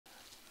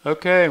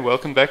Okay,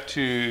 welcome back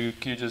to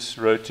QGIS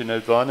Road to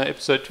Nerdvana,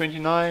 episode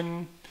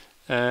 29,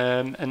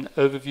 an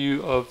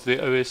overview of the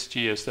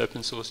OSGS, the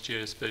Open Source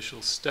GIS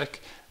Stack.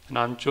 And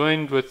I'm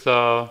joined with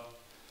our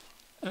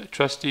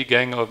trusty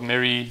gang of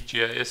merry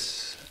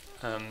GIS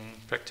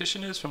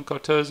practitioners from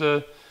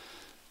Cartosa.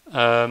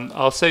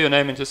 I'll say your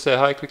name and just say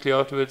hi quickly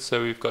afterwards.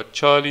 So we've got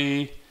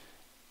Charlie.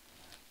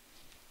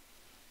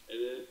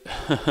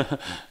 Hello.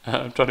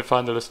 I'm trying to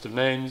find the list of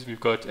names.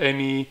 We've got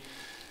Amy.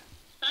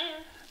 Hiya.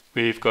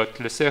 We've got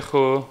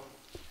Lesejo.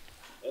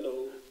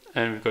 Hello.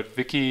 And we've got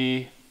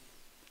Vicky.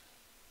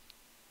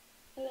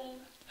 Hello.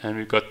 And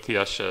we've got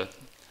Theasha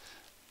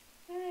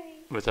Hi.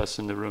 with us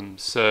in the room.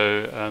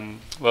 So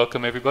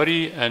welcome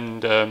everybody,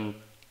 and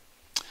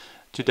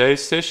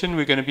today's session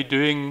we're going to be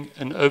doing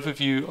an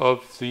overview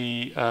of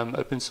the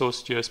Open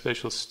Source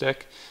Geospatial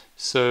Stack.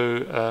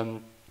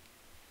 So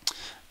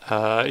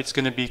it's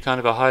going to be kind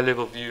of a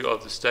high-level view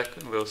of the stack,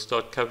 and we'll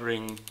start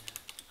covering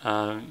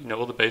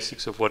all the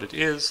basics of what it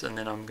is, and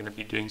then I'm going to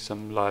be doing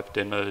some live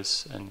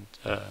demos, and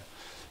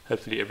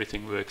hopefully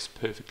everything works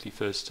perfectly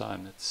first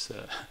time.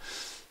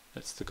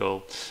 That's the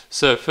goal.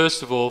 So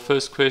first of all,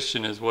 first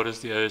question is, what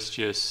is the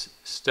OSGS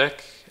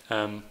stack?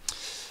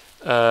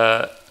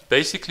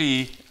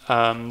 Basically,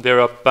 there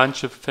are a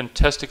bunch of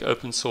fantastic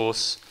open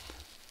source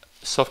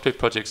software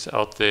projects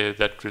out there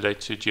that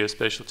relate to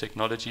geospatial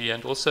technology,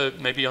 and also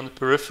maybe on the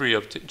periphery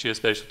of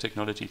geospatial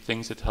technology,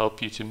 things that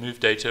help you to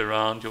move data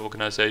around your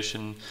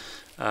organization,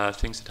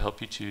 things that help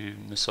you to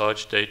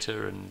massage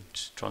data and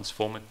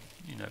transform it,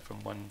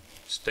 from one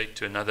state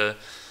to another,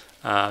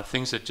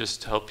 things that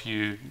just help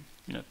you,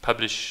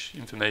 publish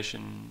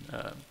information,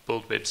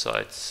 build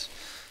websites,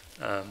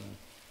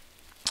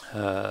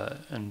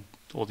 and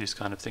all these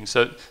kind of things.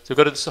 So we've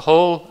got this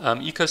whole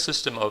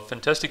ecosystem of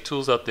fantastic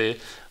tools out there.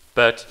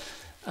 But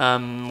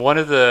one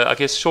of the, I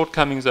guess,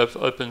 shortcomings of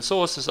open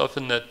source is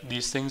often that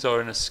these things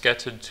are in a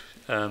scattered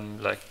around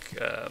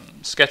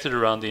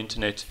the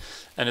internet,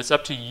 and it's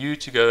up to you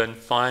to go and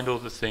find all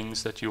the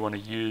things that you want to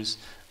use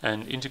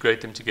and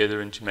integrate them together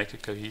and to make a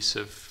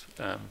cohesive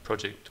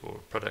project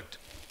or product.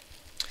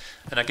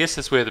 And I guess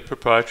that's where the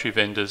proprietary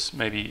vendors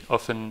maybe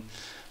often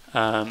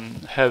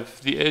have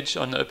the edge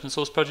on the open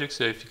source projects.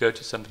 So if you go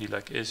to somebody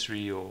like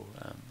Esri or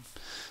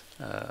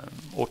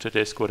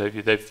Autodesk, what have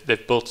you,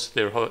 they've built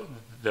their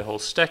whole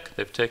stack.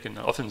 They've taken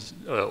often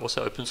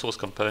also open source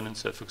components.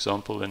 So for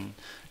example, in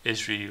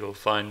Esri you'll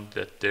find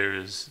that there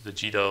is the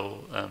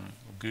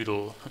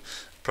Goodle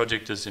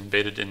project is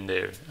embedded in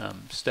their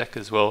stack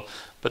as well.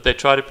 But they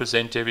try to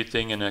present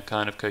everything in a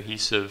kind of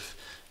cohesive,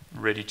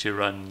 ready to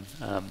run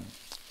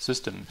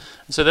system.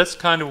 And so that's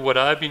kind of what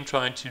I've been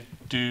trying to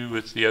do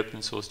with the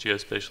Open Source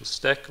Geospatial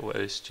Stack, or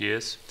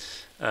OSGS,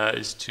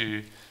 is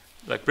to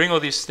bring all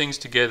these things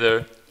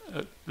together,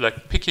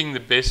 like picking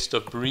the best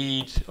of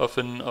breed,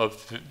 often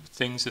of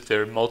things if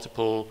there are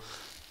multiple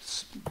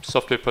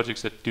software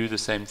projects that do the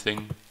same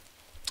thing,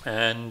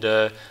 and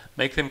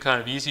make them kind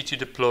of easy to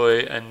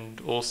deploy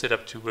and all set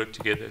up to work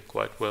together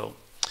quite well.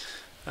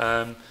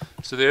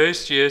 So the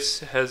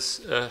OSGS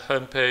has a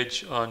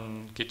homepage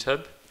on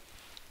GitHub,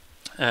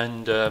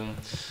 and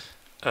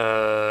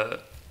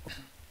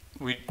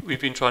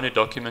we've been trying to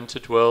document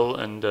it well,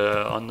 and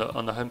on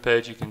the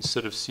homepage you can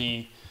sort of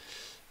see.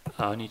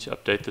 I need to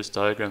update this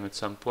diagram at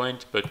some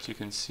point, but you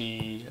can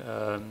see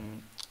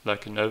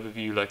like an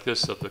overview like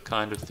this of the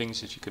kind of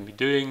things that you can be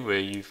doing, where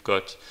you've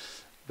got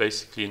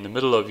basically in the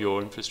middle of your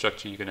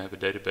infrastructure you're going to have a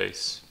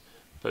database,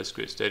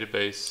 Postgres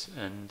database,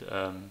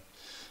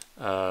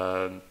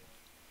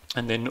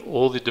 and then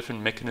all the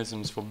different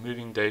mechanisms for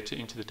moving data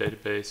into the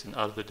database and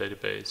out of the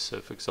database.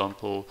 So for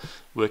example,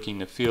 working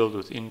the field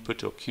with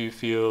input or Q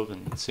field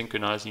and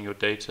synchronizing your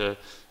data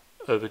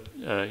over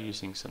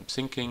using some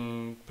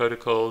syncing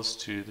protocols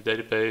to the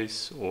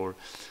database, or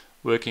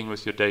working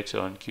with your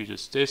data on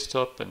QGIS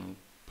desktop and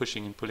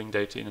pushing and pulling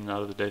data in and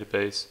out of the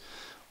database,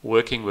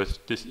 working with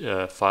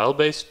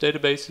file-based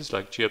databases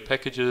like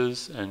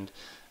GeoPackages, and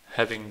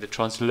having the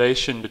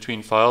translation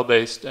between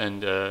file-based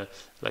and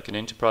like an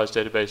enterprise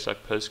database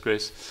like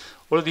Postgres.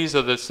 All of these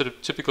are the sort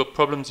of typical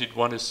problems you'd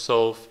want to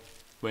solve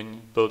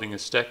when building a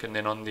stack. And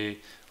then on the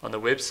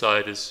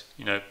website is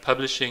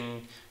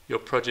publishing your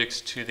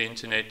projects to the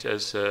internet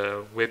as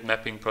a web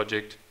mapping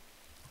project,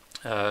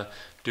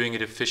 doing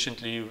it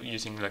efficiently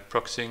using like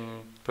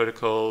proxying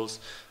protocols,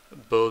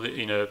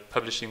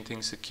 publishing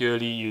things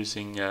securely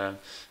using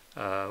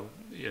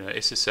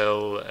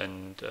SSL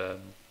and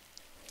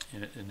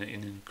in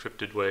an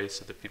encrypted way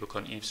so that people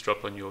can't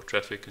eavesdrop on your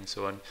traffic and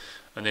so on,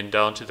 and then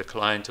down to the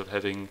client of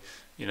having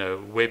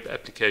web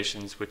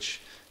applications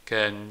which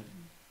can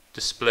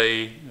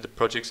display the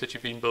projects that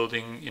you've been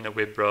building in a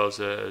web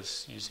browser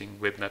as using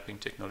web mapping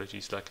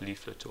technologies like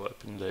Leaflet or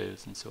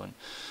OpenLayers and so on.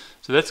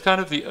 So that's kind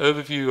of the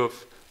overview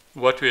of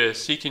what we're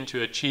seeking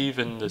to achieve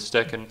in the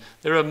stack, and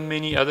there are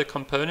many other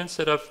components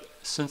that I've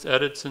since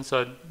added since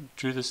I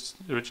drew this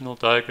original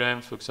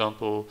diagram. For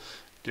example,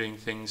 doing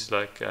things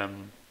like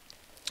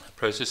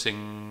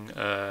processing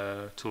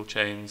tool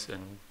chains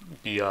and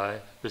BI,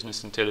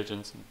 business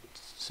intelligence, and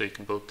so you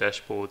can build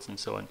dashboards and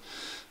so on.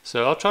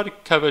 So I'll try to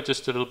cover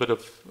just a little bit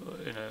of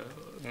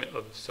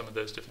of some of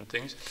those different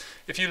things.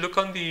 If you look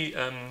on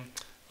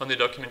the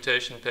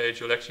documentation page,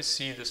 you'll actually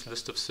see this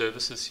list of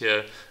services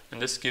here,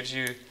 and this gives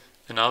you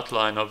an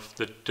outline of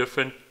the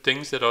different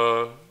things that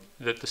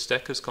the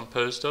stack is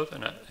composed of.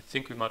 And I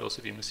think we might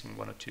also be missing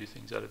one or two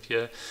things out of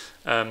here,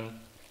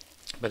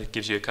 but it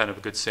gives you a kind of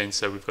a good sense.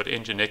 So we've got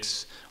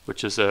Nginx,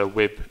 which is a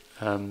web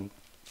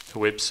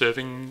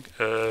serving.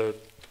 A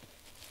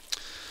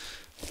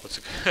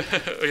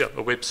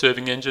web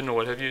serving engine or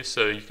what have you,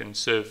 so you can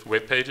serve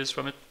web pages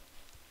from it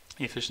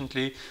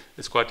efficiently.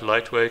 It's quite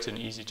lightweight and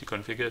easy to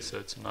configure, so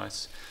it's a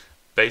nice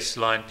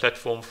baseline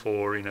platform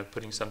for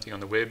putting something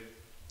on the web.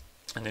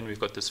 And then we've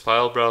got this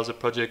file browser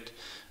project,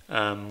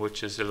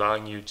 which is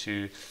allowing you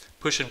to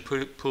push and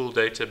pull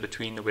data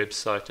between the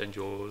website and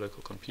your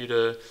local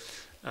computer.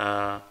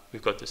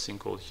 We've got this thing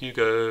called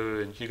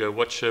Hugo and Hugo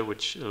Watcher,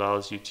 which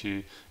allows you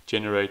to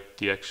generate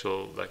the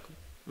actual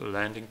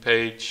landing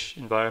page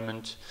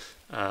environment.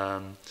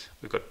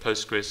 We've got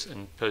Postgres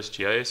and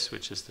PostGIS,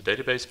 which is the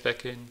database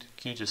backend.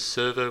 QGIS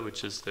Server,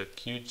 which is the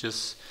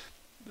QGIS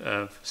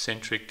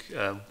centric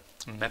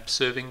map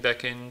serving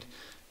backend.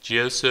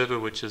 GeoServer,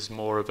 which is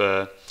more of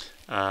a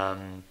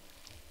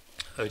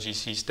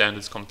OGC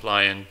standards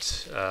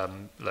compliant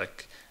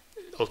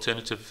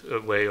alternative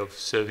way of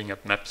serving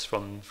up maps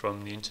from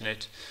the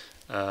internet.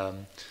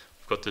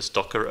 We've got this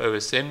Docker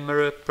OSM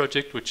mirror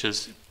project, which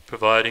is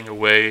providing a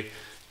way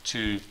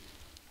to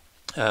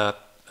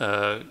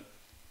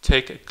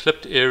take a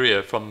clipped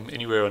area from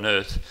anywhere on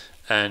Earth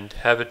and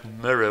have it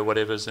mirror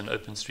whatever's in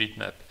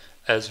OpenStreetMap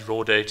as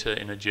raw data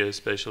in a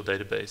geospatial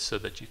database, so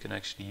that you can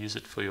actually use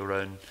it for your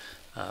own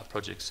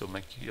projects or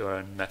make your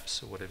own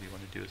maps or whatever you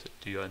want to do with it,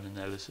 do your own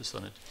analysis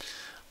on it.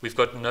 We've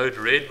got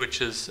Node-RED,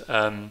 which is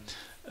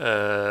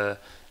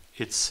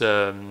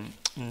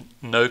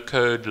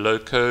no-code,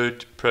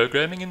 low-code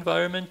programming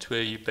environment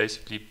where you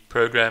basically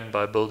program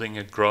by building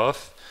a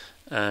graph,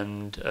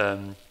 and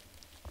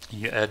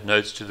you add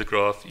nodes to the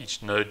graph.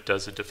 Each node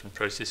does a different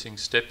processing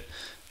step.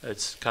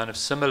 It's kind of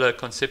similar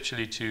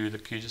conceptually to the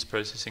QGIS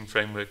processing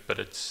framework, but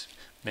it's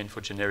meant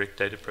for generic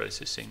data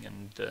processing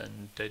and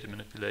data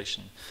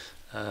manipulation.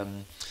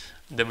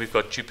 Then we've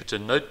got Jupyter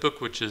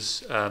Notebook, which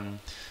is a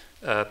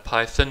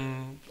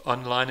Python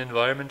online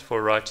environment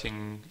for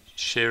writing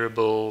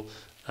shareable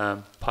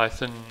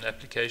Python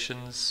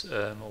applications.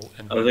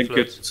 And I think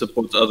it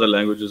supports other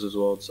languages as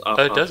well. It's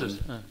it does it?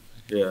 Oh, okay.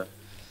 Yeah.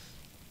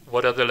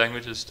 What other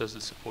languages does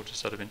it support,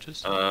 just out of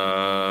interest?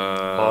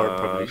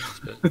 Probably.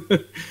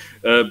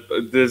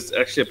 There's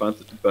actually a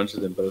bunch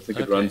of them, but I think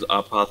it runs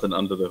Python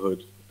under the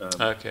hood.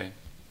 Okay.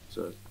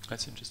 So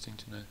that's interesting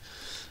to know.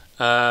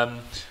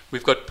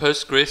 We've got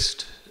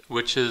Postgres,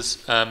 which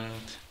is an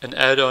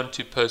add-on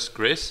to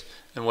Postgres,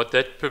 and what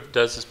that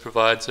does is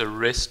provides a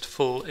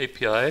RESTful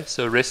API.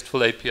 So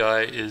RESTful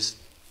API is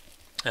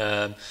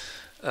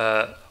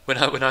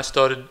when I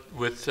started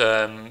with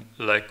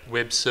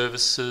web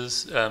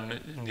services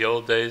in the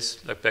old days,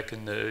 like back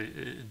in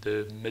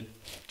the mid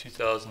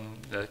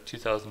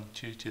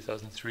 2002,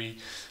 2003,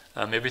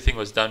 everything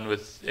was done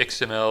with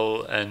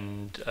XML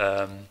and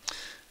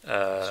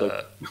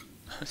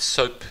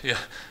SOAP,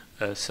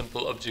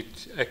 Simple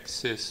Object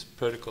Access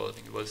Protocol, I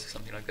think it was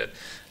something like that.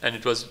 And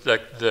it was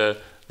like the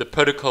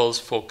protocols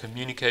for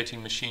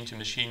communicating machine to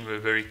machine were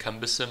very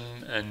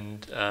cumbersome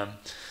and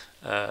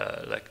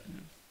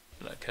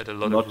had a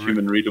lot not of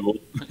human readable.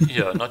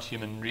 Not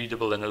human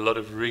readable, and a lot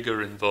of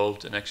rigor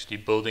involved in actually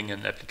building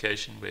an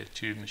application where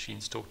two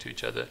machines talk to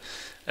each other.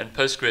 And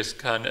Postgres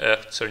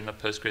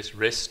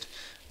REST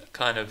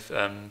kind of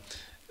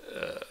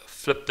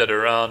flipped that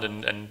around,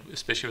 and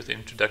especially with the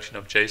introduction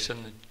of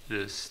JSON,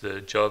 there's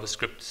the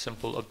JavaScript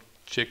Simple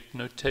Object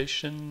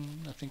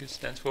Notation, I think it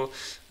stands for,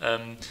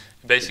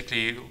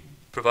 basically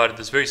provided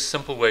this very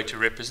simple way to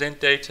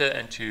represent data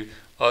and to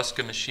ask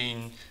a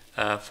machine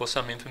for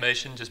some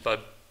information just by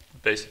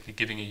basically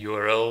giving a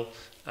URL,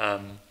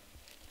 and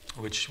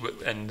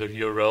the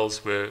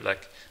URLs were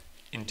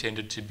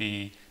intended to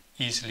be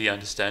easily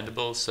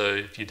understandable. So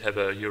if you'd have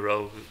a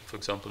URL, for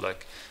example,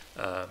 like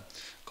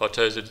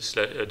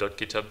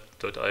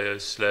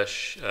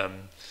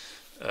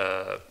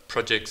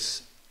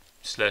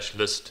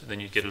cartosa.github.io/projects/list, then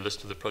you get a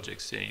list of the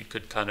projects. So you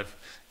could kind of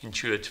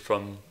intuit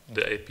from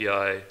the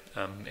API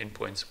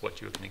endpoints what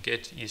you were going to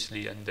get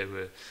easily, and they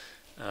were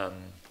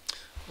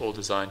all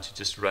designed to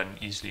just run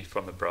easily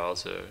from a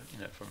browser,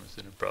 from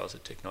within a browser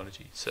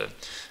technology. So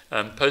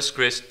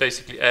Postgres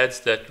basically adds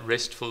that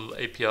RESTful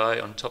API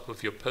on top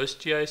of your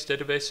PostGIS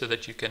database so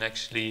that you can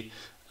actually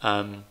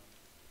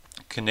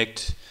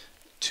connect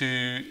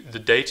to the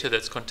data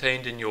that's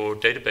contained in your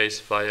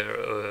database via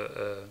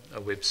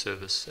a web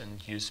service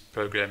and use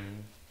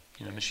program,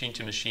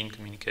 machine-to-machine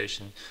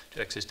communication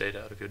to access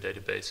data out of your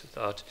database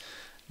without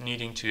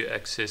needing to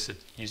access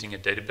it using a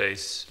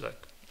database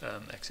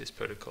access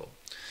protocol.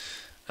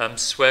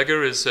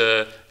 Swagger is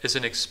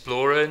an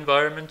Explorer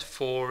environment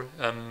for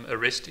a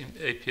REST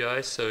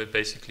API, so it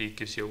basically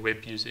gives you a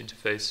web user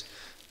interface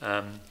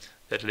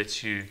that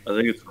lets you. I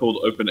think it's called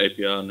Open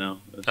API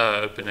now.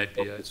 Open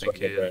API, It's thank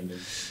like you. branding.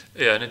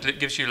 Yeah, and it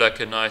gives you like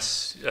a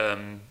nice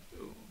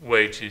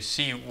way to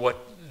see what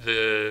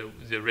the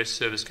REST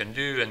service can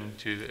do and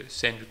to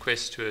send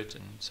requests to it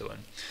and so on.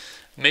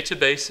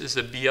 Metabase is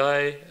a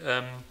BI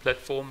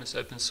platform. It's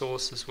open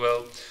source as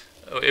well.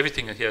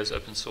 Everything here is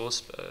open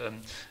source,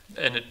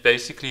 and it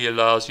basically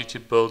allows you to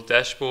build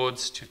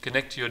dashboards to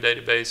connect to your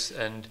database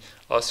and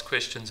ask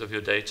questions of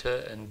your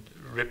data and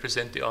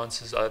represent the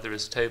answers either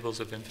as tables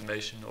of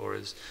information or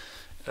as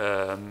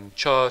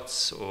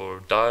charts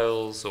or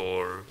dials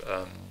or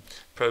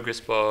progress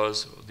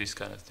bars or these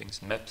kind of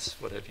things, maps,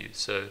 what have you.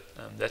 So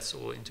that's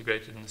all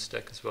integrated in the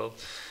stack as well.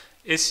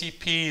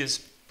 SCP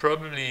is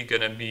probably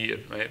going to be,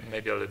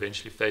 maybe I'll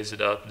eventually phase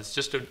it out, but it's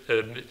just a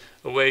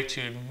way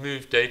to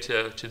move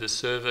data to the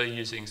server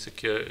using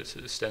secure,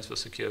 it stands for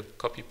Secure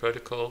Copy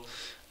Protocol.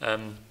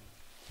 And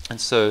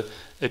so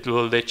it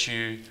will let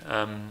you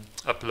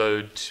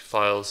upload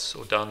files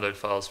or download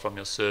files from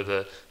your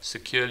server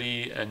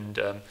securely, and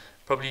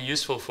probably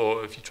useful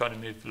for if you're trying to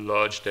move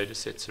large data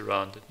sets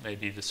around that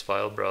maybe this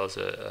file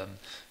browser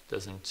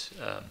doesn't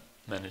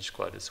manage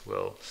quite as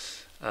well.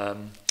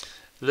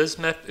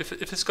 LizMap, if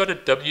it's got a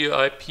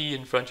WIP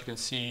in front, you can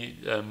see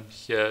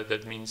here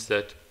that means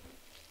that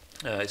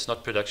it's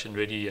not production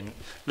ready. And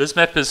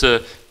LizMap is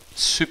a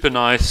super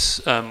nice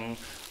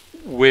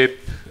web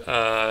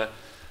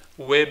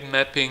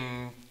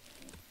mapping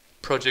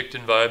project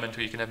environment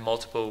where you can have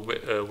multiple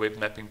web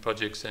mapping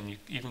projects, and you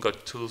even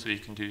got tools where you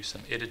can do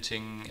some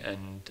editing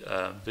and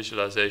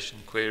visualization,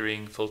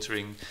 querying,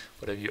 filtering,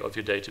 whatever of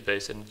your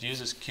database, and it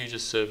uses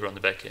QGIS Server on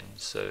the back end.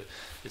 So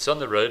it's on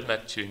the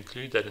roadmap to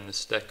include that in the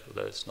stack,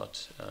 although it's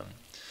not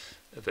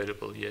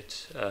available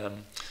yet.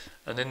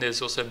 And then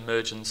there's also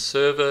Mergent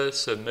Server.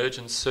 So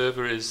Mergent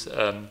Server is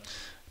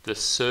the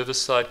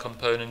server-side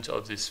component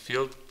of this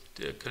field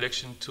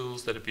collection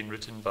tools that have been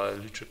written by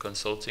Lutra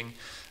Consulting,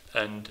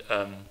 and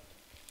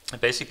it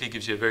basically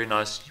gives you a very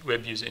nice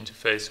web user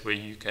interface where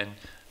you can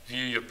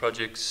view your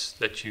projects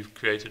that you've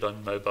created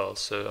on mobile.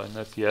 So I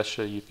know,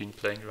 Piasha, you've been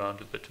playing around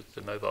a bit with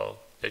the mobile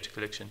data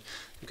collection.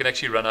 We can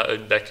actually run our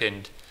own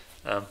backend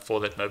for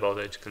that mobile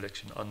data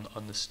collection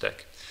on the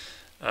stack.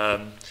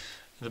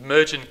 The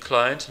Mergent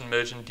client and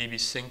Mergent DB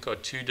Sync are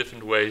two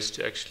different ways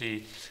to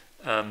actually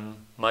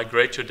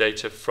migrate your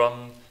data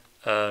from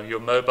your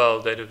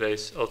mobile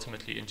database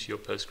ultimately into your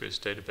Postgres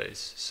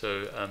database.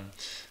 So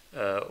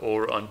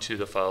or onto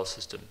the file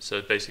system.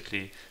 So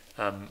basically,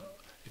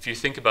 if you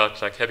think about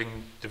like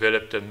having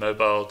developed a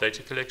mobile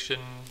data collection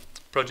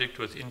project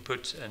with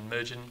input and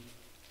merging,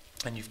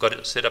 and you've got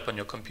it set up on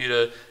your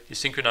computer, you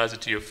synchronize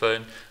it to your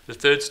phone. The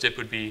third step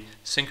would be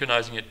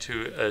synchronizing it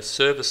to a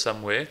server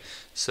somewhere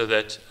so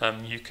that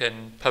you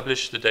can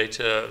publish the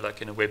data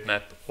like in a web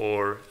map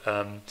or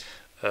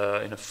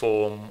in a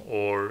form,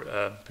 or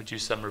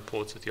produce some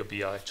reports with your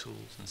BI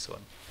tools and so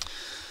on.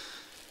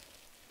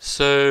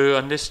 So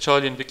unless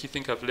Charlie and Vicky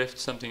think I've left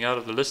something out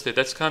of the list there,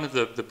 that's kind of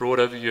the broad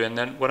overview. And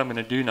then what I'm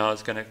going to do now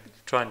is going to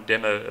try and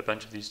demo a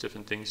bunch of these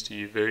different things to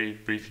you very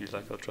briefly.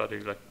 Like I'll try to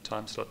like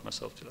time slot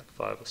myself to like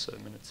 5 or so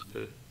minutes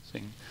per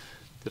thing.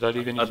 Did I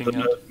leave anything out?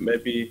 I don't know,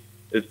 maybe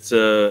it's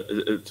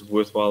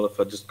worthwhile if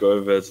I just go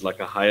over as like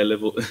a higher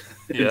level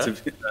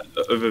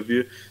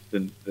overview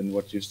than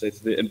what you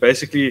stated there. And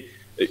basically,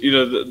 you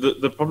know,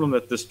 the problem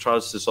that this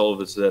tries to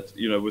solve is that,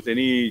 you know, with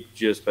any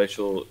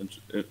geospatial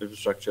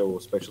infrastructure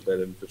or spatial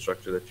data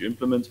infrastructure that you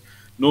implement,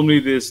 normally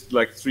there's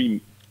like 3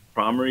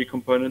 primary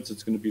components.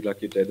 It's going to be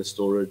like your data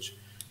storage,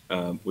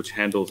 which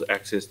handles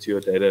access to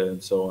your data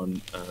and so on,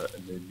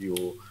 and then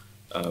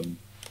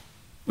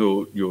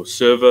your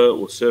server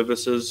or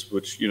services,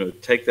 which, you know,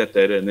 take that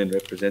data and then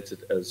represent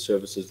it as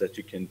services that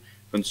you can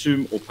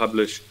consume or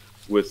publish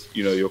with,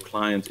 you know, your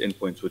client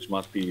endpoints, which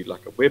might be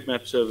like a web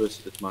map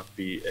service, it might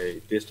be a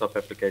desktop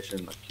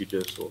application like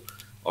QGIS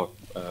or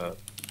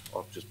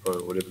ArcGIS Pro,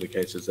 whatever the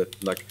case is.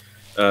 That like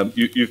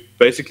you've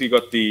basically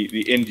got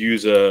the end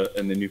user,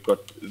 and then you've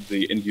got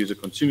the end user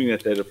consuming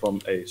that data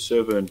from a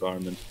server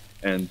environment,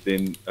 and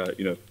then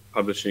you know,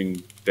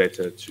 publishing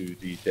data to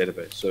the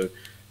database. So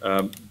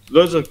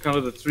those are kind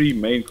of the 3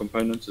 main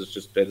components. It's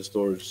just data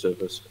storage,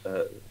 service,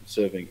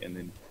 serving, and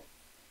then.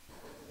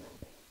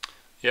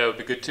 Yeah, it would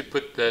be good to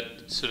put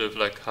that sort of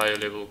like higher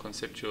level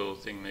conceptual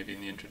thing maybe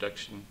in the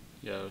introduction,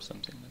 or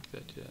something like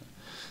that,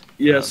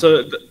 Yeah,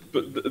 so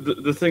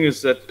the thing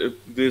is that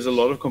there's a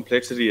lot of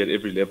complexity at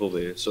every level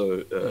there.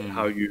 So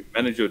how you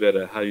manage your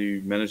data, how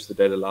you manage the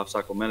data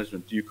lifecycle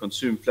management. Do you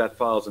consume flat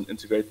files and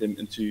integrate them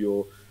into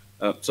your...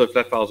 so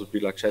flat files would be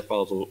like shape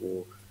files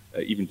or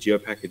even geo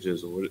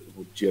packages or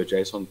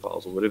GeoJSON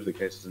files or whatever the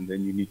case is. And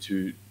then you need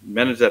to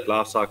manage that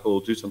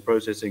lifecycle, do some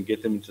processing,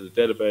 get them into the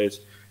database.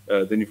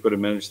 Then you've got to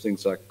manage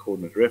things like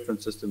coordinate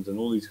reference systems and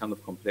all these kind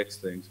of complex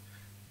things.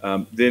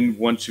 Then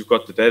once you've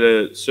got the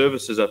data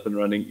services up and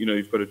running, you know,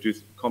 you've got to do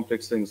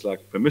complex things like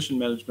permission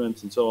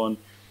management and so on.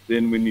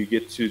 Then when you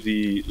get to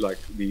the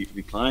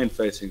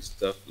client-facing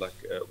stuff like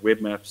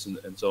web maps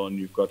and so on,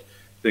 you've got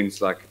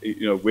things like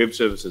web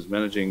services,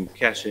 managing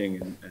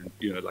caching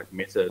and like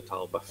meta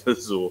tile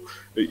buffers or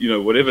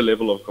whatever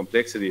level of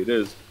complexity it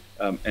is.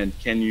 And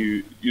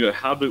can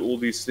how do all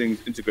these things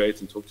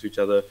integrate and talk to each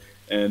other?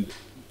 And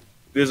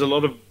there's a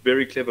lot of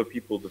very clever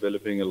people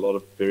developing a lot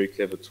of very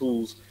clever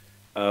tools,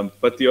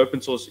 but the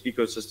open source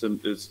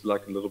ecosystem is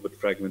like a little bit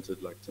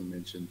fragmented, like Tim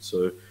mentioned.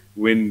 So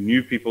when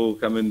new people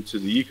come into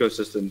the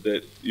ecosystem,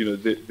 that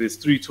there's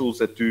three tools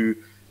that do.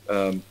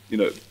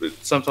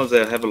 Sometimes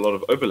they have a lot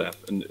of overlap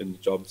in the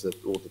jobs that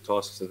or the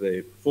tasks that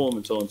they perform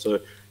and so on. So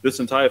this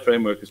entire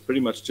framework is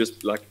pretty much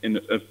just like an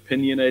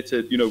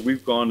opinionated.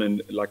 We've gone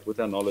and like with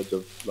our knowledge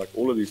of like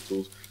all of these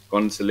tools,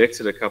 gone and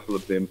selected a couple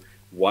of them,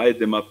 wired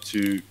them up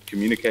to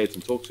communicate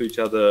and talk to each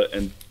other,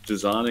 and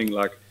designing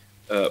like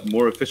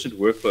more efficient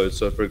workflows.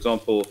 So for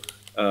example,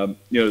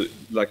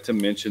 like Tim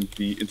mentioned,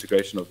 the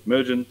integration of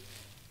Mergin.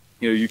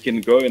 You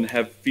can go and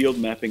have field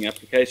mapping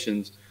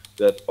applications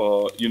that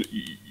are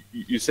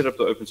you set up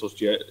the open source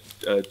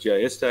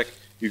GIS stack,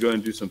 you go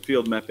and do some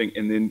field mapping,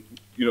 and then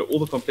all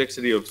the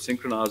complexity of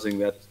synchronizing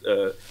that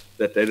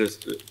data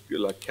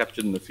like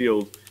captured in the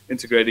field,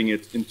 integrating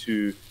it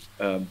into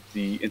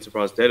the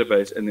enterprise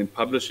database, and then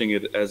publishing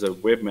it as a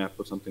web map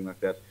or something like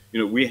that.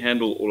 We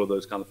handle all of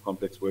those kind of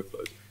complex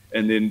workflows,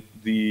 and then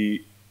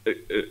the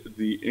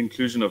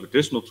inclusion of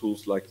additional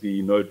tools like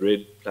the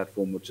Node-RED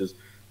platform, which is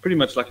pretty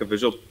much like a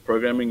visual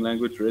programming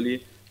language,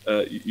 really.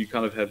 You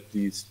kind of have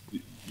these.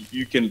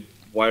 You can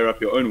wire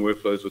up your own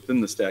workflows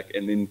within the stack,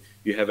 and then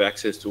you have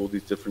access to all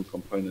these different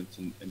components,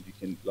 and you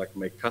can like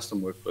make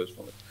custom workflows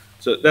from it.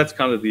 So that's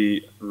kind of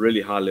the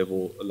really high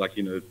level, like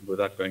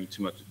without going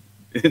too much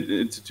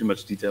into too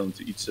much detail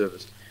into each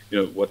service,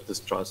 what this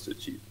tries to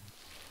achieve.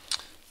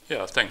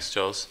 Yeah, thanks,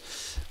 Charles.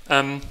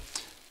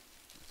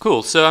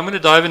 Cool. So I'm going to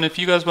dive in. If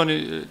you guys want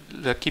to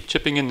keep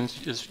chipping in,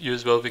 you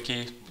as well,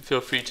 Vicky,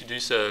 feel free to do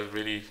so.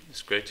 Really,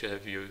 it's great to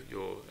have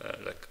your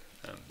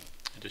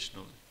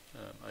additional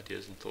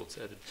ideas and thoughts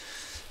added.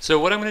 So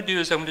what I'm going to do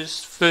is I'm going to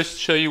just first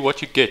show you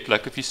what you get.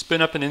 Like if you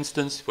spin up an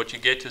instance, what you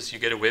get is you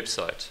get a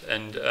website,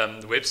 and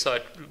the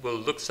website will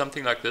look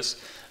something like this.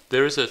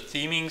 There is a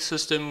theming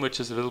system which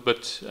is a little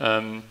bit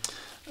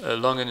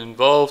long and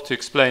involved to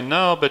explain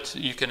now, but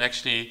you can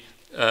actually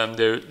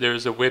there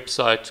is a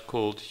website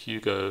called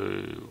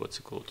Hugo. What's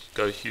it called?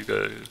 Go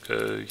Hugo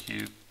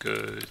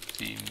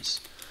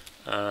Themes.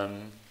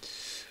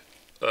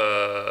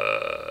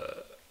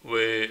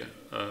 Where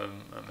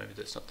maybe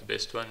that's not the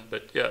best one,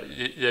 but yeah,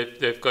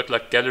 they've got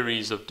like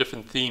galleries of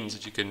different themes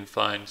that you can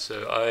find.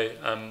 So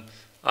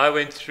I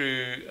went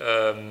through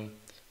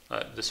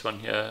this one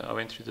here. I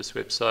went through this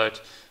website,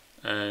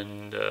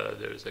 and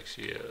there is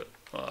actually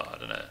I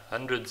don't know,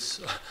 hundreds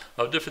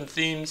of different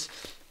themes,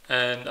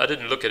 and I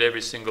didn't look at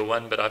every single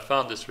one, but I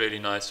found this really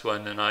nice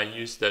one, and I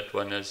used that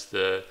one as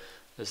the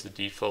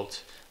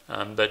default.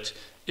 But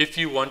if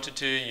you wanted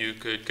to, you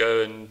could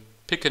go and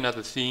pick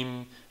another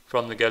theme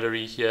from the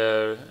gallery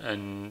here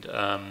and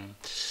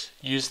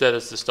use that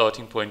as the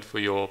starting point for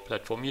your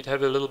platform. You'd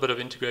have a little bit of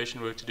integration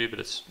work to do, but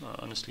it's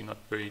honestly not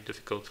very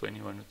difficult for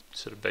anyone with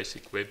sort of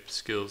basic web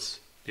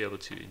skills be able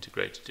to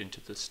integrate it into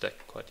the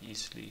stack quite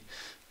easily.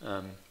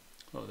 Oh,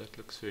 that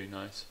looks very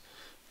nice.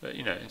 But,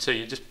 and so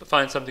you just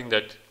find something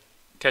that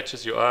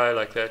catches your eye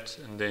like that,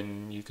 and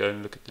then you go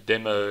and look at the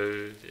demo.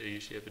 They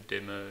usually have a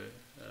demo.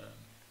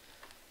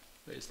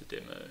 Where's the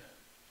demo?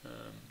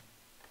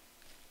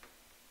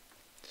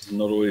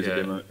 Not always a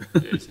demo.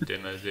 There's a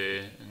demo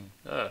there, and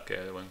okay,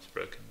 that one's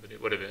broken, but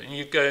whatever. And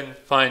you go and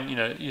find,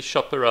 you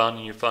shop around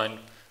and you find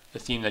a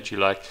theme that you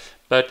like.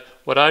 But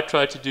what I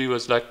tried to do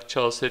was, like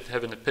Charles said,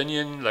 have an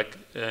opinion,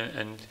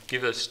 and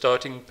give a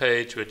starting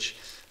page which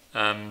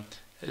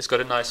it's got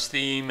a nice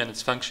theme and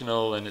it's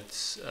functional and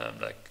it's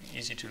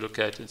easy to look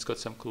at. It's got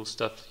some cool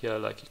stuff here,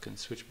 like you can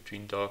switch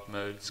between dark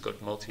mode. It's got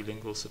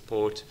multilingual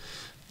support.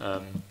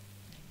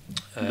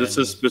 This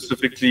is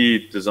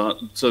specifically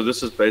designed, so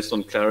this is based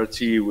on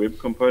Clarity web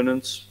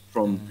components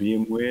from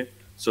VMware.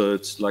 So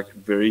it's like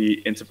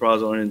very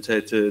enterprise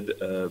orientated,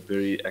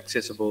 very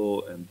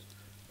accessible, and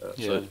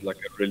so it's like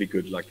a really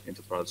good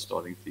enterprise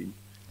starting theme.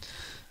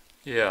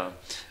 Yeah,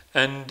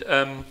 and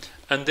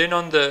then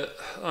on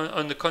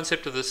the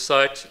concept of the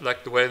site,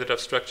 like the way that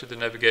I've structured the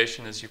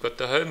navigation is you've got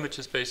the home, which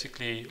is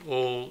basically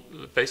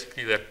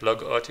like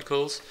blog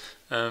articles.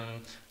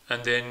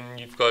 And then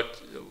you've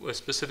got a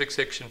specific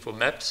section for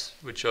maps,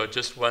 which are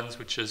just ones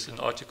which is an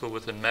article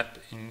with a map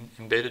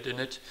embedded in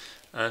it.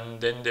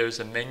 And then there's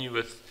a menu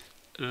with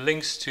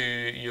links to,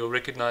 you'll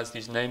recognize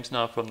these names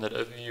now from that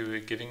overview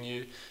we're giving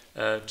you,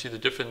 to the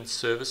different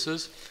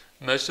services.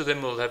 Most of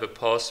them will have a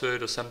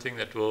password or something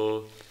that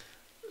you'll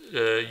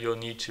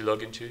need to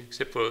log into,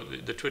 except for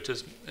the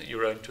Twitter's,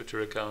 your own Twitter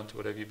account or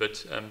whatever.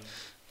 But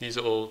these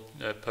are all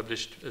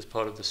published as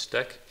part of the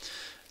stack.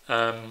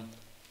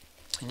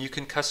 And you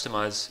can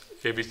customize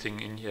everything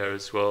in here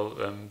as well,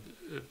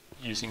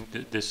 using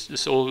this.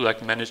 It's all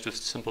managed with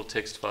simple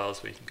text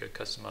files where you can go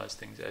customize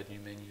things, add new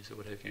menus or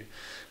what have you.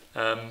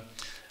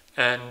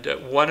 And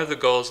one of the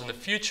goals in the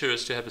future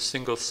is to have a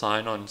single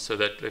sign-on, so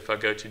that if I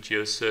go to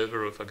GeoServer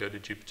or if I go to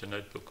Jupyter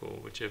Notebook or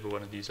whichever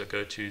one of these I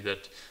go to,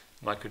 that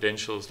my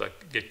credentials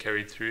get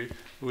carried through.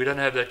 We don't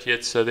have that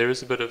yet, so there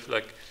is a bit of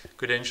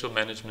credential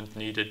management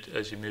needed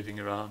as you're moving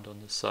around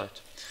on the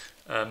site.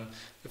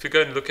 If we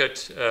go and look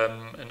at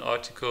an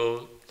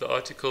article, the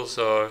articles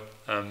are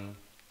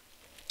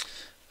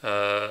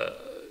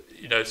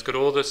it's got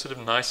all the sort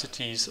of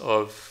niceties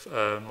of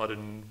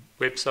modern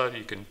website.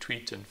 You can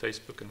tweet and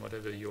Facebook and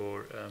whatever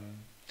your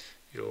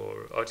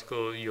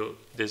article.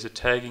 There's a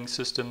tagging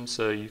system,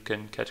 so you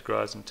can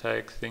categorize and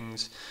tag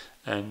things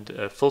and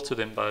filter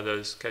them by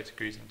those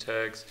categories and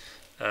tags.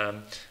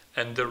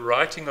 And the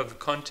writing of the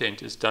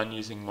content is done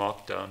using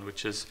Markdown,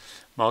 which is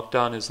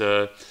Markdown is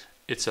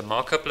it's a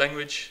markup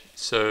language.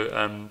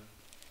 So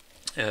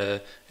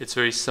it's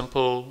very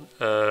simple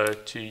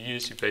to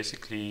use. You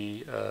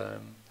basically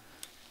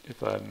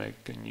if I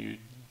make a new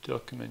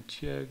document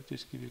here,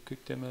 just give you a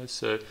quick demo.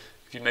 So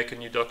if you make a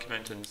new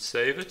document and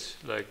save it,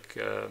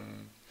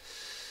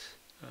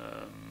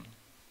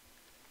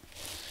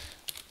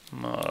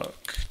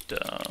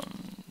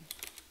 markdown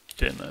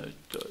demo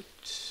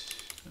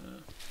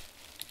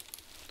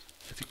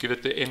if you give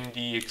it the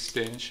MD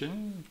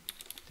extension,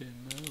 demo,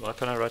 why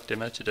can't I write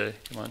demo today?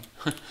 Come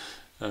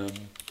on.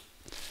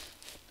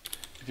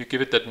 If you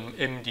give it that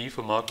MD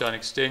for Markdown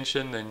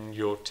extension, then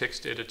your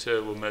text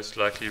editor will most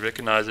likely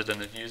recognize it,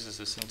 and it uses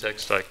the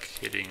syntax like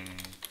heading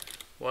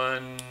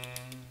 1,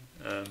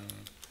 and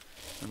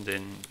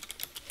then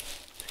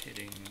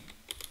heading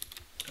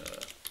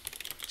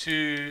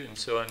 2, and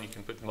so on. You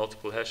can put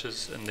multiple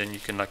hashes, and then you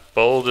can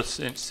bold a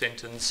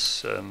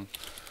sentence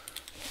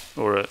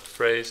or a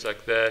phrase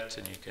like that,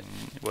 and you can,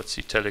 what's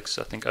italics,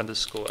 I think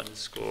underscore.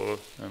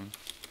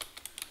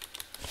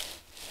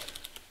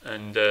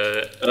 And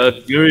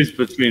it varies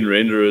between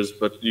renderers,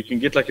 but you can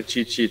get a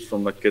cheat sheet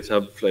from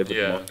GitHub flavored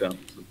Markdown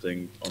or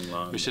something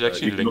online. We should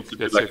actually link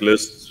to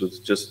lists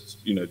with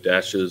just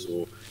dashes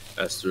or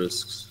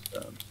asterisks,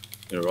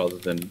 rather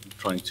than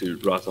trying to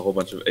write a whole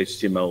bunch of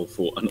HTML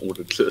for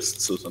unordered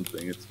lists or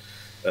something. It's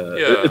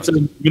a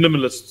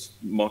minimalist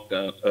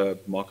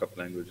markup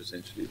language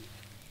essentially.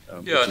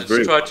 And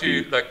it's try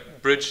to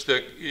bridge be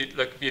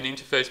an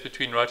interface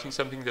between writing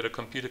something that a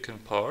computer can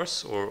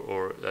parse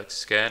or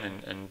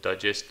scan and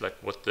digest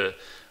what the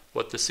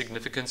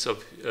significance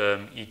of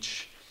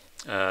each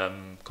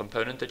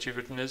component that you've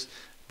written is,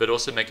 but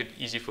also make it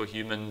easy for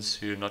humans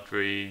who are not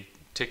very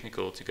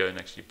technical to go and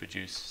actually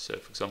produce. So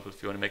for example,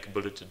 if you want to make a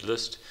bulleted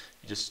list,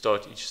 you just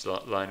start each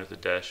line with a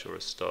dash or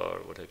a star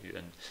or what have you,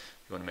 and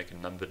if you want to make a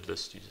numbered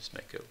list, you just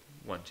make a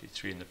 1, 2,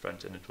 3 in the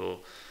front, and it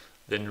will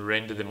then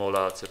render them all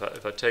out. So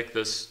if I take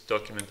this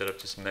document that I've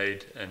just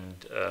made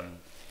and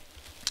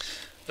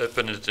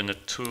open it in a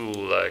tool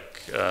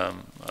like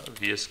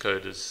VS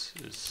Code is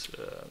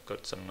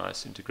got some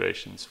nice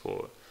integrations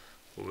for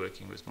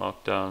working with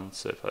Markdown.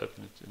 So if I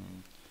open it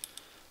in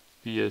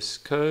VS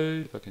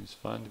Code, if I can just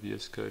find the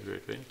VS Code where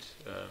it went.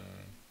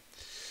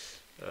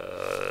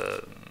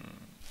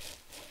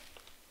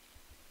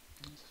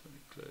 Let's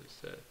close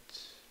that.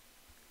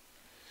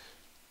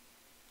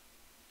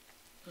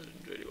 I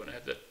didn't really want to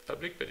have that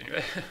public, but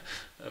anyway.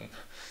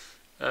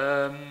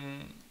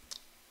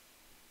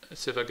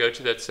 So if I go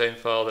to that same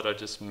file that I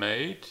just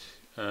made,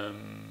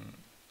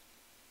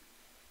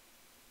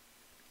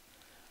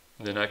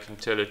 then I can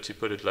tell it to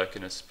put it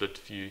in a split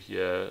view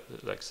here,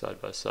 side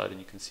by side, and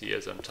you can see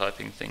as I'm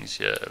typing things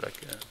here,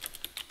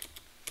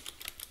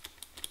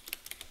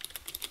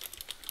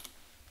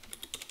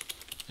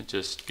 it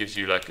just gives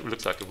you it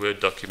looks like a Word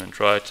document,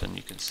 right? And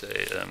you can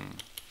say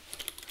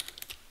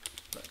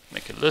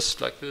make a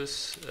list like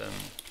this.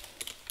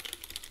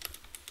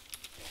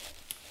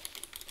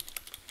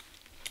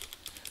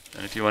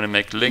 And if you want to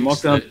make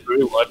links, Markdown is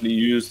very widely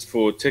used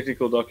for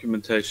technical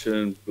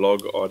documentation,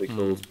 blog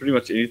articles, pretty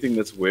much anything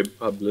that's web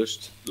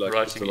published.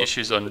 Writing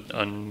issues on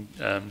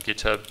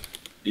GitHub.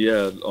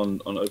 Yeah,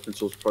 on open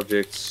source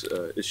projects,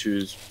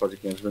 issues,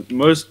 project management.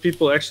 Most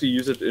people actually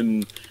use it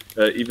in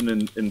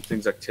even in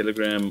things like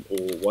Telegram or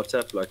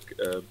WhatsApp,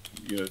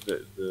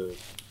 the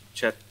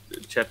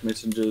chat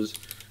messengers.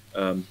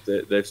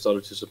 They've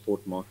started to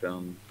support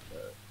Markdown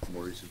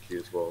more recently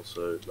as well.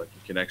 So you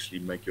can actually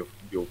make your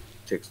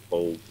text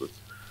bold with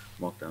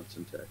Markdown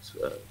syntax.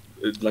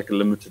 It's like a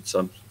limited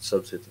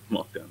subset of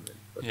Markdown. Then,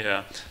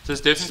 yeah, so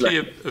it's definitely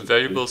a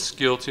valuable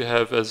skill to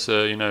have as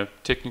a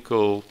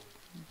technical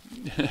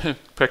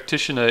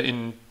practitioner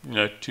in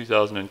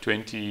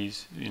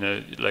 2020s.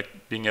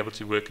 Being able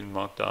to work in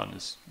Markdown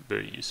is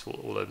very useful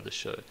all over the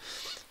show.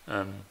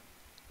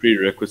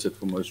 Prerequisite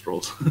for most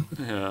roles.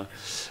 Yeah,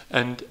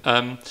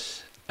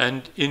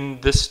 and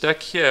in this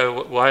stack here,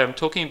 why I'm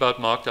talking about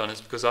Markdown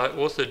is because I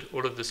authored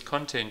all of this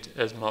content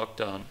as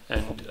Markdown,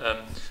 and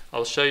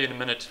I'll show you in a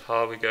minute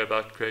how we go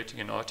about creating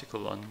an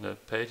article on the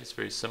page. It's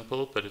very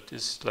simple, but it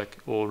is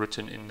all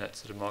written in that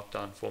sort of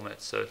Markdown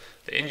format. So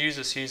the end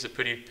user sees a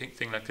pretty pink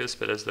thing like this,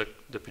 but as the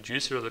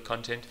producer of the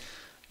content,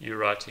 you're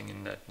writing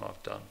in that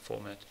Markdown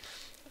format.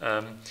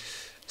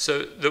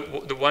 So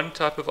the one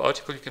type of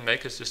article you can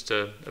make is just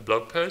a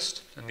blog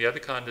post, and the other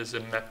kind is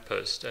a map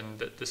post, and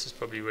this is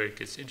probably where it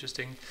gets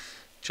interesting.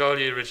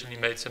 Charlie originally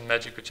made some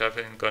magic, which I've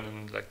then gone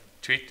and like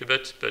tweaked a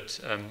bit, but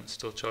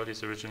still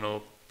Charlie's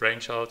original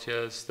brainchild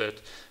here is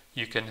that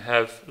you can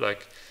have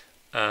like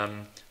a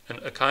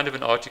kind of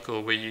an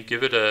article where you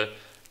give it a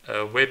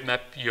web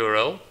map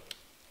URL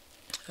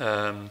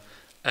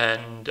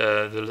and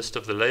the list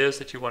of the layers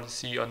that you want to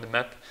see on the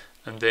map,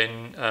 and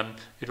then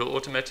it will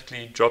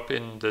automatically drop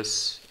in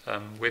this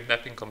web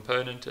mapping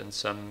component and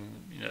some,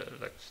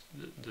 like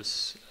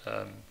this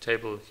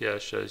table here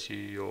shows you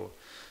your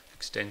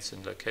extents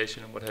and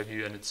location and what have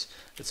you, and it's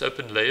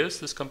open layers,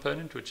 this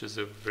component, which is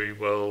a very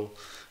well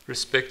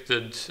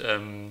respected,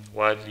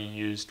 widely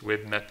used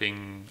web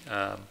mapping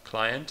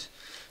client,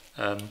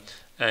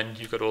 and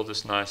you've got all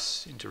this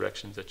nice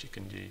interactions that you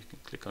can do. You can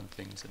click on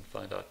things and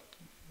find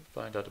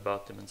out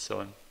about them and so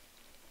on.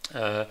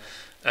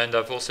 And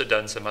I've also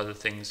done some other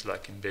things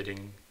like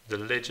embedding the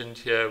legend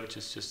here, which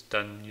is just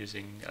done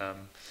using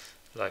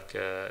like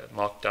a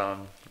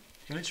markdown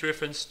image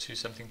reference to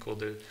something called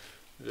the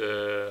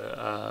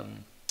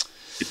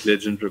Get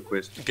legend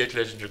request. Get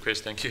legend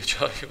request. Thank you,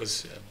 Charlie. It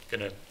was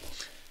going to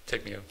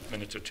take me a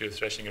minute or two of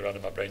thrashing around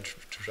in my brain to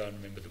try and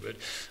remember the word.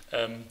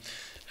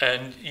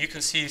 And you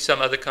can see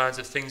some other kinds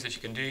of things that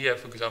you can do here.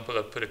 For example,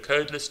 I've put a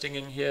code listing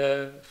in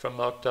here from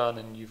Markdown,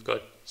 and you've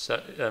got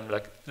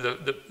like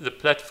the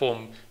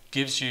platform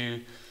gives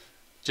you,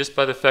 just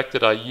by the fact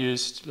that I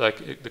used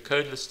like the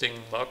code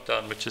listing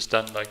Markdown, which is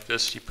done like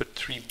this. You put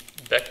 3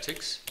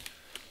 backticks.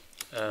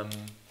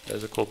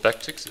 Those are called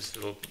backticks. This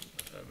little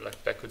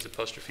like backwards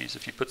apostrophes.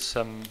 If you put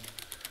some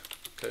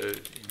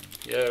code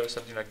in here or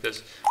something like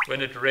this,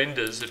 when it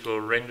renders, it will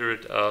render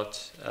it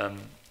out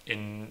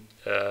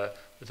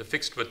with a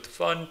fixed width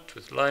font,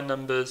 with line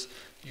numbers.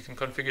 You can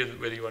configure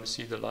whether you want to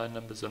see the line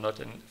numbers or not.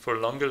 And for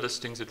longer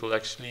listings, it will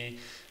actually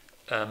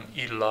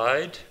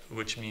elide,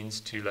 which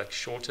means to like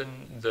shorten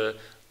the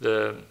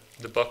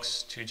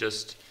box to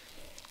just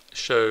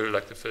show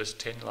like the first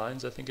 10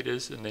 lines, I think it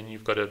is. And then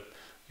you've got a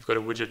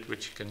widget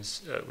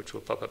which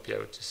will pop up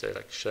here to say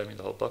like show me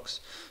the whole box.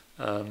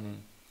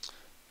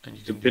 And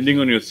you can depending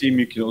on your theme,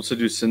 you can also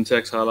do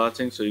syntax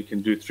highlighting. So you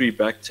can do 3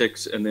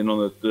 backticks, and then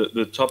on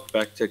the top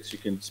backticks you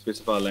can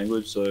specify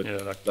language. So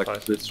yeah,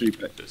 like the 3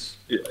 backticks.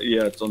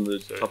 Yeah, it's on the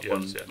top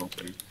one. Yeah.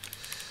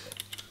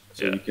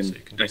 So you can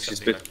actually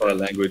specify a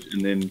language,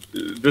 and then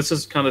this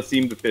is kind of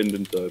theme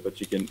dependent though. But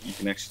you can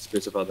actually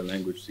specify the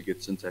language to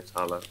get syntax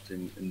highlighted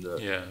in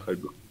the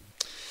code book.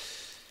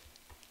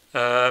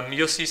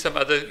 You'll see some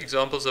other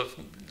examples of,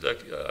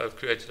 like I've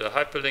created a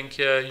hyperlink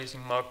here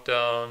using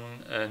Markdown,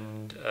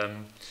 and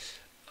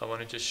I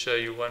want to just show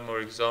you one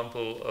more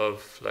example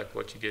of like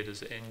what you get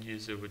as an end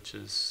user, which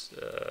is,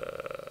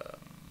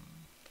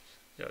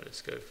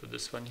 let's go for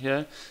this one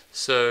here.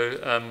 So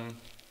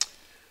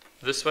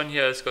this one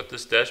here has got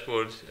this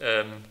dashboard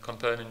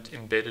component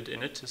embedded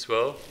in it as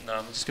well. Now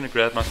I'm just going to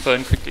grab my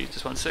phone quickly,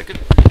 just one second.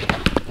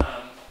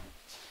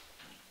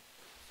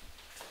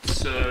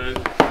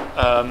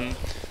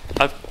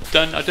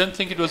 I don't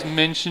think it was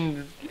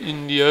mentioned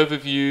in the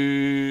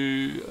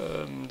overview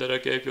that I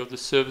gave you of the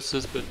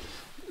services, but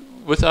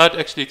without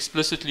actually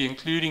explicitly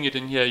including it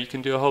in here, you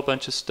can do a whole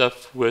bunch of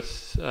stuff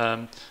with,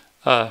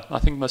 I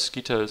think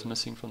mosquito is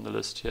missing from the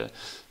list here.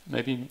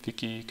 Maybe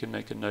Vicky, you can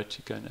make a note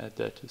to go and add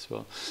that as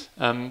well.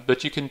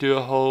 But you can do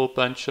a whole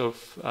bunch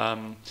of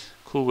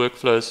cool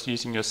workflows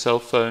using your cell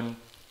phone.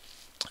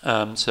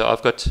 So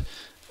I've got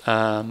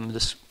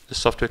this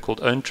software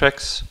called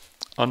OwnTracks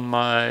on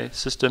my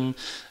system.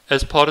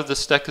 As part of the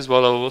stack as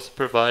well, I will also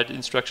provide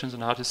instructions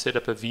on how to set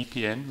up a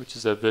VPN, which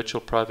is a virtual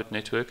private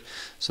network,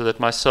 so that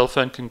my cell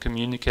phone can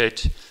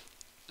communicate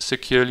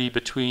securely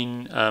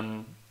between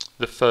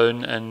the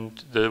phone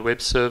and the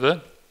web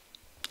server.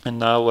 And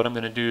now what I'm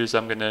going to do is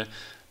I'm going to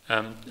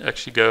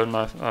actually go on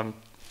my,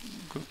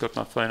 got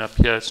my phone up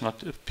here. It's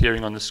not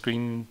appearing on the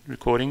screen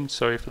recording.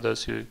 Sorry for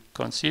those who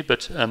can't see,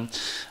 but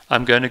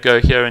I'm going to go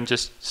here and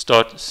just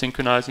start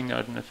synchronizing.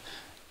 I don't know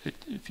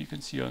if you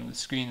can see on the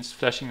screen, it's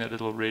flashing that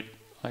little red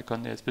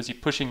icon there. It's busy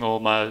pushing all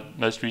my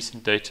most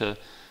recent data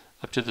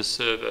up to the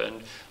server.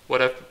 And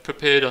what I've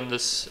prepared on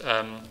this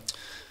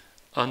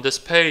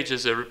page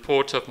is a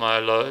report of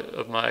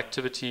my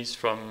activities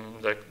from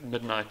like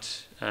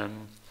midnight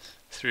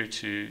through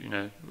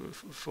to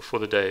for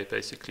the day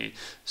basically.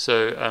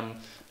 So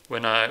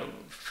when I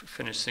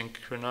finish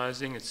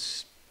synchronizing,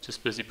 it's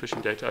just busy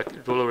pushing data.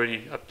 It will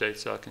already update,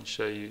 so I can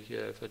show you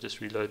here. If I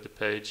just reload the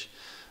page,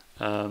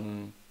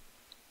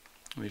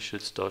 we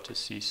should start to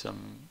see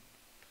some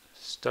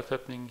stuff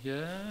happening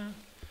here,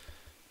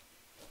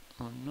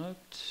 or not.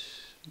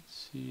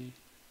 Let's see.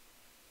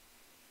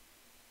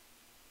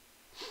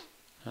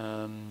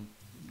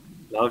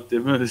 Live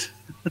demos.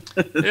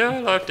 Yeah,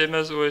 live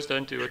demos always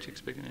don't do what you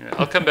expect. Anyway,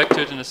 I'll come back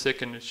to it in a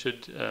second. It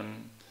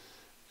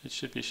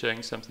should be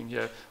showing something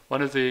here.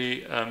 One of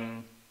the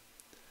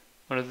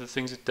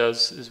things it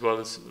does as well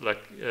is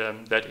like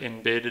that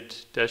embedded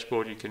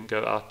dashboard. You can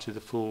go out to the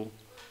full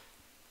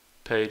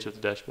page of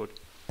the dashboard.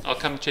 I'll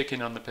come check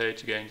in on the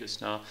page again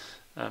just now.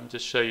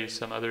 Just show you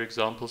some other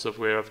examples of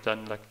where I've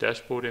done like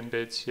dashboard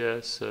embeds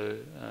here. So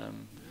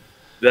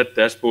that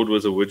dashboard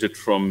was a widget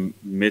from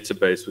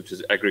Metabase, which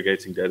is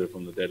aggregating data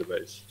from the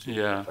database.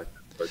 Yeah.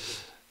 Like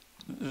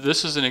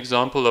this is an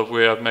example of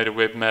where I've made a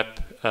web map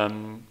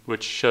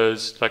which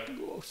shows, like,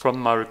 from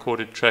my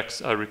recorded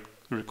tracks, I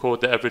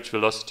record the average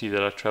velocity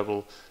that I travel.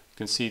 You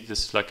can see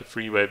this is like a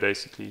freeway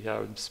basically, how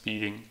I'm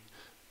speeding.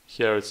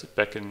 Here it's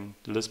back in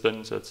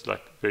Lisbon, so it's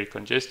like very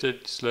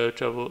congested, slow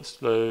travel,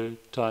 slow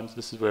times.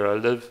 This is where I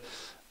live,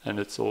 and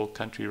it's all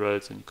country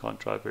roads and you can't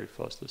drive very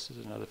fast. This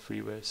is another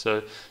freeway.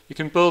 So you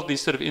can build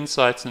these sort of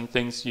insights and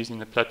things using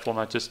the platform.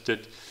 I just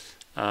did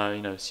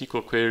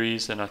SQL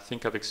queries, and I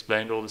think I've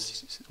explained all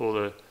this.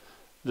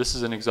 This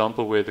is an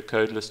example where the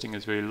code listing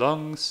is very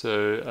long.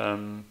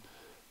 So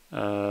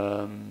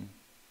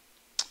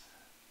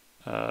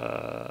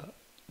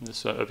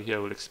this one over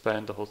here will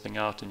expand the whole thing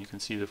out, and you can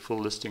see the full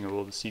listing of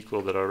all the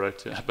SQL that I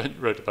wrote. I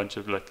wrote a bunch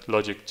of like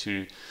logic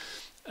to,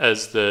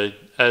 as the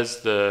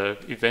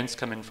events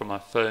come in from my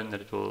phone,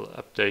 that it will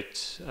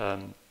update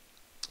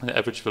the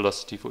average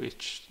velocity for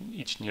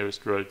each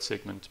nearest road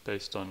segment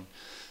based on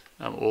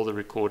all the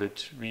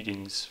recorded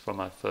readings from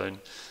my phone.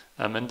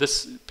 And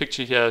this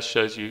picture here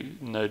shows you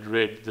node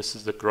red. This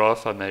is the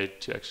graph I made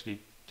to actually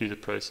do the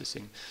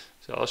processing.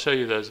 So I'll show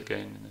you those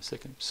again in a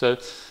second. So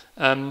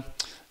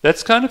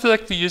that's kind of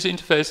like the user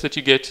interface that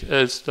you get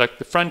as like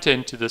the front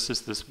end to this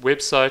is this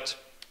website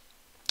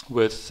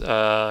with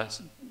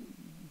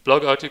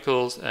blog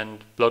articles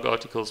and blog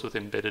articles with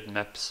embedded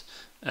maps.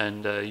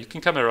 And you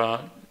can come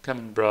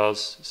and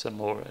browse some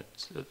more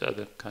at the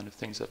other kind of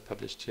things I've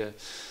published here.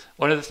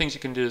 One of the things you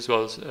can do as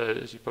well is,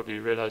 as you probably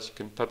realize, you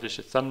can publish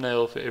a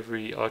thumbnail for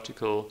every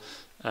article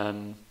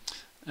and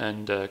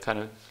kind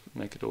of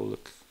make it all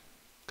look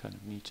kind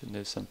of neat. And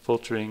there's some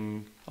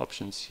filtering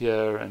options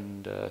here,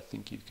 and I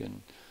think you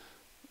can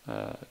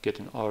get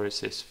an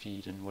RSS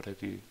feed and what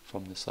have you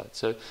from the site.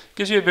 So it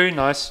gives you a very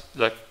nice,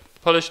 like,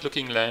 polished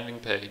looking landing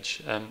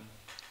page.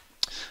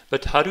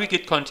 But how do we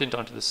get content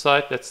onto the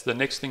site? That's the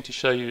next thing to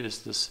show you,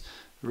 is this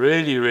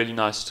really, really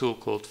nice tool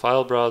called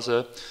File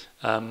Browser.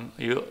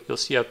 You'll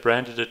see I've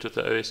branded it with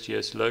the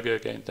OSGS logo.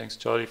 Again, thanks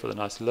Charlie for the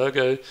nice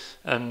logo.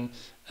 And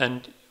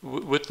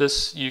with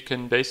this, you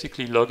can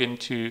basically log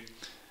into,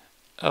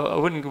 I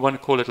wouldn't want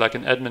to call it like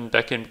an admin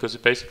backend, because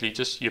it's basically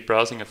just you're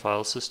browsing a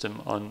file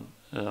system on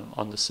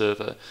the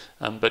server.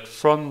 But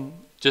from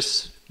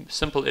just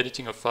simple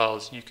editing of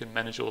files, you can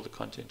manage all the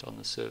content on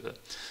the server.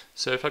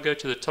 So if I go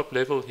to the top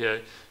level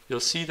here,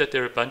 you'll see that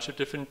there are a bunch of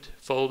different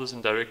folders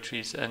and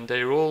directories, and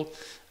they're all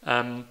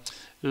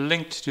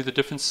linked to the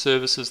different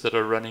services that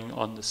are running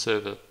on the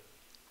server.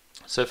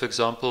 So for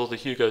example, the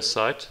Hugo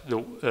site,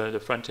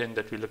 the front end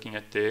that we're looking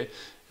at there,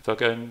 if I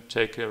go and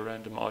take a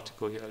random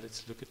article here,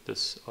 let's look at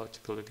this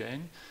article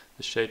again,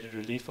 the shaded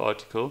relief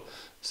article.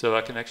 So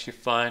I can actually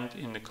find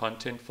in the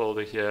content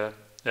folder here,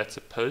 that's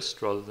a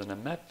post rather than a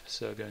map.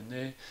 So I go in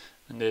there,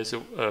 and there's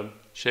a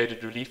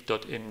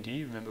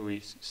shadedrelief.md. Remember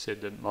we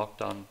said the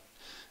markdown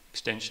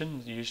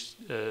extension is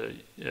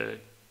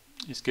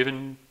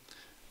given.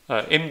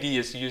 MD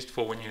is used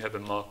for when you have a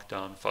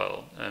markdown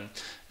file. And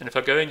if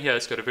I go in here,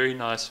 it's got a very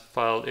nice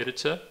file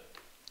editor.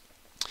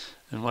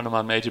 And one of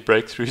my major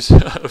breakthroughs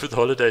over the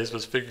holidays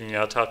was figuring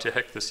out how to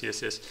hack the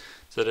CSS.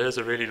 So it has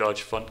a really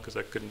large font, because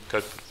I couldn't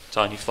cope with the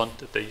tiny font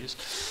that they used.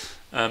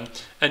 And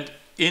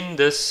in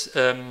this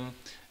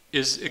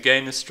is,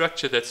 again, a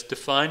structure that's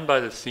defined by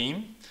the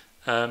theme.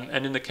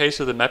 And in the case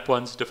of the map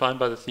ones, defined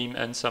by the theme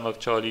and some of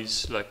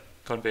Charlie's like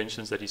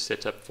conventions that he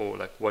set up for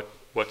like what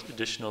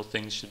additional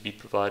things should be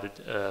provided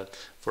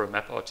for a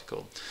map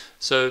article.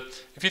 So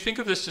if you think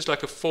of this just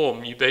like a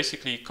form, you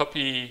basically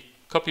copy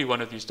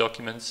one of these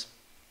documents,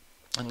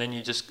 and then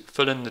you just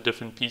fill in the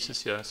different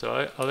pieces here.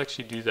 So I'll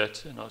actually do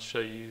that, and I'll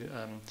show you.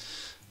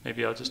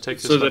 Maybe I'll just take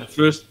this. So the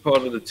first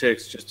part of the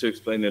text, just to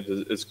explain it,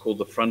 is called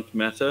the front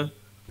matter,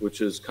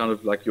 which is kind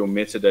of like your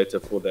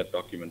metadata for that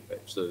document page.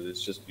 So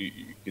it's just, you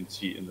can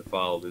see in the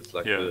file, there's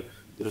like the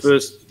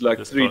first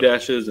like 3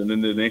 dashes, and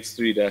then the next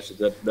 3 dashes.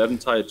 That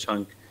entire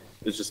chunk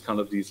is just kind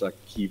of these like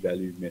key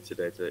value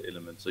metadata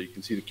elements. So you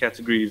can see the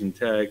categories and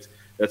tags.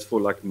 That's for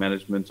like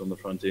management on the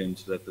front end,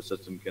 so that the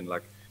system can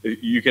like,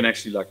 you can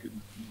actually like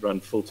run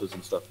filters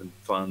and stuff and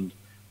find,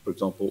 for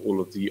example, all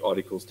of the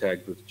articles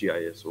tagged with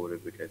GIS or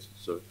whatever the case is.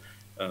 So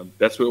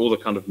that's where all the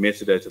kind of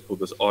metadata for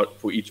this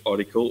for each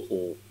article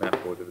or map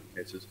or whatever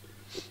the case is,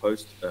 or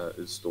post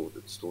is stored.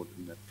 It's stored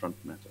in that front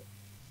matter.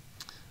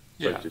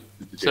 Yeah.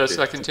 So it's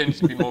like intended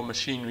to be more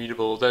machine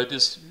readable, though it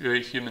is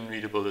very human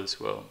readable as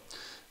well.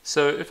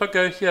 So if I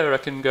go here, I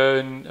can go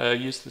and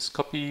use this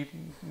copy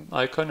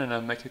icon, and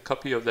I'll make a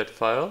copy of that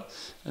file,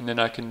 and then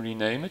I can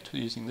rename it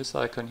using this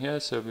icon here.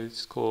 So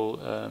let's call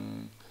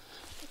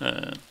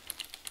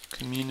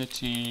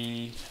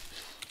community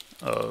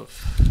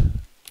of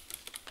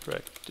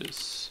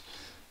practice.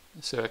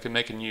 So I can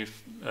make a new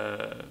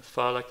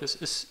file like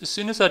this. As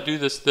soon as I do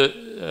this,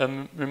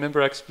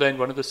 remember I explained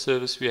one of the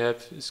servers we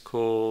have is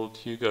called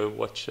Hugo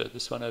Watcher,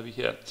 this one over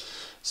here.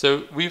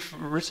 So we've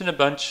written a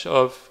bunch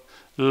of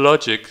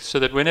logic so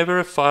that whenever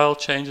a file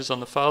changes on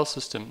the file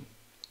system,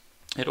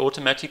 it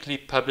automatically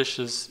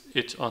publishes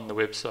it on the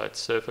website.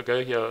 So if I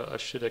go here, I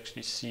should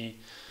actually see,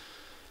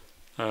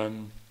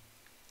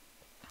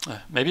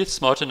 maybe it's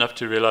smart enough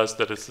to realize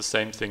that it's the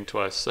same thing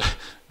twice,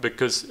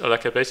 because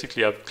like I've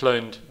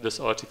cloned this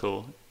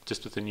article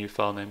just with a new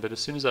file name, but as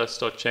soon as I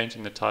start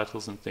changing the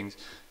titles and things,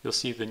 you'll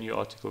see the new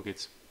article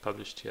gets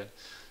published here.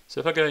 So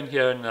if I go in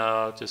here and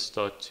now just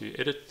start to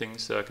edit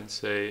things, so I can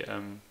say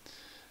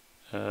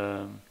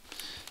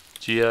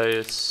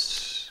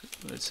GIS,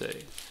 let's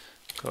say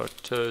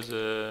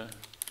Cartosa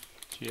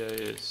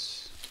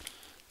GIS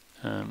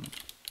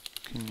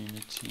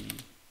community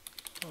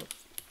of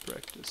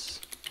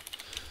practice.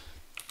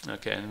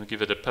 Okay, and we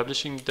give it a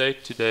publishing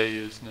date. Today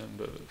is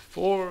number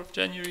 4 of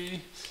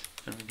January,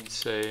 and we can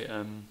say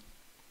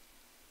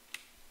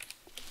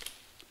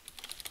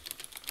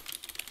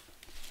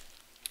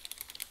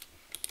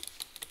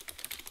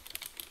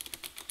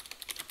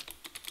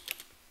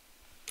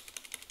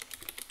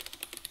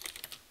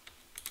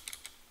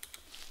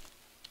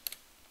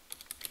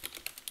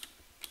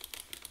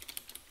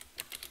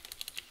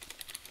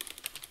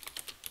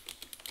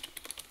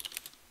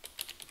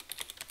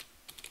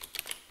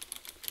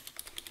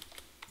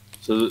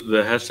So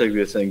the hashtag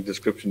they're saying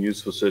description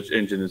used for search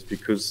engine is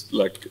because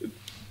like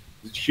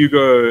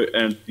Hugo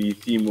and the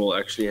theme will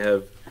actually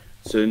have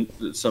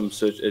some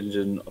search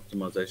engine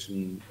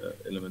optimization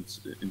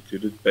elements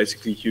included.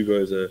 Basically, Hugo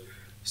is a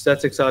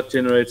static site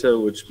generator,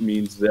 which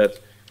means that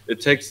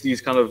it takes these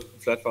kind of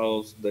flat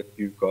files that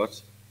you've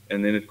got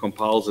and then it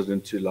compiles it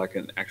into like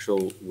an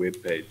actual web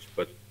page.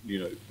 But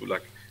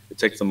like it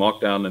takes the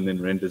markdown and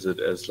then renders it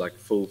as like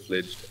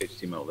full-fledged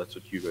HTML. That's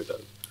what Hugo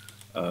does.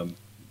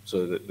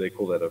 So they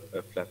call that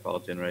a flat file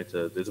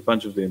generator. There's a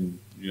bunch of them,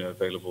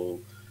 available.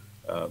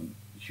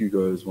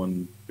 Hugo is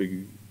one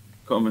big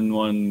common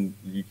one.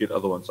 You get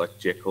other ones like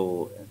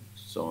Jekyll and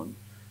so on.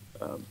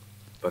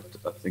 But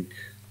I think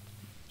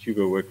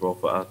Hugo worked well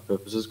for our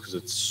purposes because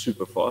it's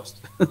super fast.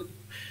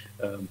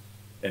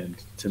 And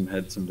Tim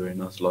had some very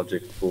nice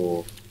logic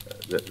for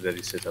that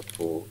he set up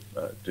for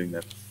doing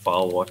that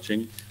file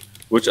watching,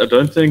 which I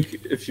don't think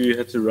if you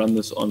had to run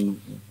this on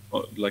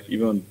like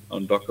even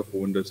on Docker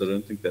for Windows, I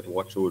don't think that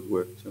watcher would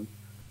work, Tim.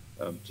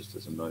 Just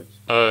as a note.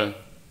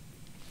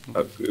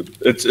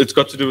 It's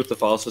got to do with the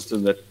file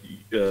system that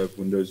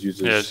Windows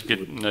uses. Yeah, it's get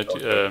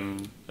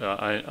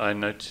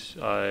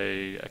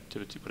I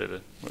activity whatever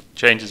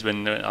changes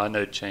when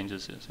inode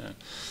changes.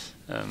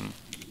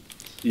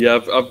 Yeah,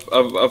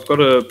 I've got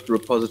a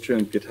repository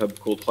on GitHub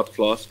called Hot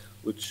Flask,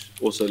 which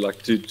also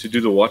like to do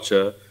the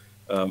watcher.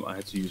 I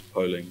had to use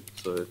polling,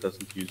 so it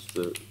doesn't use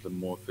the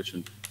more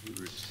efficient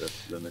routes that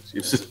Linux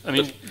uses. I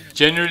mean,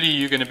 generally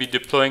you're going to be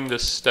deploying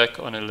this stack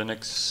on a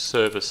Linux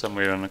server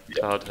somewhere on a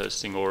cloud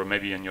hosting, or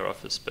maybe in your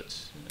office, but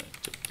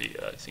typically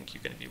I think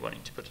you're going to be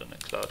wanting to put it on a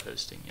cloud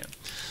hosting. Yeah.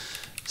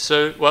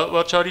 So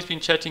while Charlie's been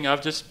chatting, I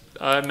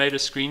made a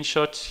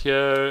screenshot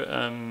here.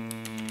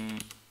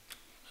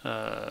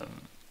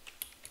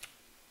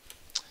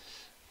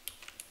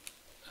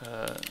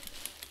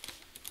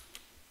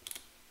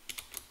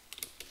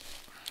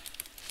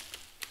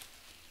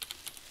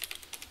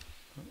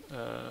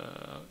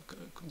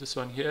 This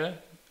one here,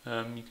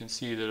 you can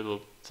see the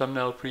little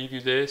thumbnail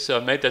preview there. So I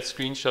made that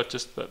screenshot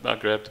I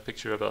grabbed a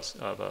picture of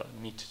our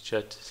Meet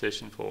chat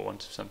session for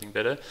want of something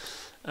better.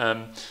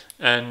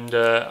 And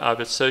I've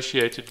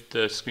associated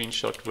the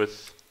screenshot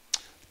with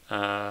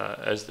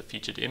as the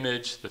featured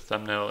image, the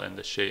thumbnail, and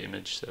the share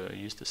image. So I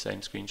used the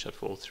same screenshot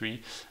for all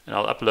three. And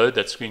I'll upload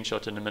that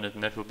screenshot in a minute,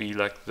 and that will be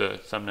like the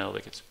thumbnail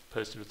that gets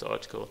posted with the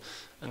article.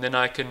 And then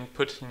I can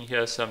put in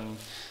here some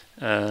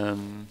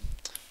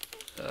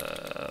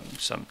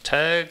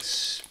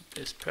tags,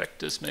 best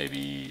practice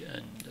maybe,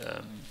 and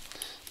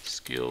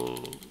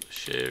skill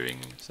sharing,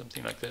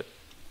 something like that.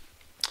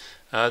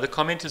 The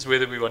comment is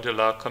whether we want to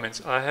allow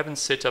comments. I haven't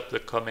set up the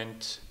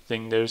comment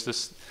thing. There's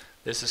this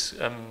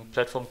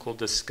platform called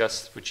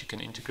Discuss, which you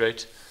can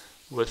integrate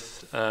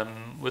with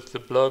the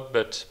blog,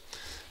 but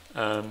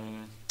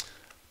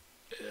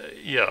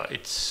yeah,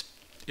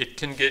 it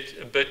can get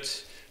a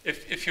bit.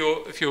 If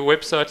your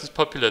website is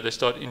popular, they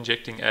start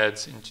injecting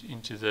ads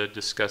into the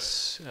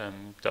discussion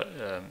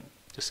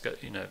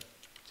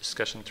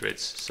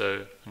threads.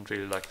 So I don't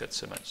really like that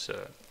so much. So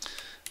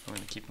I'm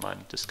going to keep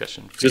mine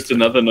discussion free. Just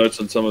another note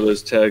on some of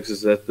those tags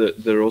is that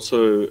they're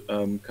also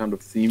kind of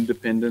theme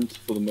dependent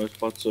for the most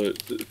part. So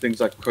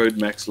things like code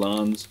max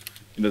lines,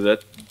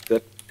 that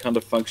kind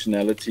of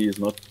functionality is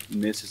not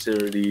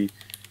necessarily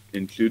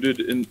included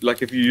in,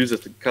 like if you use a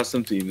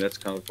custom theme. That's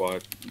kind of why I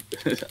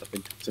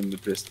think Tim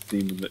addressed the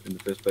theme in the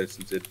first place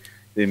and said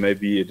there may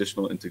be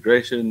additional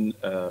integration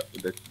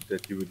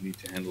that you would need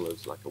to handle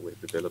as like a web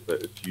developer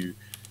if you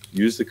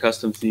use the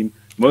custom theme.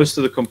 Most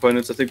of the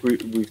components, I think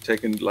we've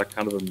taken like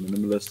kind of a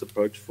minimalist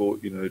approach for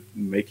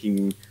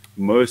making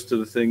most of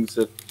the things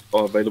that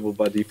are available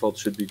by default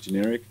should be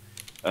generic,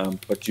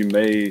 but you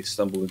may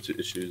stumble into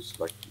issues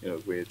like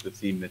where the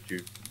theme that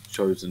you've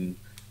chosen,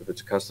 if it's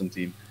a custom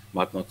theme,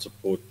 might not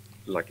support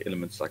like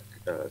elements like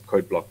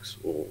code blocks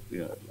or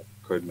like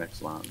code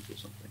max lines or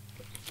something.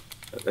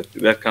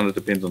 That kind of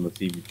depends on the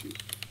theme you choose.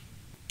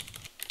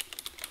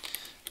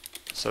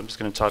 So I'm just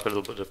going to type a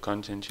little bit of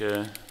content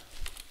here.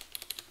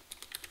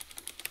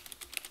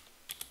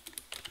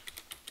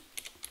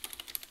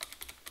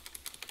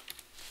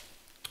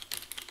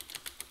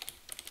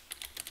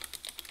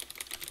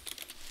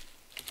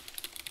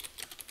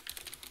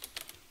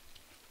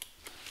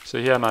 So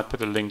here I might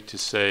put a link to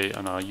say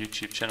on our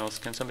YouTube channels.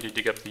 Can somebody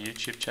dig up the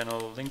YouTube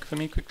channel link for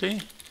me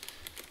quickly?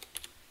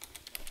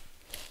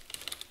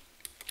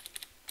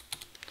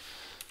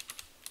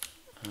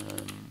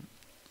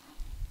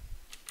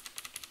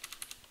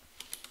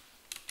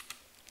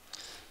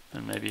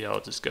 And maybe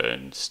I'll just go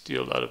and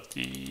steal out of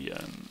the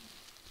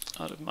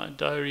out of my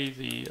diary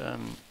the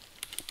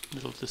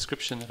little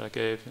description that I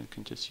gave, and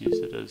can just use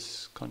it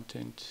as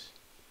content.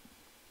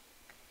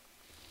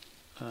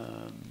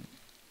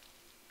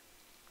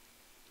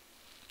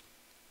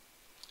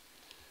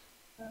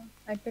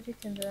 I put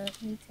it in the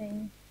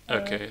meeting.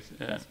 Okay,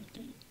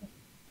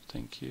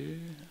 thank you.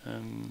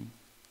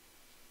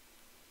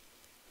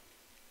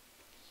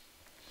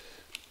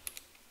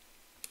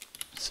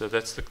 So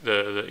that's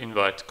the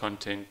invite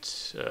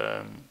content.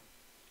 I'll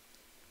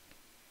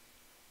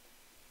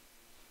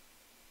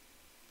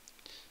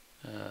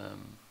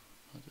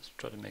just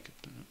try to make it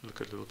look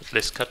a little bit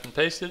less cut and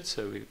pasted.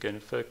 So we're going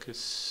to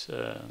focus.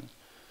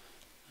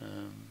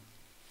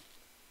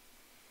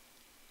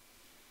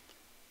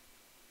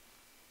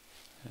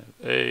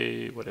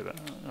 Whatever.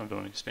 I don't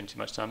want to spend too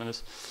much time on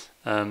this.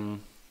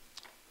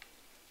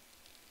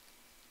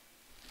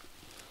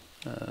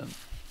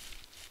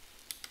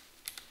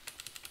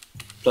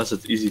 Plus,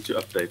 it's easy to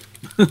update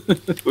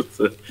with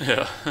the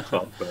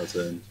file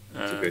browser and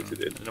integrated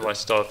I don't know why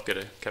staff get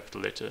a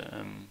capital letter.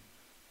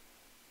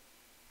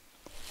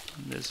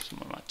 There's some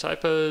of my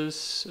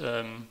typos.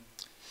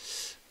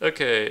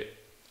 Okay.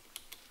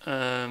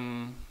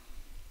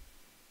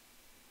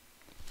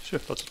 Sure,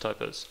 lots of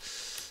typos.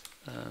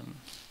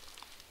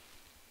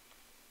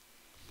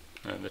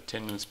 And the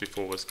 10 minutes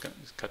before was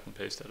cut and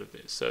paste out of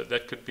there. So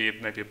that could be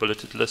maybe a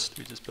bulleted list.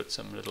 We just put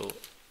some little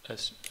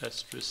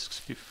asterisks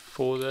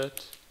before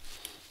that.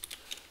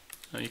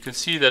 Now you can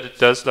see that it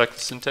does like the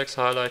syntax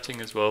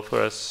highlighting as well for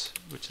us,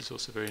 which is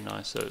also very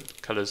nice. So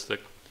it colors the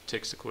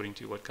text according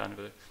to what kind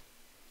of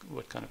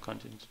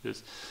content it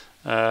is.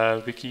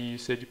 Vicky, you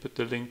said you put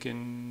the link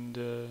in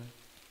the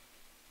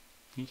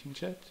meeting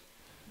chat.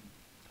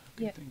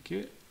 Okay, yeah. Thank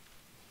you.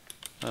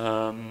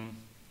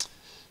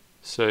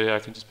 So yeah, I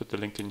can just put the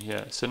link in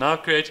here. So now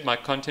I've created my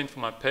content for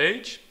my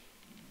page.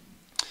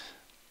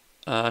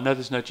 I know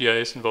there's no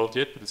GIS involved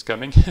yet, but it's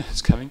coming.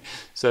 It's coming.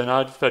 So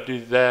now if I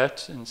do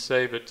that and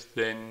save it,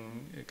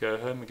 then go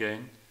home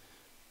again.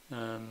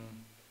 Have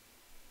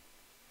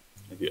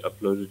you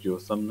uploaded your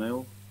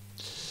thumbnail?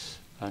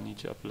 I need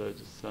to upload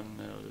the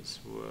thumbnail as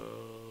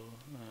well.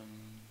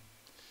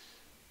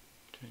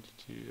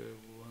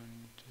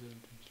 2201,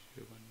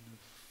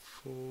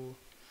 2022-0104.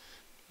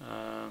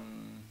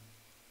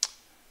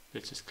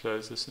 Let's just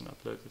close this and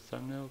upload the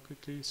thumbnail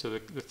quickly. So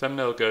the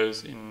thumbnail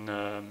goes in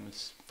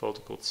this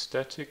folder called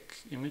static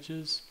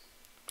images.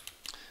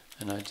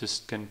 And I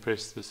just can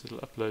press this little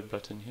upload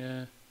button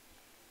here.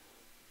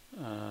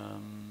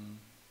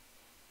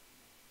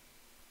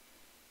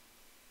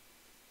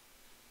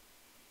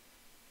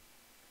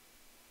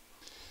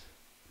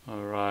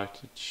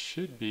 Alright, it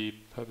should be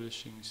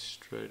publishing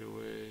straight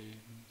away.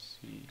 Let's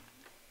see.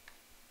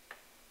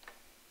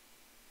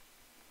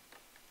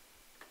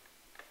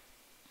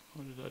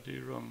 What did I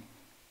do wrong?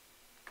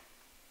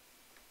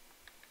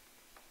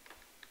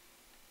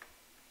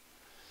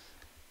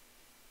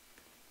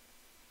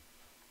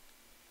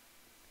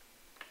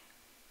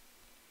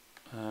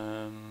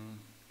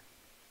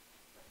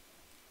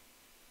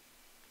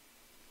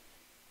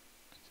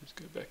 Let's just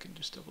go back and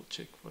just double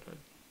check what I...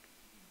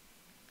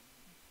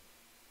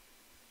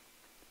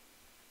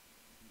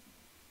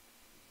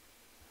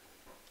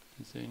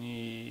 Is there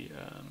any...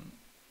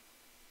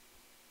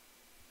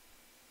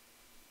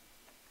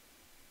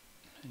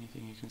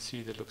 anything you can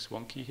see that looks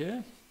wonky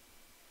here?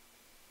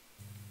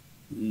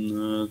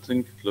 No, I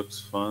think it looks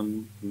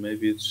fine.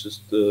 Maybe it's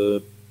just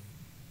the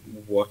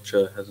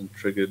watcher hasn't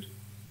triggered.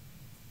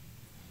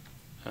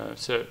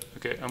 So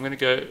okay, I'm going to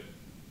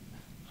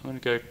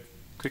go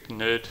quick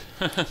nerd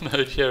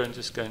mode here and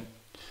just go and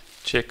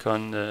check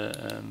on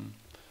the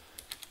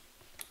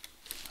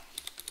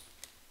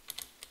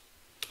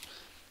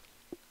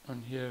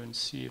on here and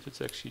see if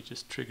it's actually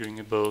just triggering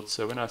a build.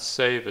 So when I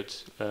save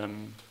it,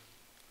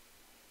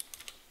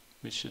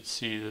 we should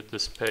see that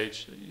this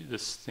page,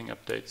 this thing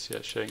updates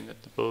here, showing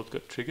that the build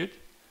got triggered.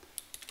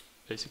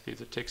 Basically,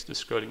 the text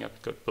is scrolling up,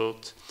 it got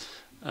built.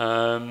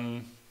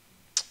 I'm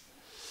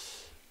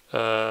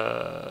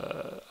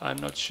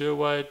not sure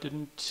why it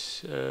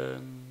didn't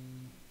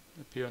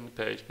appear on the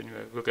page, but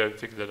anyway, we'll go and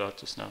figure that out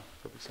just now.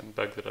 Probably some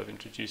bug that I've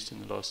introduced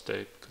in the last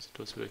day because it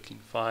was working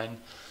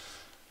fine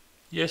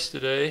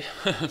yesterday.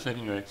 But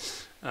anyway,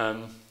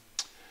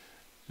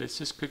 let's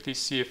just quickly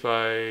see if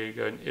I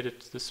go and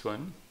edit this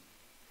one.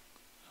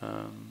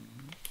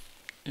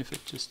 if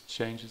it just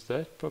changes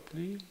that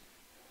properly.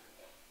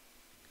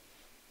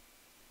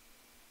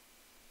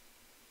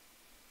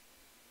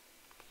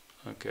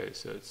 Okay,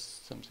 so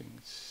it's something.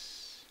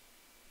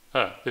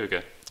 Ah, there we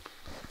go.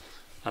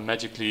 I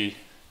magically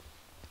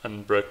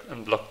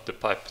unblocked the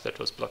pipe that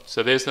was blocked.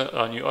 So there's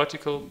our new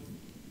article.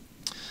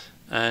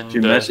 And if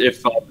you mash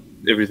F5,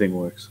 everything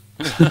works.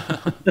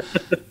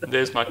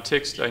 There's my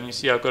text, and you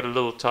see I've got a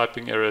little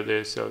typing error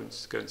there, so I'm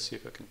just going to see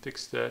if I can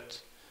fix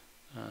that.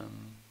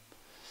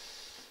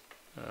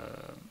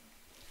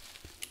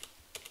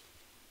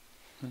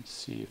 Let's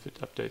see if it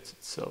updates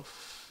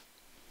itself.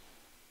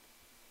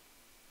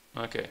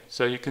 Okay,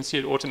 so you can see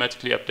it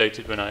automatically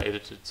updated when I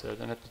edit it, so I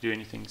don't have to do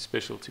anything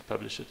special to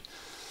publish it.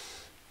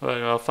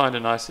 Well, I'll find a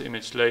nicer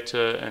image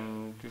later,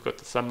 and we've got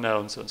the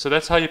thumbnail and so on. So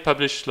that's how you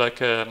publish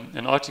like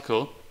an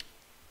article.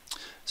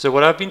 So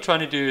what I've been trying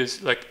to do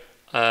is like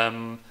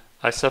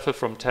I suffer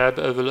from tab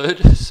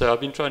overload, so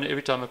I've been trying to,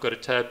 every time I've got a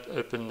tab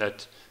open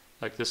that,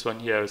 like this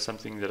one here is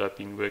something that I've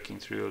been working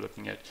through or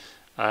looking at.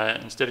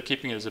 Instead of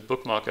keeping it as a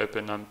bookmark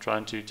open, I'm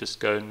trying to just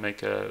go and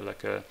make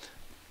a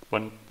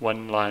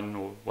one line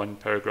or one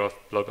paragraph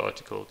blog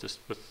article just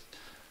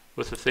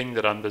with the thing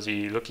that I'm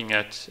busy looking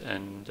at,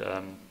 and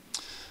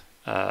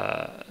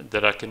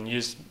that I can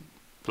use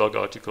blog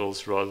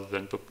articles rather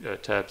than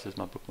tabs as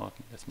my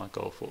bookmarking. That's my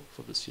goal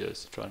for this year,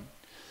 is to try and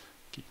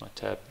keep my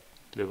tab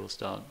levels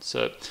down.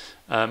 So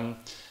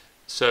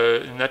so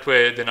in that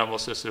way, then I'm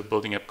also sort of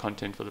building up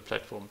content for the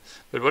platform.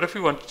 But what if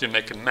we wanted to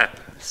make a map?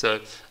 So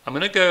I'm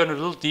going to go on a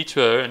little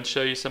detour and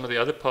show you some of the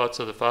other parts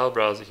of the file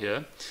browser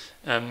here,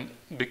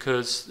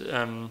 because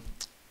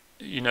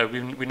you know,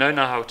 we know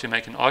now how to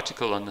make an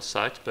article on the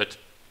site, but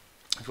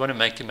if we want to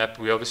make a map,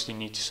 we obviously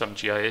need some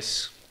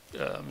GIS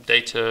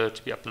data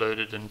to be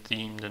uploaded and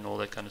themed and all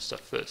that kind of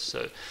stuff first.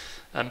 So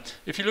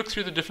if you look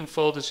through the different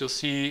folders, you'll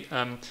see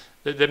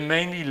that they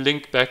mainly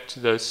link back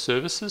to those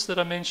services that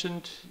I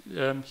mentioned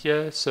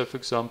here. So for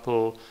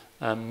example,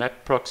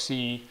 map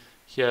proxy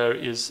here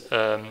is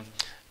a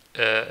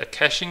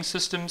caching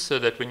system, so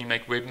that when you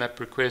make web map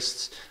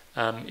requests,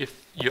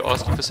 if you're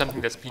asking for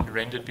something that's been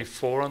rendered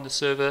before on the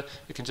server,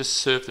 it can just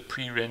serve the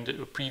pre-rendered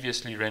or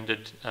previously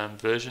rendered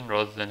version,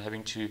 rather than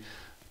having to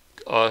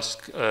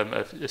ask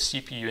a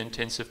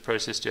CPU-intensive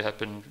process to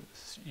happen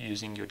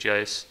using your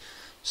GIS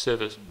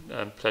server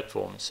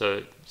platform.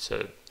 So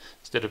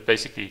instead of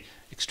basically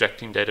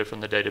extracting data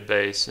from the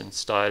database and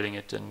styling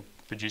it and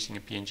producing a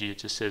PNG, it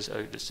just says,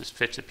 oh, let's just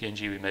fetch the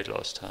PNG we made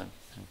last time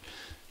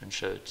and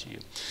show it to you.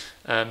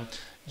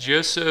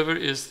 GeoServer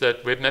is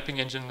that web mapping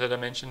engine that I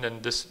mentioned,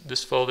 and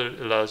this folder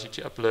allows you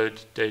to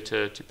upload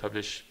data to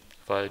publish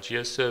via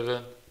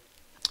GeoServer.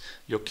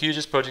 Your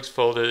QGIS Projects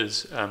folder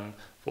is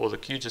for the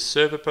QGIS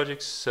server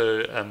projects,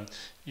 so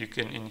you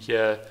can in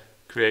here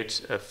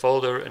create a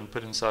folder and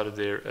put inside of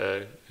there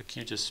a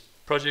QGIS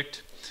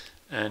project,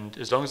 and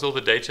as long as all the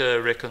data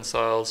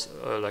reconciles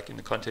like in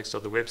the context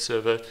of the web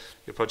server,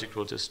 your project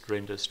will just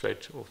render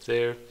straight off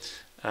there.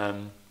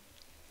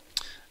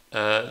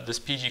 This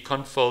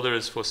pgconf folder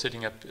is for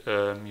setting up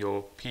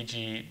your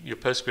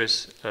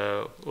Postgres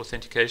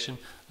authentication.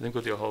 I think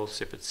we'll do a whole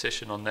separate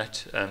session on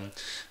that,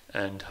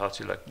 and how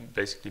to like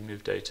basically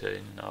move data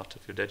in and out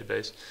of your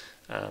database.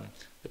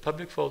 The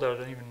public folder, I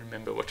don't even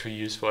remember what we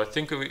use for. I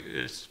think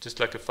it's just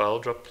like a file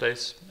drop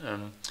place.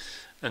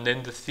 And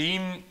then the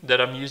theme that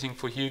I'm using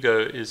for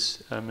Hugo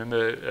is,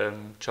 remember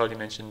Charlie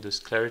mentioned this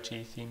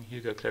Clarity theme,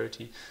 Hugo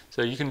Clarity.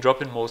 So you can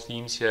drop in more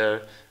themes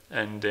here,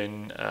 and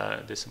then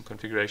there's some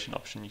configuration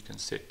option you can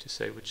set to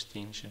say which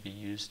theme should be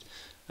used.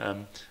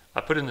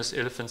 I put in this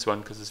elephants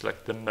one because it's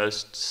like the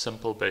most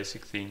simple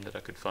basic theme that I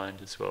could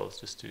find as well,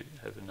 just to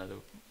have another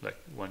like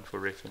one for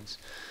reference.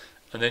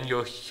 And then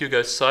your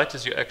Hugo site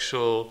is your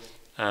actual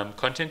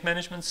content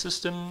management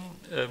system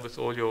with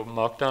all your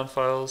markdown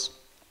files.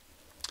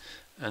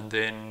 And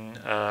then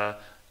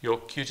your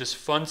QGIS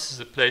fonts is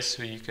a place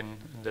where you can,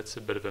 and that's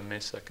a bit of a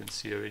mess I can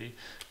see already,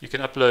 you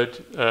can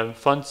upload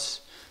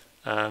fonts.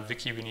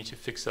 Vicky, we need to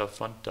fix our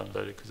font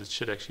downloader, because it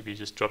should actually be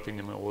just dropping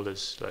them all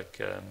as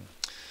like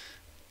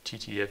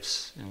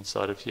TTFs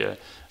inside of here.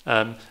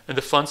 And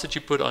the fonts that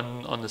you put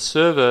on the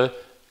server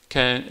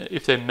can,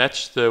 if they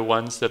match the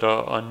ones that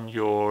are on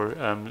your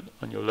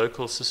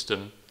local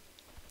system,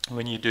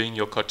 when you're doing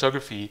your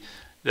cartography,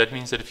 that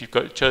means that if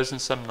you've chosen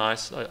some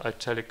nice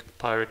italic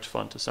pirate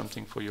font or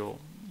something for your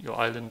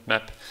island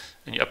map,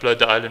 and you upload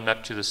the island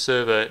map to the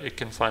server, it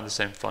can find the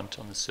same font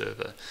on the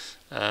server.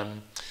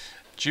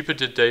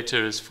 Jupyter data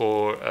is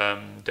for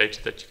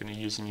data that you're going to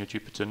use in your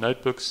Jupyter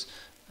notebooks.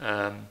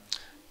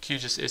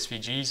 QGIS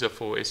SVGs are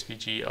for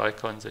SVG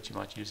icons that you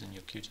might use in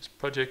your QGIS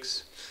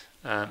projects.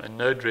 And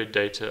Node-RED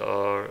data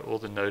are all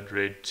the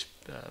Node-RED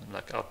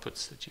like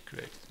outputs that you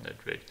create with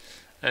Node-RED.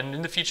 And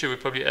in the future, we'll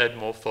probably add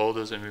more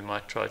folders, and we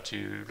might try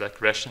to like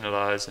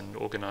rationalize and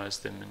organize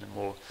them in a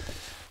more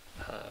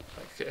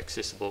like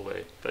accessible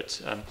way.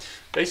 But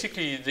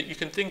basically, you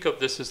can think of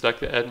this as like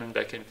the admin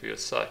backend for your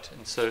site.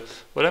 And so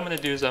what I'm going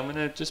to do is I'm going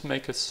to just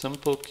make a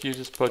simple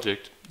QGIS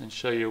project and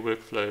show you a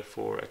workflow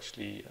for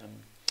actually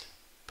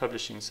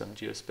publishing some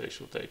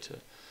geospatial data.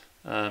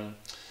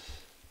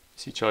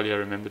 See, Charlie, I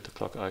remembered the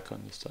clock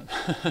icon this time.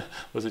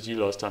 Was it you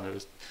last time I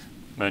was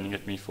moaning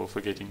at me for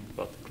forgetting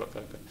about the clock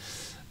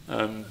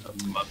icon?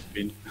 Must have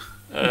been.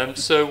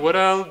 So what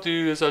I'll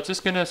do is I'm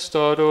just going to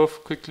start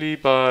off quickly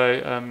by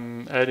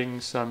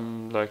adding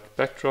some like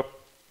backdrop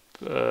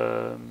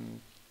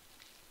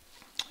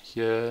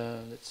here.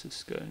 Let's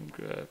just go and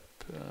grab,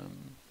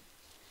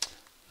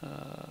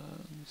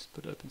 let's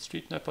put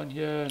OpenStreetMap on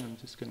here, and I'm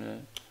just going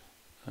to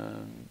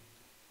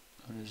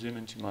zoom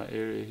into my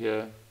area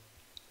here.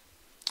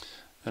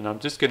 And I'm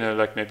just going to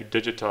like maybe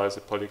digitize a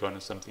polygon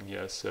or something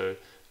here. So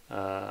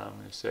I'm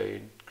going to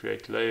say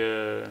create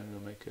layer, and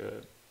we'll make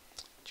a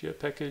geo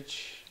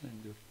package,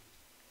 and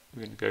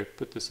we're going to go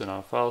put this in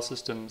our file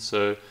system.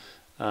 So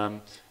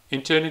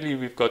internally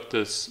we've got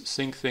this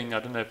sync thing. I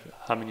don't know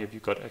how many of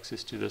you got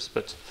access to this,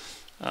 but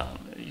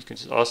you can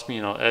just ask me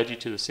and I'll add you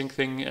to the sync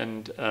thing.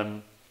 And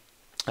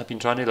I've been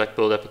trying to like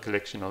build up a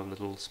collection of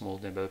little small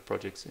demo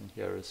projects in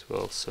here as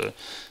well. So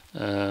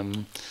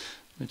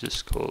we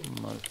just call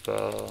my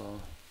file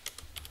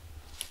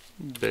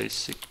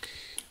basic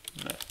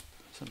map,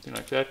 something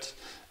like that.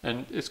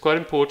 And it's quite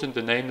important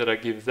the name that I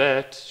give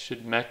that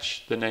should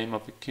match the name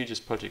of the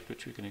QGIS project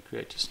which we're going to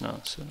create just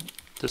now. So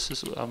this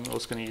is, I'm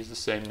also going to use the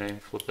same name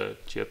for the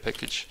geo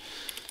package,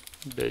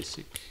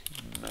 basic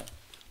map.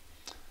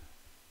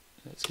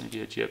 That's going to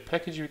be a geo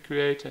package we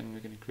create, and we're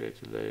going to create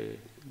a layer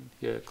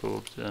here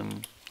called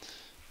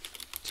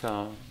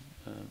town.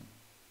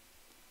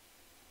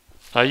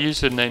 I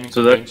use a naming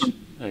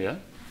convention. Oh yeah.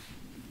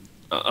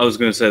 I was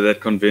going to say that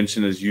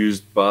convention is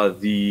used by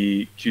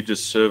the QGIS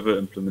server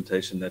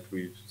implementation that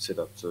we've set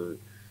up. So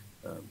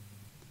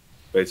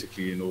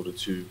basically, in order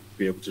to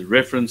be able to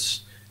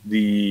reference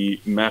the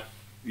map,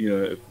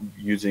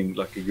 using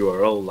like a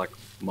URL like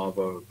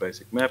Marvo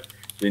basic map,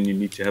 then you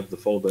need to have the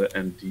folder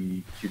and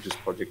the QGIS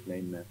project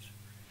name match.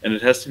 And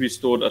it has to be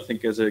stored, I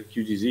think, as a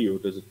QGZ, or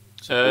does it?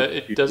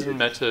 It doesn't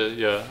matter.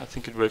 Yeah, I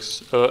think it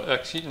works.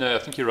 Actually, no, I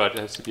think you're right. It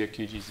has to be a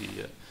QGZ.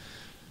 Yeah.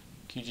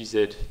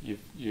 QGZ,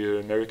 you're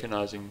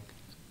Americanizing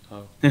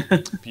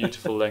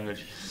beautiful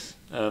language.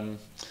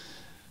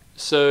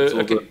 So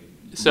I'm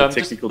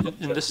just,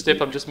 in this step,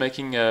 I'm just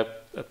making a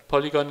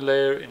polygon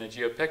layer in a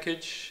geo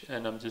package,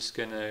 and I'm just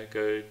going to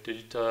go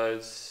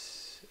digitize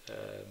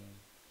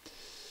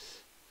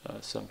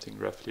something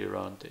roughly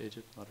around the edge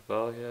of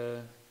Nerdvana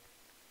here.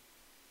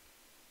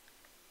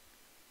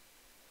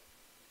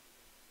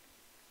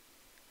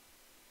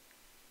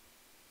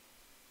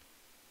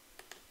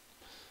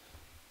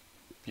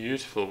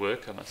 Beautiful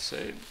work, I must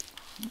say.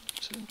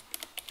 So,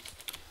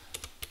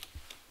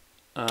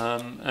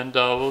 and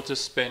I will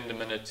just spend a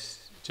minute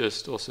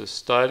just also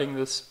styling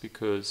this,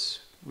 because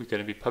we're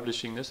going to be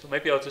publishing this. Or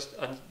maybe I'll just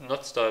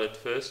not style it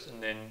first,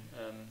 and then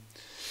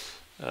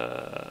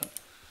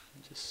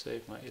just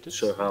save my edits.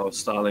 Show how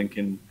styling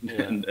can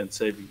and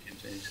saving can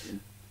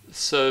change.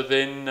 So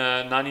then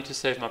now I need to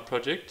save my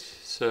project.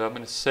 So I'm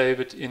going to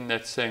save it in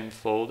that same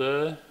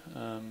folder.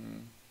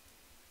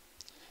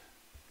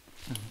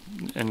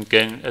 And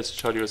again, as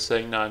Charlie was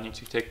saying, now I need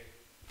to take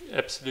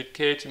absolute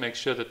care to make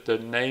sure that the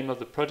name of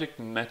the project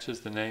matches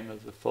the name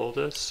of the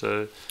folder.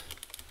 So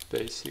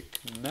basic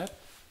map.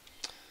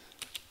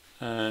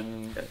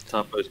 And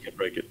typos can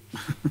break it.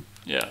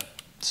 Yeah.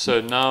 So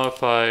now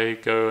if I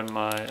go in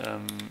my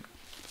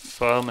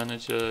file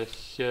manager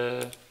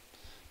here,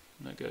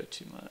 and I go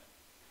to my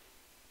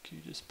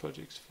QGIS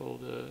projects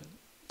folder,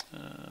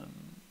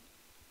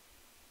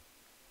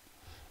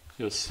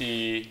 you'll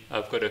see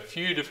I've got a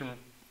few different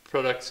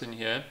products in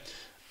here.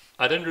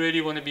 I don't really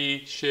want to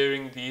be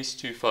sharing these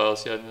two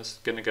files here. I'm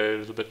just going to go a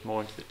little bit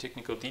more into the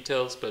technical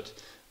details, but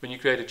when you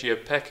create a geo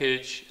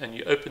package and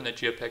you open that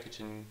geo package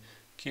in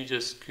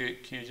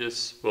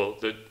QGIS, well,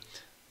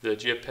 the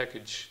geo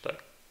package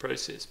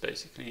process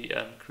basically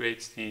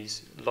creates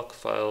these lock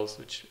files,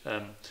 which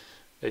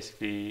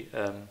basically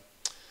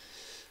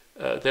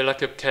they're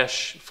like a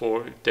cache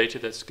for data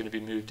that's going to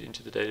be moved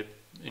into the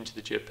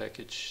geo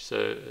package.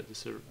 So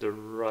this is the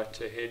write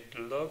ahead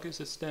log is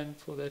a stand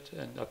for that,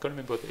 and I can't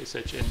remember what the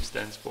SHM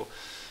stands for.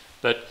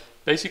 But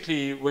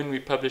basically, when we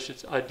publish,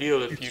 it's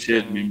ideal if you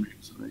shared can. Memory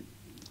or something.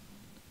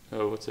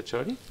 Oh, what's that,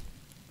 Charlie?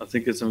 I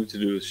think it's something to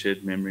do with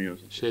shared memory or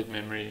something. Shared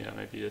memory,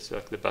 maybe it's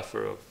like the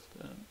buffer of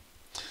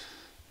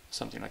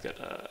something like that.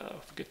 I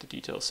forget the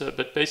details. So,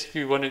 but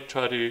basically, we want to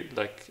try to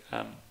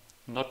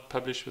not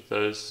publish with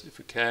those if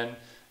we can.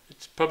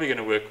 It's probably going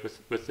to work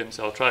with them,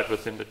 so I'll try it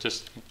with them, but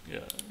just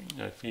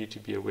for you to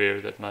be aware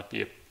that might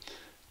be a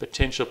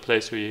potential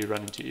place where you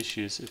run into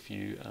issues if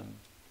you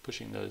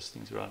pushing those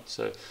things around.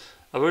 So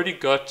I've already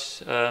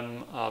got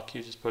our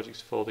QGIS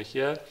projects folder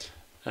here,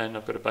 and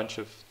I've got a bunch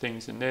of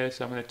things in there,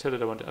 so I'm going to tell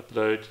it I want to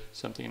upload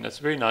something, and that's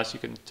very nice. You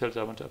can tell it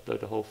I want to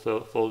upload a whole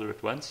folder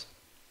at once.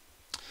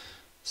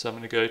 So I'm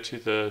going to go to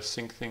the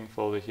sync thing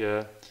folder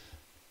here,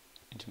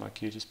 into my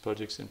QGIS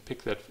projects, and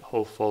pick that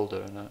whole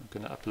folder, and I'm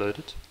going to upload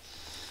it.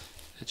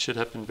 It should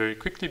happen very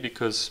quickly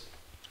because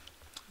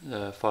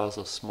the files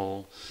are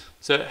small.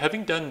 So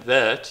having done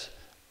that,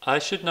 I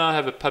should now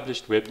have a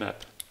published web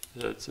map.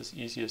 So it's as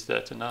easy as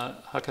that. And now,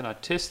 how can I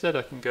test that?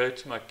 I can go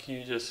to my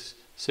QGIS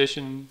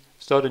session,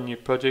 start a new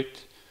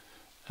project,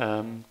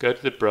 go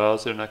to the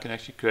browser, and I can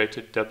actually create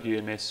a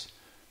WMS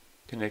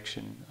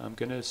connection. I'm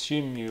going to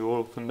assume you're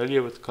all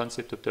familiar with the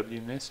concept of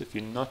WMS. If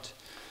you're not,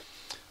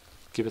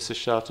 give us a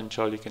shout and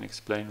Charlie can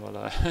explain while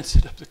I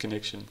set up the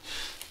connection.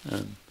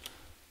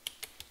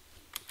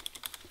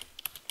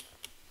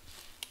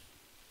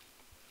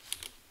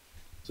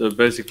 So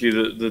basically,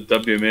 the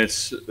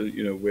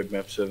WMS, web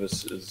map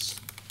service is,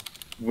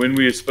 when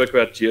we spoke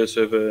about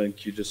GeoServer and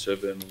QGIS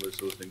Server and all those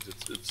sort of things,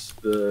 it's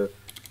the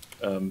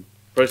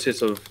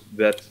process of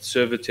that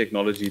server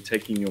technology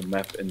taking your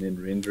map and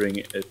then rendering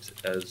it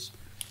as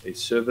a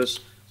service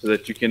so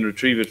that you can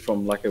retrieve it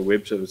from like a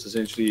web service.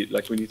 Essentially,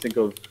 like when you think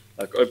of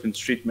like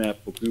OpenStreetMap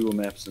or Google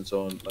Maps and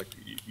so on, like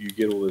you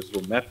get all those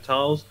little map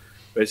tiles.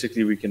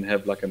 Basically, we can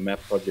have like a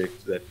map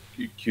project that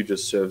QGIS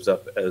serves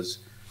up as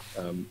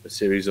a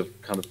series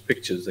of kind of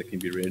pictures that can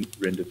be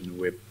rendered in a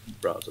web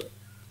browser.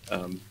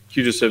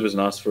 QGIS Server is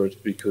nice for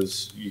it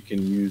because you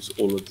can use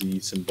all of the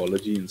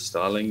symbology and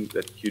styling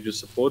that QGIS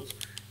supports,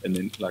 and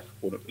then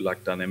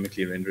like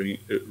dynamically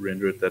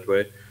render it that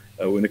way.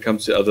 When it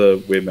comes to other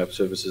web map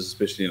services,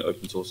 especially in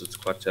open source, it's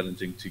quite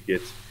challenging to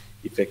get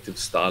effective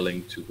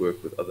styling to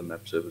work with other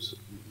map services.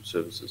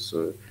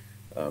 So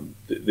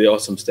there are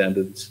some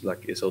standards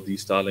like SLD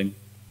styling,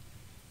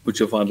 which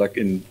you'll find like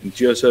in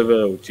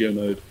GeoServer or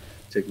GeoNode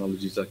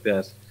technologies like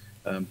that,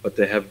 but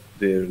they have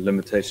their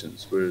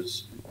limitations.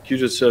 Whereas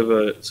QGIS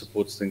Server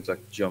supports things like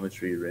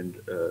geometry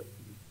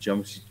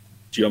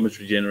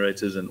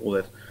generators and all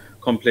that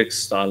complex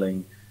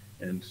styling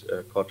and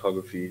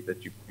cartography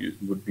that you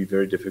would be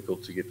very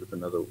difficult to get with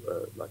another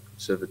like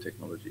server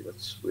technology.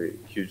 That's where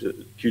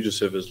QGIS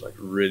Server is like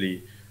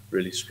really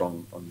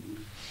strong on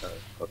the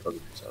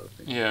cartography side of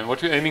things. Yeah, and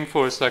what you're aiming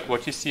for is like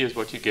what you see is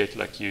what you get.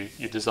 Like you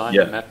design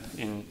a map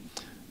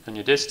on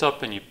your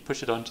desktop and you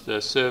push it onto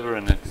the server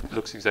and it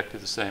looks exactly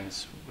the same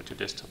as what your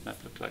desktop map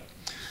looked like.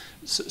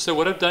 So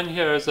what I've done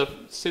here is I've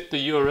set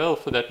the URL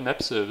for that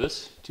map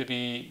service to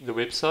be the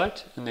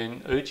website, and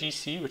then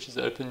OGC, which is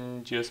the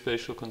Open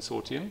Geospatial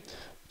Consortium,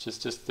 which is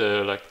just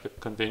the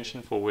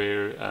convention for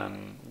where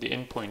the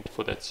endpoint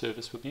for that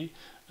service will be,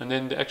 and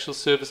then the actual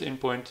service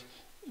endpoint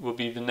will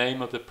be the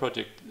name of the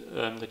project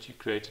that you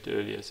created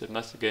earlier. So it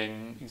must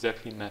again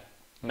exactly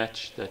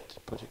match that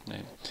project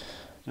name.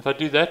 And if I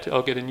do that,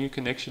 I'll get a new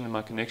connection in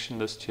my connection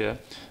list here.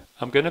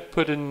 I'm going to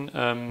put in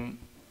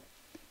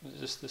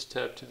just this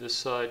tab to this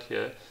side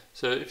here.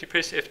 So if you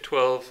press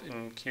F12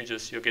 in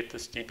QGIS, you'll get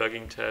this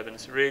debugging tab, and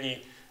it's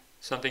really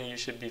something you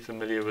should be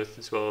familiar with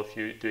as well if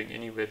you're doing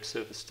any web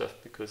service stuff,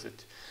 because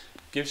it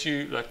gives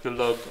you like the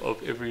log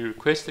of every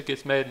request that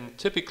gets made. And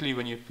typically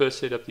when you first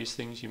set up these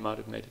things, you might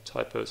have made a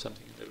typo or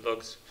something. The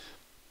logs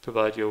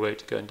provide you a way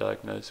to go and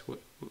diagnose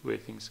where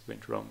things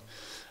went wrong.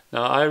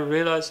 Now I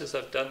realized as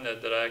I've done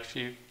that I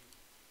actually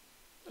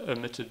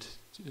omitted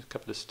a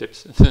couple of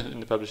steps in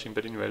the publishing,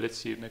 but anyway, let's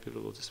see, maybe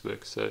it'll all just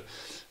work. So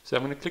I'm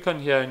going to click on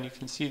here, and you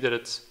can see that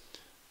it's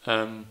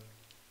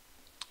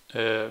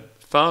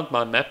found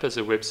my map as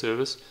a web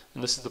service,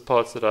 and this is the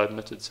parts that I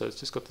omitted. So it's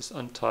just got this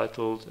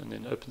untitled and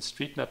then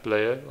OpenStreetMap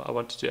layer. I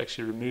wanted to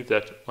actually remove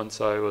that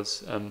once I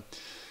was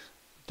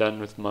done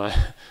with my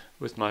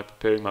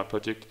preparing my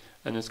project.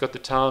 And it's got the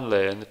town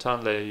layer, and the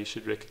town layer you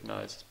should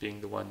recognize as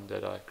being the one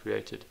that I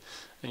created.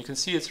 And you can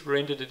see it's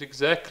rendered it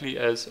exactly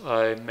as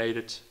I made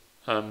it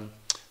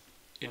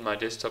in my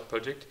desktop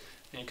project.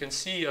 And you can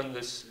see on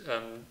this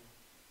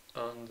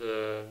on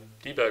the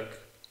debug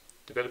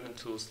development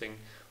tools thing,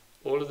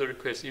 all of the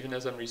requests, even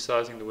as I'm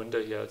resizing the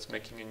window here, it's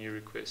making a new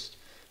request.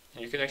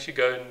 And you can actually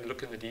go and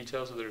look in the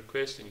details of the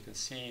request, and you can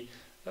see,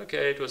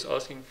 okay, it was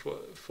asking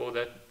for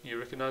that. You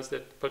recognize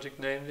that project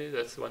name there?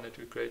 That's the one that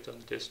we created on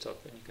the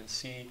desktop. And you can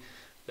see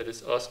that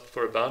it's asked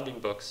for a bounding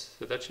box.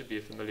 So that should be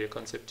a familiar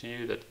concept to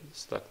you. That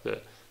it's like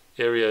the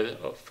area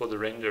for the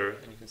render.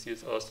 And you can see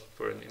it's asked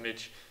for an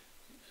image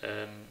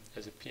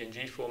as a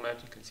PNG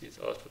format. You can see it's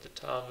asked for the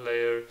town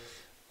layer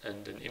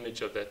and an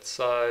image of that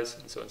size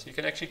and so on. So you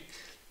can actually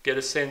get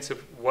a sense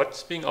of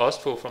what's being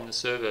asked for from the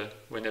server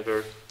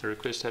whenever a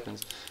request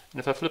happens. And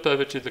if I flip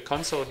over to the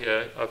console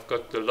here, I've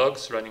got the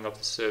logs running off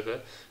the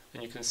server,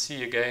 and you can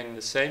see again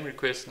the same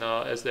request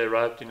now as they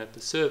arrived in at the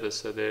server.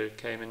 So they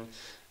came in.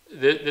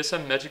 There's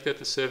some magic that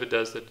the server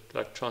does that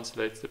like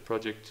translates the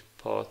project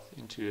path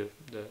into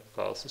the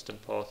file system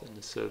path in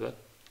the server.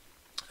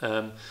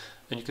 And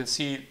you can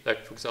see,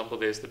 like for example,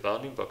 there's the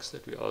bounding box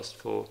that we asked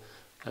for,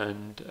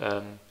 and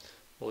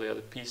all the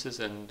other pieces,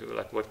 and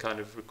like what kind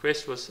of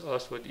request was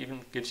asked for. It even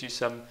gives you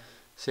some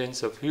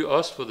sense of who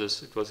asked for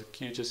this. It was a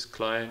QGIS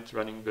client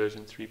running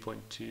version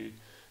 3.2.3,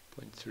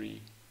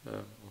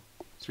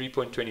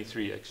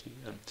 3.23 actually,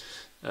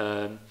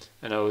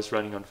 and I was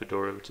running on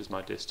Fedora, which is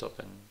my desktop,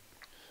 and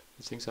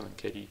I think I'm in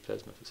KDE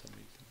Plasma for some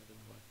reason.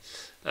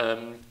 I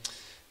don't know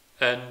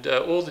why. And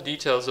all the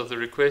details of the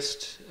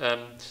request,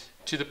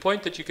 to the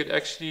point that you could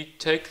actually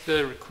take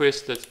the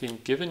request that's been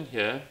given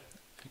here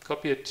and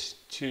copy it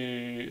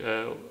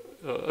to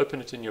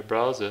open it in your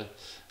browser,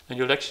 and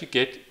you'll actually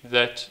get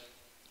that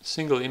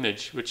single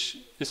image, which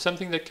is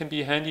something that can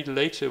be handy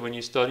later when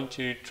you're starting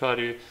to try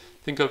to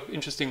think of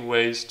interesting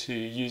ways to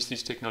use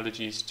these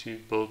technologies to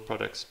build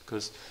products.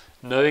 Because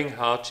knowing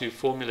how to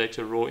formulate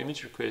a raw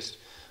image request,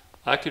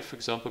 I could, for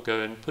example,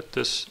 go and put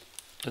this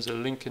as a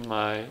link in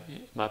my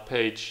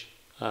page,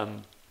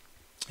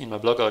 in my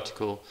blog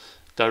article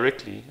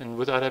directly, and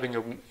without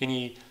having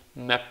any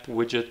map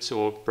widgets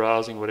or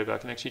browsing, whatever, I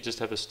can actually just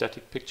have a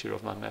static picture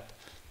of my map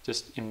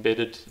just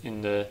embedded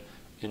in the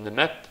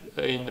map,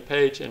 in the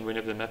page, and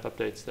whenever the map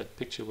updates, that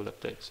picture will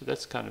update. So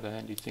that's kind of a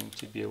handy thing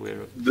to be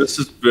aware of. This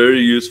is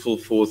very useful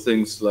for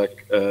things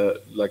like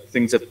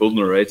things that build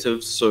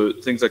narratives. So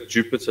things like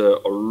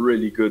Jupyter are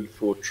really good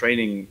for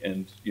training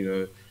and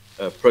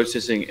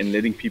processing and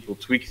letting people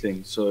tweak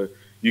things. So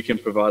you can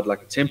provide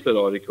like a template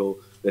article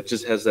that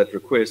just has that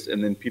request,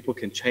 and then people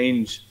can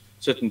change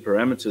certain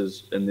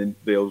parameters, and then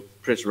they'll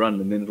press run,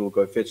 and then it'll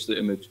go fetch the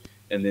image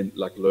and then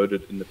like load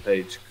it in the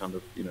page kind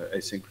of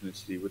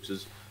asynchronously, which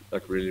is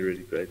like really,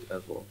 really great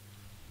as well.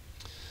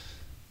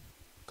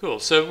 Cool.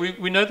 So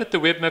we know that the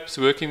web map's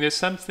working. There's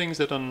some things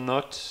that are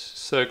not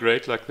so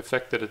great, like the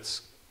fact that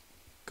it's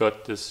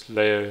got this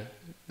layer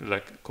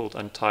like called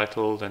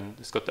untitled, and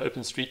it's got the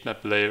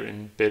OpenStreetMap layer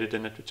embedded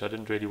in it, which I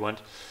didn't really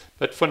want.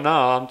 But for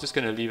now, I'm just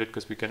going to leave it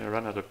because we're going to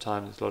run out of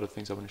time. There's a lot of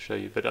things I want to show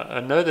you. But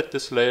I know that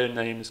this layer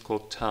name is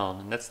called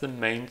town, and that's the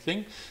main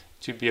thing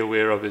to be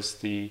aware of, is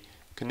the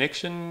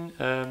connection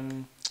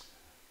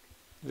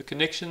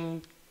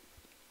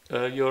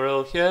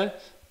URL here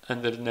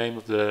and the name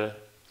of the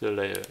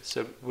layer.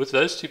 So with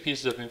those two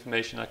pieces of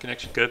information, I can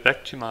actually go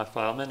back to my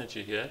file manager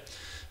here,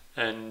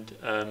 and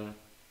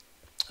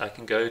I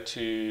can go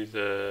to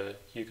the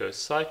Hugo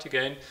site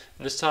again,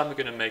 and this time we're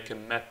going to make a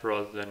map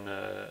rather than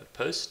a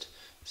post.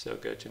 So I'll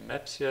go to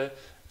maps here,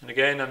 and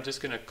again I'm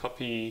just going to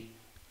copy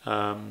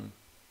I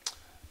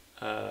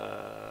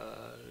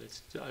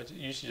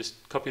usually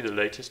just copy the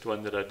latest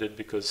one that I did,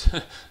 because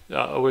I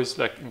always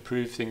like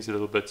improve things a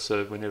little bit,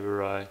 so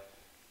whenever I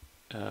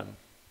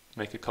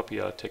make a copy,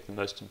 I'll take the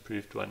most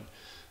improved one.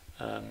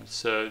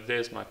 So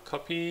there's my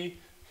copy,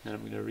 and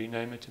I'm going to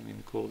rename it. I'm going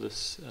to call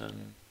this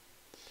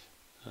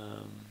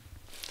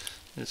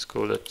let's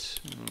call it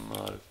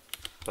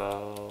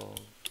Marval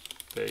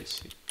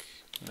Basic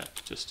Map,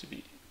 just to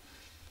be.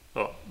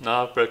 Oh,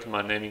 now I've broken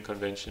my naming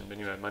convention. But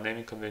anyway, my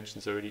naming convention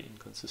is already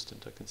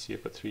inconsistent. I can see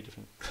I've got 3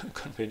 different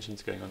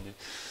conventions going on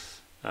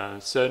there.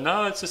 So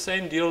now it's the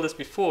same deal as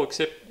before,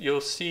 except you'll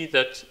see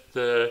that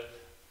the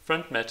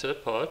front matter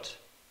part,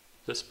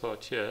 this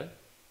part here,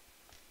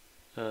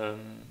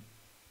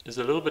 is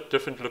a little bit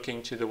different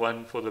looking to the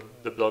one for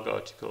the blog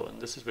article. And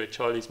this is where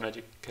Charlie's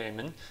magic came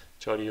in.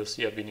 Charlie, you'll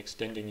see I've been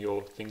extending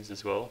your things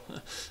as well.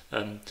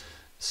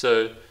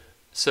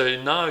 So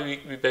now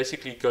we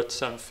basically got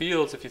some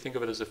fields, if you think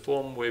of it as a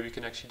form, where we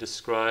can actually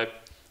describe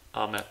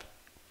our map.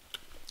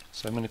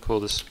 So I'm going to call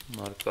this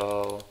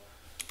Marval.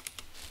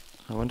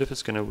 I wonder if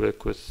it's going to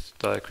work with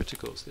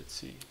diacriticals. Let's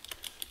see.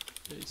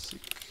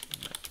 Basic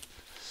map.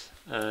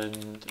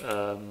 And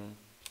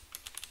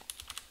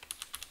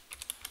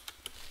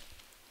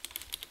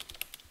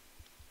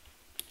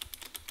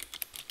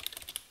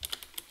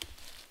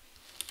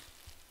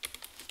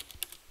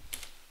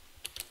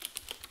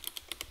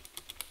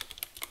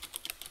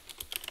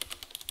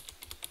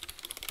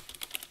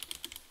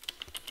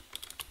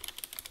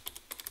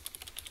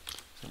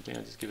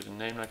I'll just give it a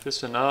name like this.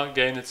 So now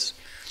again it's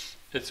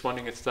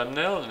wanting a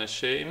thumbnail and a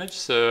share image.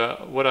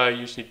 So what I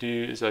usually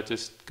do is I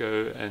just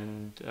go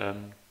and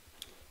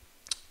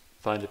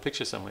find a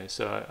picture somewhere.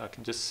 So I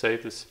can just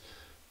save this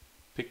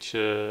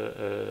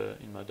picture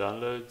in my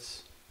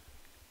downloads,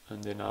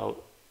 and then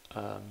I'll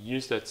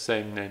use that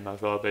same name, my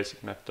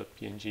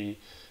varBasicMap.png,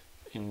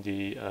 in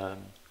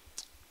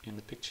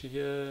the picture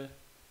here.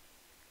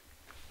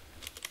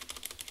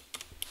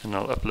 And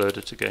I'll upload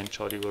it again.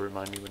 Charlie will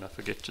remind me when I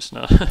forget just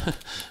now.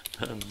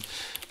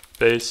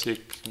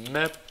 Basic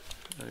map,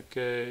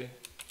 okay,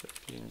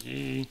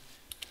 .png.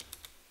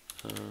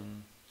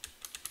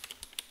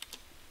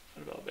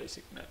 What about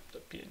basic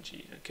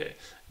map.png? Okay.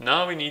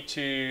 Now we need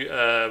to.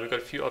 We've got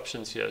a few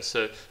options here.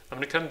 So I'm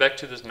going to come back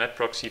to this map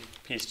proxy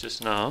piece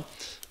just now,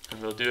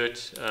 and we'll do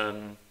it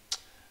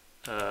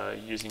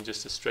using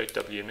just a straight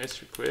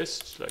WMS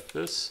request like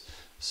this.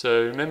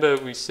 So remember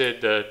we said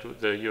that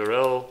the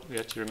URL we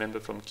had to remember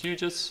from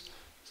QGIS.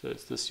 So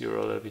it's this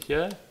URL over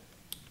here.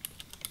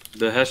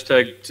 The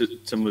hashtag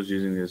Tim was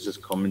using is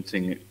just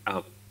commenting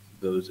out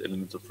those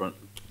elements of front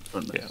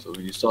Yeah. So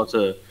when you start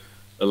a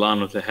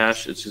line with a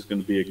hash, it's just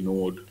going to be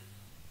ignored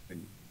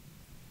and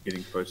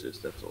getting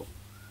processed, that's all.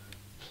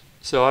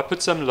 So I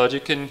put some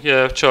logic in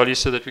here, Charlie,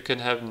 so that we can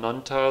have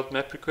non-tiled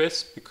map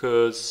requests,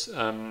 because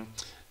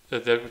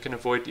that we can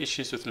avoid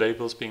issues with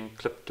labels being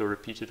clipped or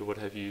repeated or what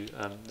have you.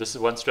 This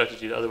is one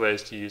strategy. The other way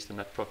is to use the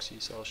map proxy.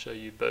 So I'll show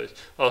you both.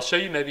 I'll show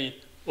you maybe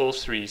all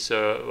 3.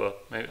 So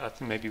I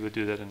think maybe we'll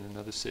do that in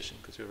another session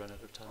because we run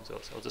out of time as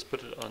well. So I'll just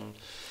put it on.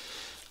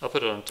 I'll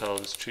put it on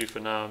tiled as true for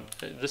now.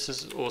 This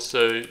is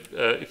also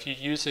if you're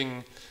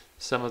using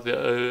some of the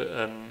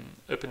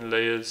open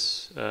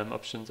layers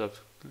options.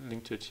 I've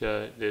linked to it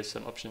here. There's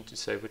some option to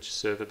say which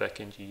server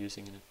backend you're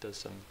using, and it does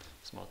some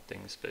smart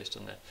things based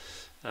on that.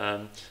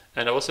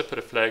 And I also put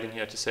a flag in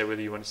here to say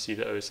whether you want to see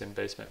the OSM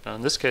base map. Now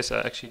in this case, I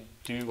actually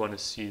do want to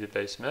see the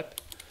base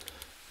map,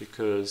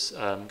 because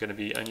I'm going to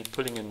be only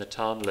pulling in the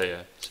town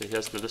layer. So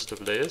here's the list of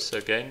layers. So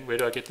again, where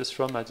do I get this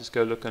from? I just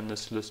go look on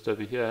this list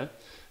over here,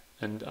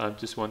 and I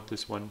just want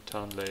this one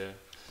town layer.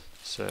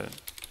 So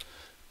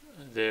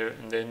there,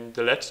 and then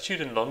the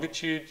latitude and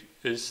longitude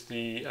is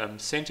the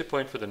center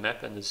point for the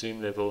map and the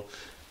zoom level.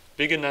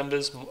 Bigger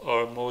numbers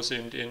are more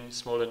zoomed in,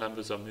 smaller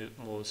numbers are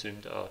more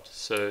zoomed out.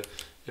 So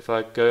if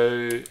I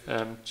go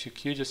to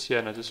QGIS here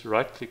and I just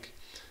right click,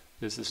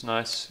 there's this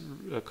nice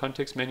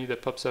context menu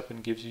that pops up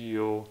and gives you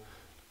your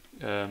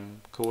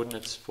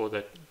coordinates for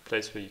that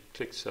place where you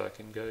click. So I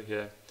can go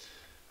here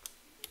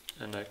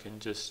and I can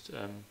just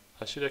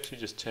I should actually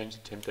just change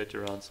the template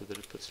around so that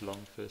it puts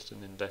long first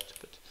and then that,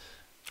 but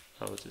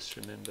I will just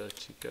remember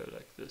to go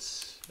like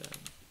this.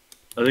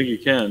 I think you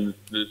can.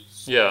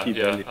 It's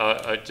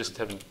I just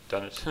haven't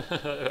done it.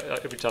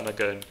 Every time I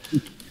go and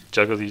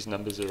juggle these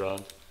numbers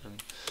around.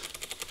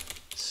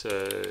 So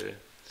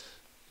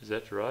is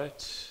that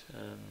right?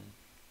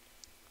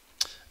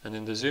 And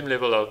then the zoom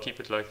level, I'll keep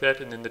it like that.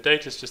 And then the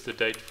date is just the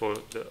date for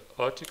the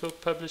article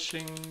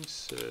publishing.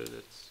 So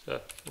that's,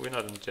 we're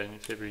not in January,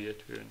 February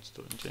yet. We're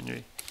still in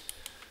January.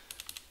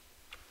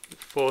 The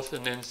 4th,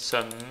 and then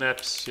some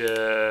maps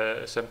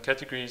here, some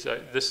categories.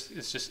 This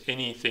is just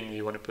anything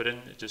you want to put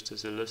in, just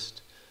as a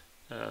list.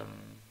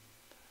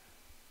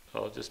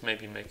 I'll just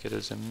maybe make it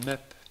as a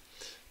map.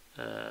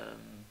 I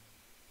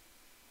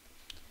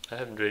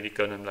haven't really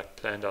gone and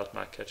planned out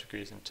my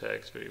categories and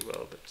tags very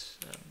well, but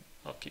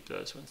I'll keep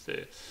those ones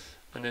there.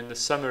 And then the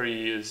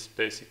summary is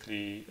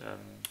basically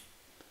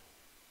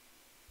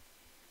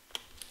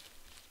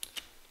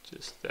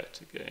just that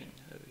again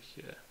over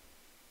here.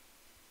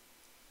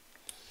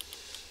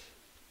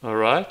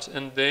 Alright,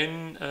 and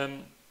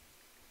then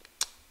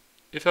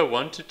if I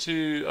wanted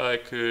to, I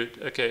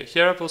could, okay,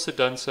 here I've also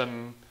done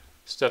some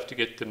stuff to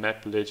get the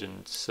map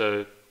legend.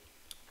 So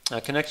I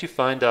can actually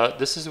find out,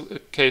 this is a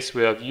case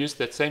where I've used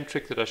that same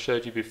trick that I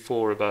showed you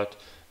before about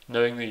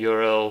knowing the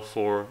URL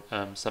for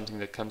something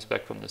that comes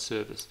back from the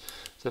service.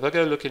 So if I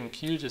go look in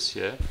QGIS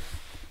here,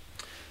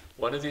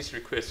 one of these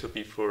requests will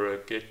be for a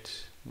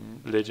get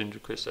legend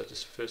request. I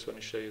just first want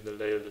to show you the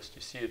layer list.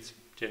 You see it's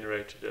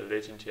generated a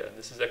legend here, and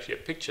this is actually a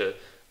picture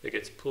that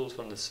gets pulled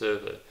from the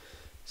server.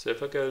 So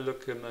if I go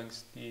look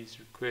amongst these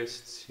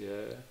requests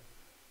here,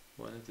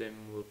 one of them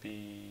will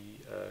be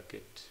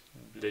get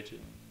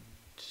legend.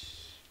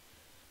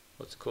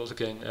 What's it called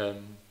again?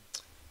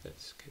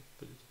 That's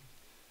capability.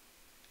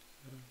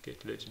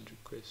 Get legend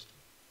request.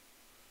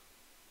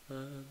 Let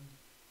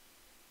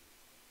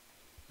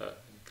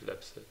me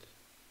collapse that.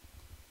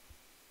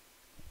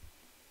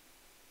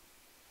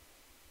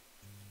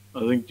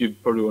 I think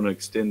you'd probably want to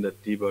extend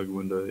that debug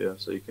window, yeah,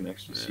 so you can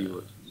actually see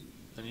what.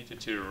 I needed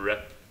to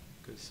wrap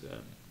because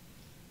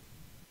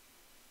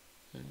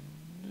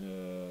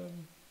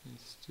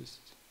it's just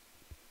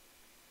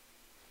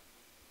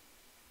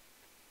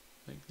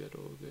make that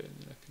all there, and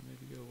then I can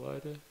maybe go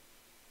wider.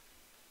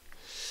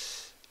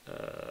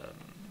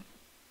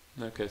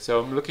 Okay, so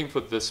I'm looking for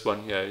this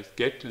one here,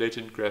 get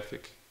legend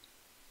graphic.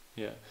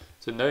 Yeah,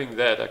 so knowing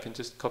that, I can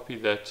just copy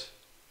that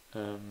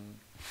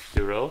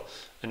URL,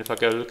 and if I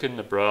go look in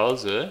the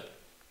browser,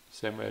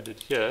 same way I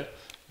did here,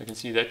 I can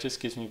see that just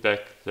gives me back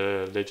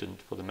the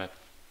legend for the map.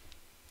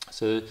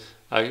 So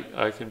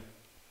I can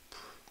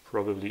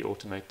probably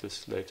automate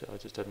this later, I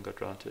just haven't got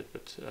around to it.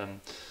 But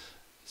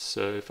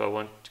so if I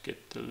want to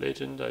get the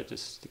legend, I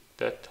just stick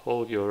that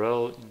whole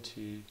URL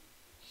into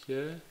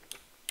here,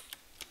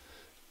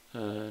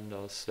 and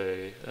I'll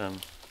say,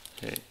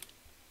 hey,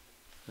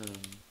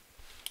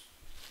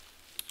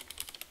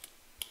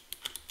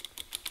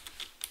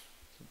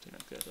 something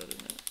like that, I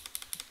don't know.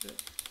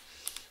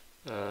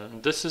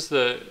 This is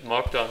the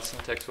markdown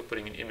syntax for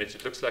putting an image.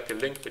 It looks like a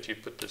link, but you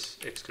put this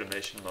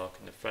exclamation mark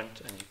in the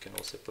front, and you can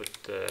also put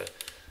the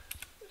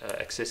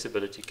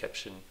accessibility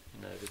caption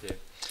over there.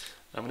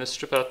 I'm going to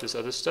strip out this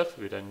other stuff.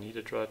 We don't need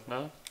it right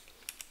now.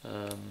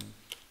 And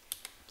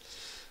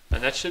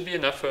that should be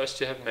enough for us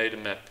to have made a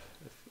map.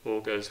 If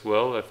all goes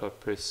well, if I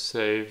press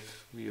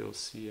save, we'll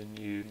see a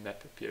new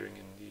map appearing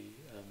in the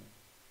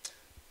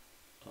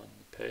on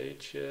the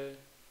page here.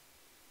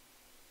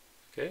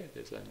 Okay,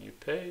 there's our new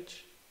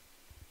page.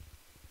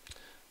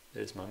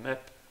 There's my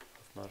map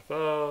of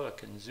Nerdvana. I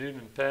can zoom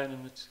and pan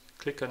on it,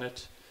 click on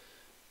it.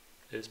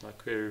 There's my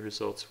query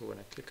results for when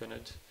I click on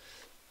it.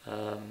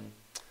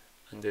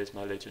 And there's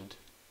my legend.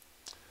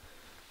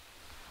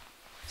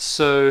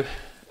 So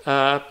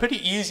pretty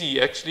easy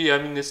actually. I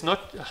mean, it's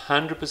not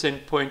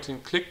 100% point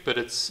and click, but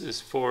it's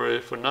for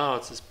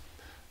now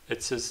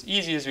it's as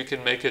easy as we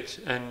can make it,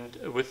 and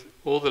with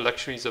all the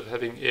luxuries of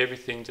having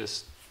everything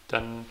just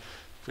done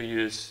for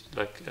you as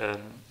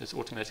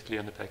automatically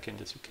on the back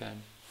end as you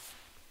can.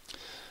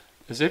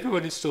 Is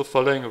everybody still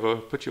following, or will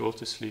I put you all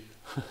to sleep?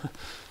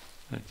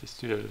 I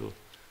just do a little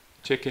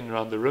check in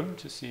around the room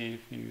to see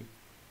if you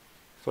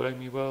following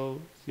me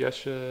well.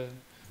 Yasha?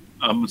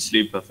 I'm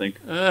asleep, I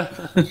think.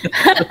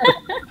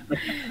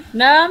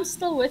 No, I'm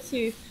still with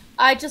you.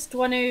 I just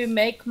want to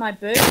make my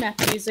bird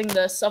map using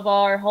this of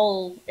our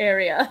whole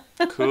area.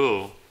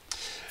 Cool.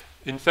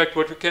 In fact,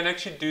 what we can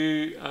actually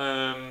do,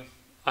 I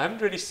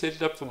haven't really set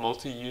it up for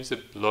multi-user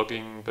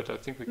blogging, but I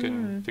think we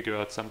can figure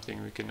out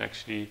something. We can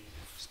actually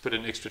just put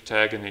an extra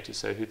tag in there to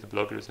say who the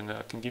blogger is, and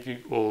I can give you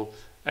all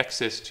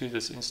access to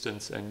this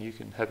instance, and you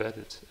can have at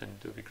it, and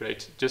it'll be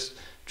great. Just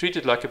treat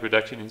it like a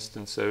production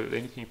instance, so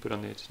anything you put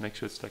on there, just make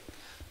sure it's like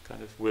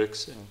kind of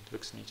works and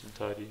looks neat and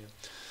tidy.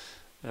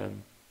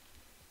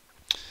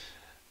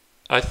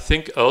 I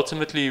think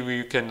ultimately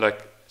we can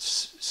like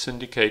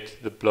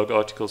syndicate the blog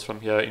articles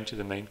from here into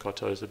the main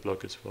Cartosa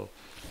blog as well.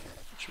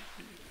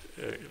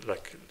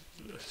 Like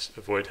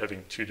avoid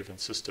having two different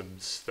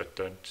systems that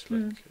don't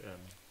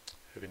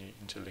have any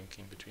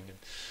interlinking between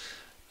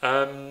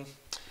them.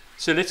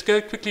 So let's go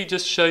quickly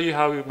just show you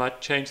how we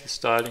might change the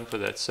styling for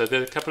that. So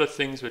there are a couple of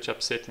things which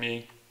upset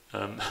me,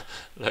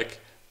 like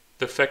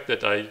the fact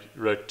that I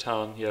wrote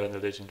town here in the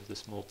legend with a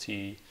small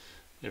t.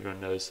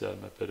 Everyone knows that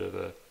I'm a bit of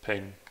a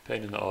pain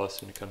in the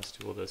arse when it comes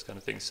to all those kind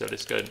of things. So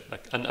let's go and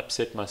like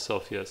unupset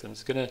myself here. So I'm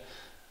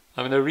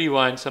gonna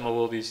rewind some of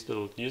all these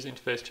little user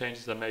interface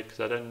changes I made because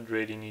I don't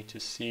really need to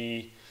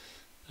see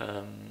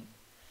the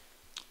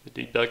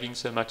debugging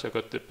so much. I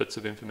got the bits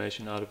of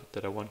information out of it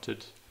that I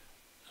wanted.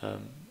 I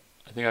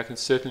think I can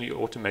certainly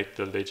automate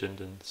the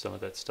legend and some of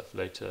that stuff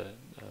later.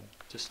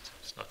 Just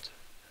it's not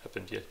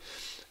happened yet.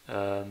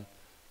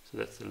 So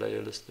that's the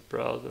layer list, the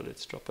browser.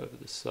 Let's drop over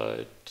the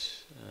side.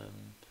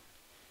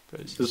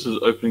 This is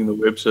opening the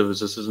web service.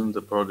 This isn't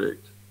the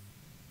project.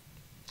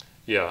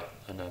 Yeah,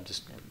 and I'm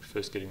just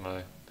first getting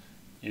my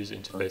user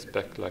interface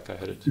back like I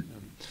had it.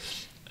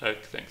 Okay,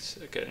 thanks.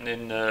 Okay, and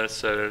then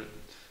so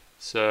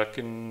I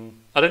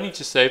don't need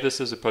to save this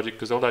as a project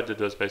because all I did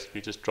was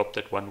basically just drop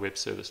that one web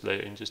service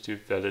layer in just to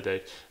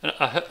validate. And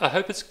I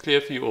hope it's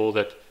clear for you all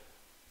that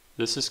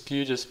this is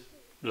QGIS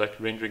like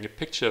rendering a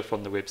picture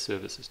from the web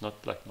service. It's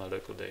not like my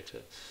local data.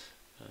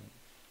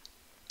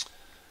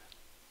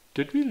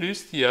 Did we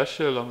lose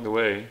Theasha along the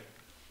way?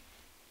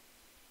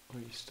 Are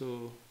you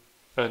still?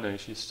 Oh no,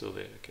 she's still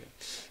there. Okay,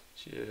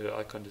 her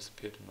icon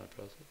disappeared in my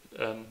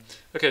browser.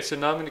 Okay, so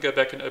now I'm going to go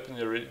back and open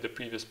the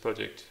previous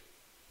project,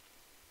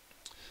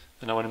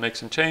 and I want to make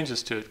some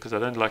changes to it because I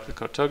don't like the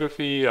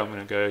cartography. I'm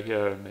going to go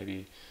here and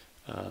maybe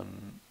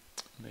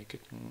make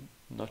it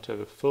not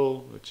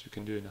overfill, which you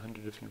can do in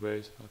 100 different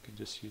ways. I can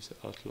just use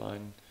the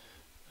outline,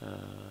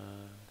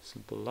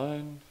 simple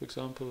line, for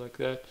example, like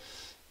that.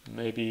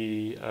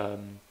 Maybe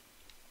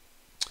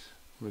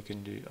we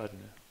can do, I don't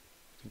know,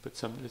 we can put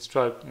some, let's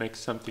try to make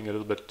something a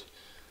little bit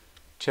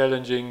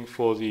challenging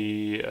for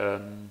the,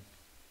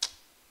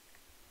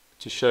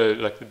 to show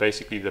like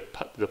basically the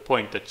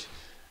point that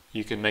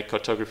you can make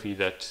cartography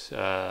that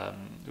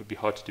would be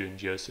hard to do in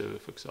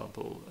GeoServer, for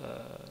example.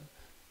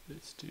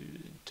 Let's do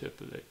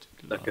interpolate.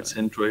 Like a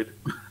centroid.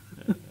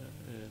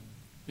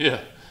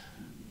 Yeah.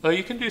 Oh,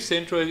 you can do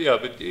centroid, yeah,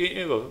 but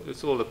well,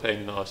 it's all a pain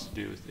in the ass to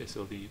do with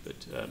SLD.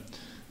 But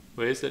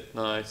where's that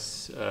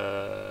nice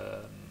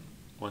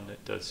one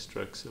that does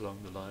strokes along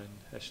the line,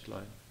 hashed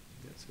line?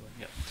 That's the one,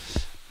 yeah.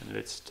 And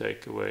let's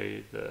take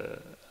away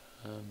the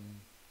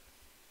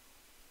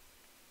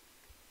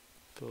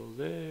fill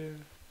there.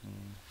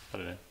 I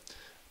don't know.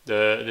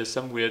 There's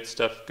some weird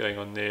stuff going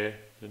on there.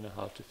 I don't know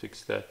how to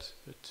fix that,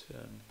 but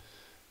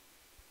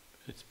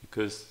it's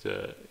because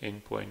the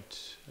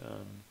endpoint.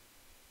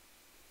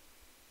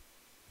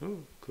 Oh,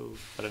 cool.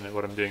 I don't know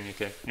what I'm doing.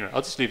 Okay, anyway,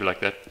 I'll just leave it like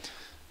that.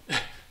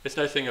 It's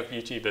no thing of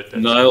beauty, but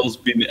Niall's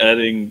been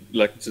adding,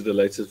 like, to the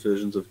latest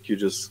versions of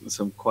QGIS,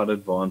 some quite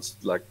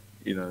advanced, like,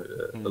 you know,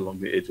 along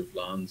the edge of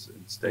lines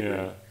and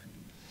staggering.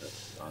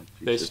 Yeah.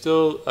 They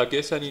still. I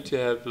guess I need to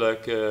have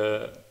like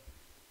a.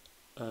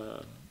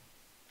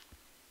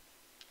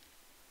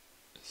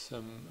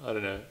 Some, I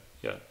don't know,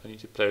 yeah, I need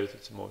to play with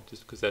it some more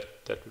just because that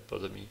would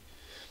bother me.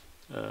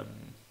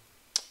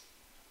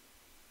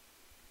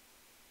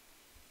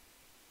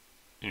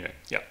 Anyway,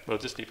 yeah, we'll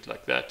just leave it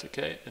like that,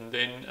 okay? And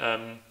then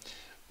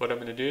what I'm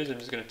going to do is I'm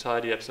just going to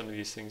tidy up some of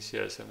these things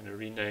here. So I'm going to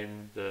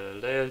rename the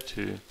layer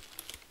to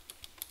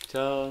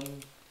town.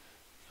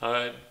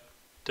 I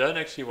don't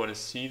actually want to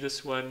see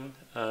this one.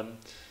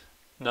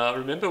 Now,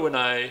 remember when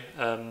I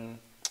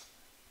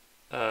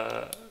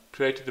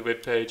created the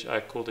web page,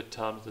 I called it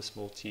town with a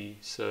small t,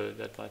 so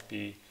that might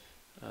be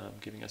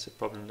giving us a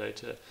problem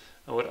later.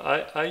 And what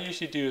I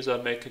usually do is I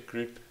make a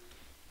group,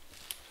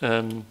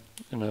 you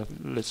know,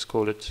 let's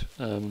call it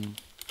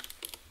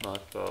my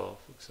file,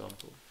 for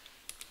example.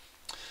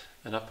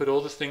 And I put all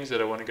the things that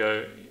I want to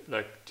go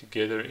like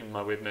together in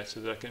my web map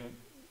so that I can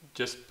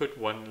just put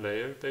one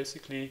layer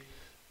basically,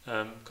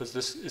 because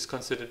this is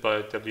considered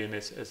by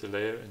WMS as a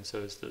layer, and so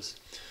is this.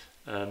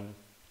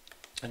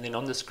 And then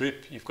on this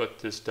group, you've got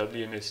this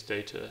WMS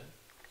data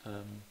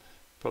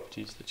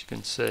properties that you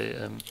can say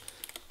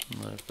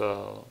my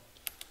file,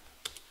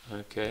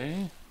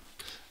 okay,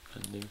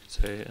 and then you can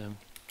say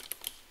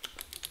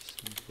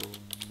Simple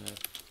map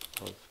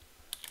of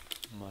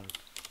Marva.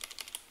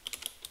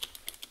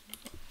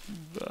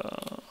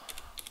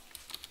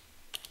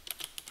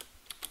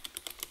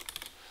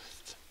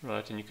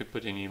 Right, and you could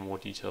put any more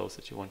details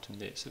that you want in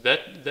there. So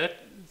that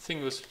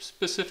thing was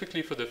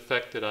specifically for the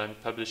fact that I'm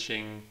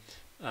publishing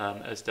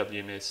as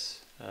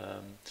WMS.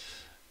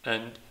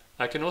 And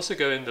I can also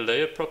go in the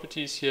layer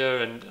properties here,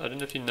 and I don't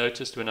know if you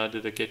noticed when I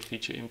did a get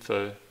feature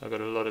info, I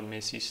got a lot of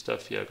messy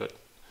stuff here. I got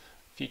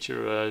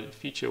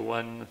feature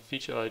 1,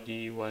 feature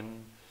ID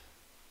 1,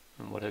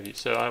 and what have you.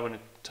 So I want to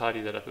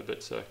tidy that up a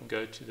bit, so I can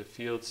go to the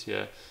fields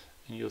here,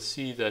 and you'll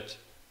see that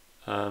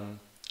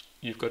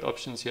you've got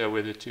options here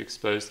whether to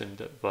expose them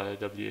via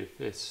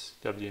WFS,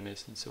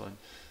 WMS, and so on.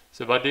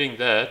 So by doing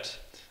that,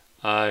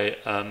 I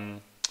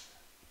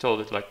told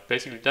it, like,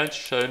 basically don't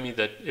show me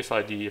that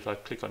FID if I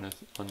click on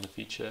the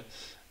feature.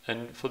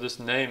 And for this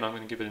name, I'm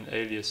going to give it an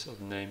alias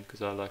of name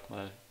because I like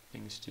my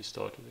things to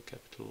start with a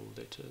capital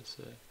letter.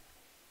 So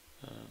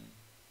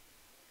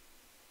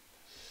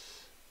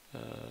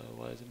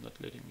why is it not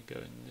letting me go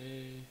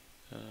in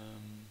there?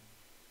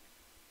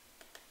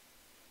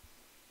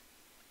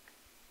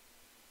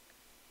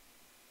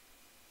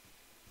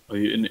 Are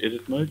you in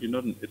edit mode? You're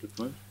not in edit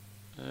mode?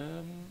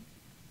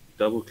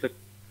 Double click.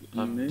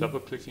 I'm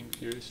double clicking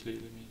furiously.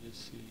 Let me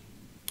just see.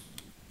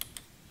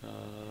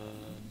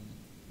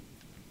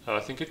 Oh, I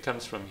think it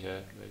comes from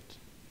here. Wait.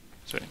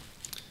 Sorry.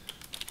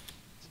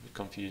 It's a bit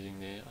confusing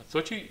there. I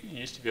thought you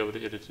used to be able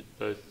to edit it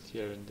both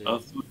here and there. I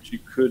thought you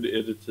could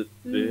edit it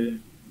there.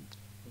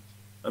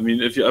 I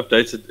mean, if you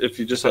update it, if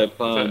you just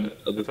apply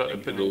if I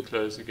open and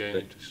close again,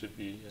 it should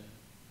be.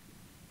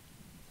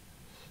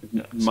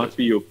 It might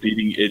be your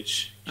bleeding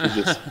edge.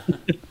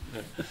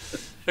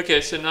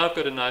 Okay, so now I've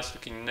got a nice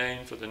looking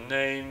name for the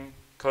name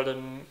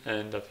column,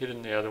 and I've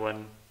hidden the other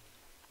one.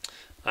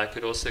 I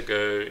could also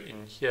go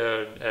in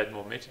here and add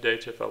more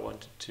metadata if I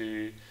wanted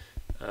to.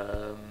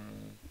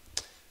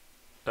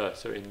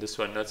 Sorry, in this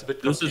one. That's a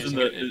bit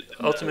confusing.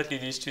 Ultimately,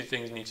 these two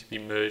things need to be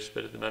merged,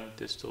 but at the moment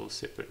they're still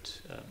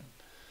separate.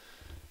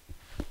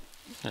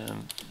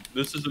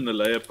 This is in the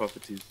layer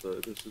properties, though.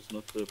 This is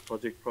not the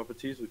project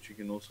properties, which you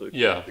can also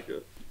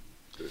configure.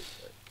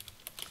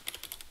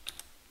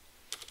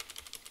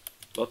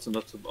 Lots and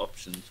lots of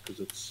options because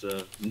it's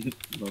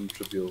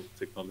non-trivial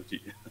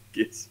technology, I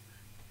guess.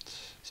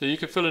 So you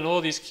can fill in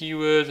all these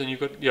keywords, and you've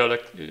got,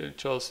 like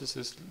Charles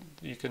says,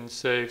 you can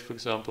say, for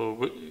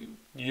example,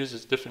 use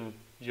a different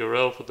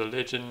URL for the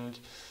legend,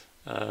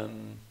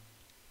 and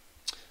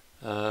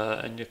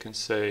you can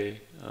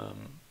say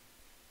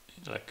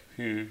like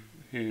who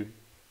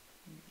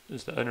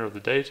is the owner of the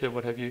data,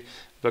 what have you.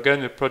 If I go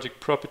in the project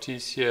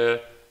properties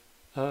here,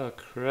 oh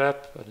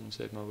crap, I didn't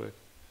save my work.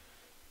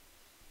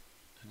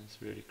 And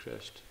it's really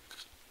crashed.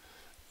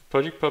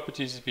 Project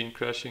properties has been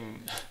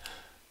crashing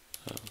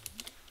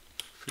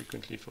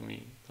frequently for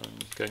me. I'm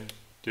going to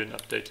do an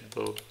updated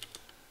build.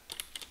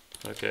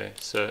 Okay,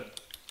 so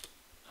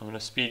I'm going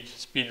to speed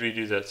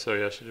redo that.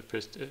 Sorry, I should have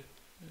pressed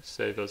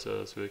save as I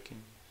was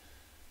working.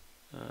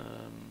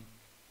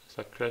 It's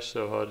like crashed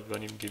so hard it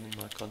won't even give me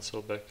my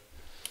console back.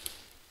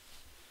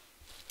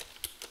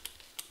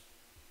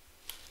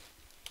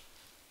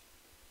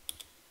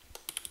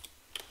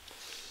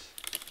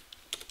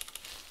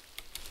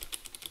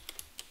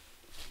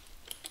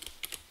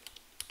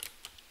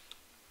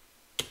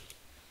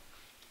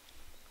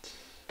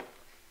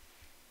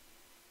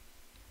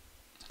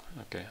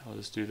 Okay, I'll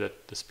just do the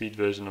speed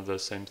version of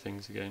those same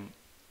things again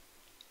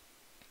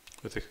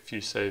with a few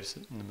saves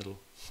in the middle.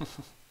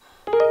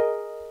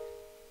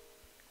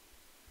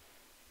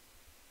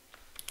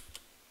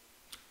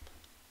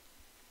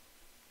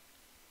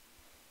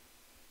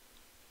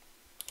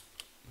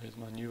 Where's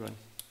my new one?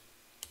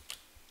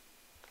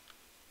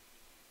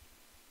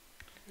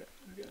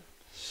 Okay.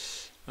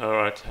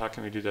 Alright, how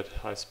can we do that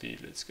high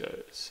speed? Let's go.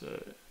 So,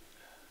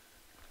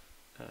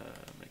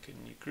 make a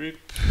new group.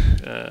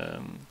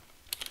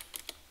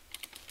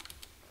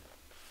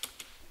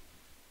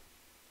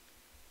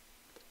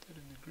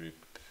 In the group,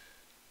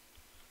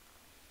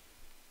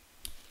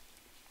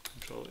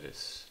 Control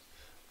S.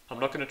 I'm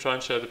not going to try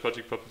and show the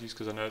project properties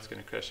because I know it's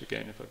going to crash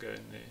again if I go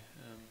in there.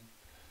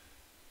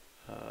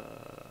 We're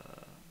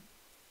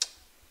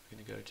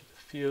going to go to the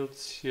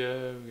fields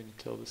here. We're going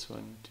to tell this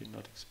one to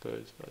not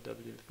expose by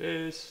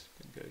WFS.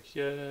 We're going to go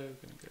here.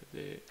 We're going to go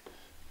there.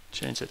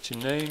 Change that to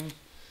name.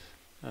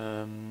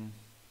 We're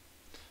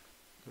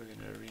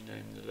going to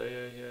rename the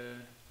layer here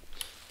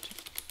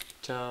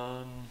to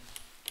town.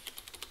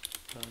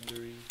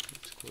 Boundary,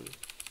 let's call it.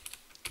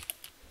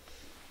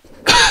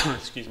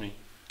 Excuse me.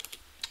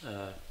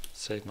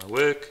 Save my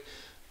work.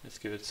 Let's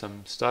give it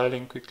some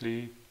styling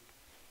quickly.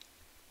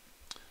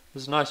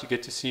 This is nice. You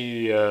get to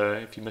see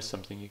if you miss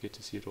something, you get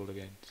to see it all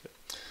again. So,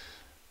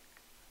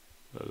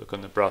 we'll look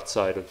on the bright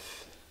side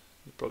of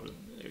the problem.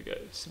 There we go.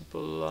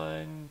 Simple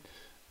line.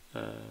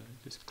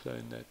 Just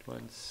clone that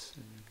once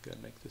and go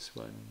make this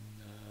one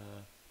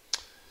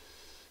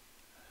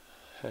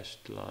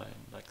hashed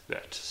line like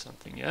that.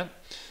 Something, yeah.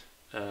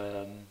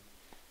 I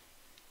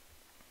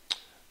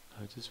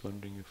was just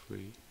wondering if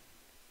we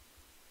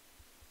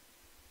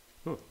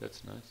Oh,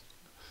 that's nice.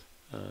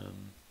 I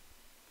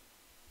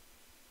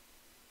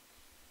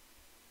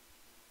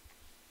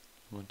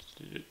wanted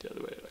to do it the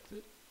other way, like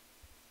that.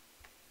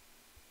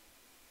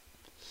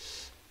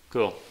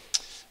 Cool.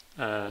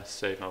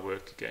 Save my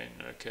work again.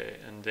 Okay,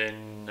 and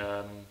then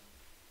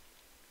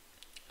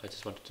I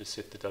just wanted to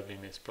set the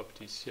WMS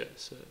properties here.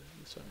 So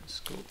this one is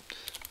called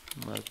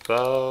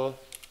Marval,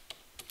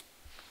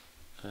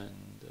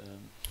 and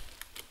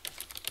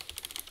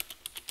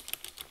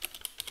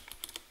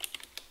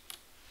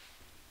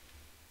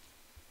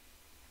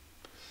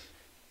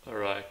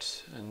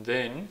alright, and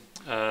then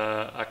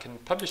I can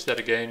publish that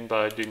again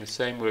by doing the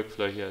same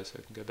workflow here. So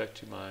I can go back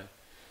to my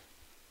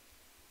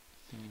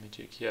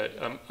thingamajig here.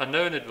 I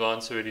know in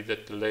advance already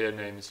that the layer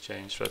name has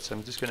changed, right? So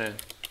I'm just going to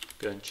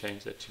go and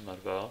change that to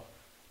Marval.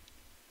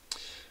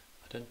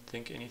 I don't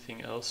think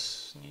anything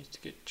else needs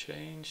to get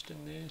changed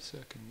in there, so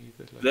I can leave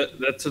it like that.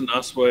 That's a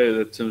nice way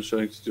that Tim's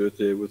showing to do it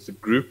there with the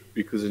group,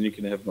 because then you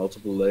can have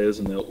multiple layers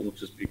and they'll all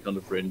just be kind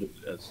of rendered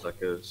as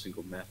like a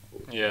single map.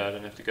 Yeah, I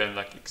don't have to go and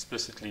like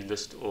explicitly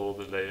list all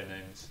the layer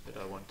names that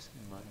I want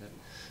in my map.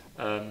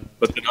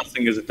 But the nice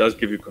thing is it does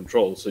give you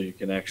control, so you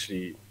can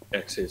actually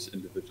access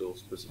individual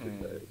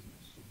specific layers.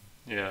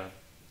 Yeah,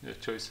 the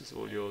choice is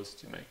all yours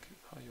to make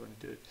how you want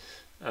to do it.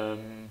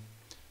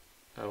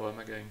 Why am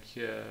I going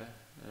here?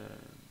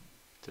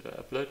 Did I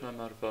upload my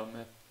Marval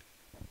map?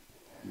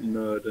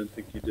 No, I don't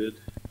think you did.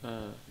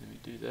 Let me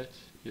do that.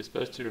 You're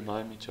supposed to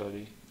remind me,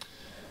 Charlie.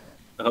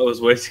 I was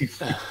waiting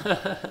for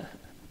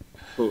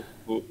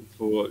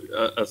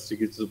us to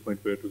get to the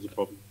point where it was a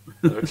problem.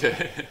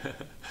 Okay.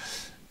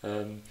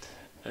 And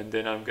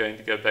then I'm going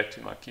to go back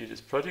to my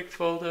QGIS project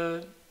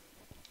folder.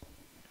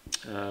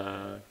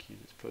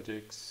 QGIS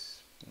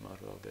projects,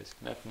 Marval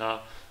basic map.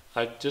 Now,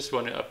 I just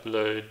want to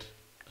upload.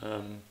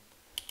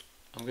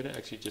 I'm going to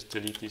actually just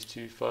delete these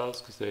two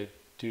files because they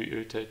do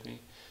irritate me.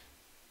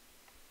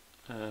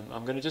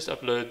 I'm going to just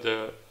upload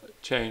the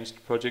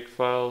changed project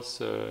files.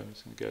 So I'm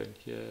just going to go in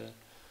here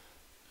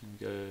and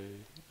go.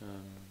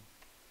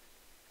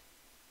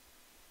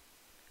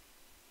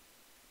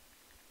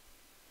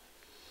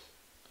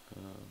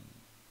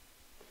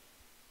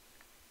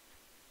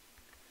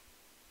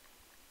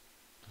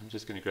 I'm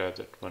just going to grab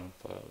that one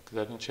file because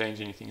I didn't change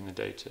anything in the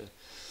data.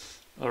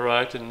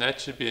 Alright, and that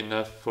should be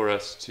enough for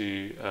us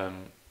to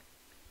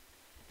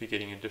be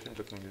getting a different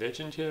looking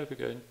legend here if we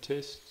go and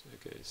test.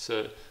 Okay,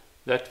 so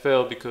that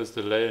failed because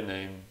the layer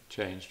name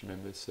changed,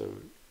 remember?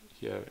 So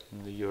here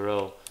in the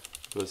URL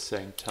it was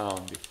saying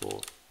town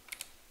before.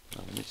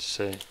 Now let me just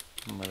say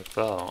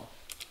Marval.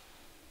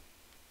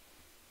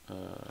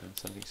 And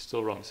something's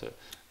still wrong. So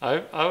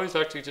I always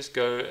like to just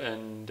go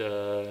and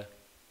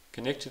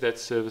connect to that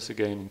service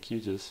again in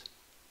QGIS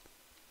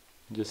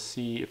and just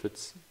see if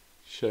it's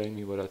showing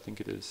me what I think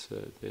it is. So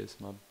there's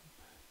my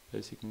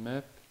basic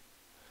map.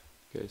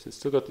 Okay, so it's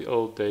still got the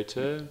old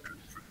data.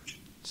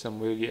 Some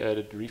weirdly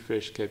added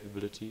refresh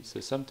capability. So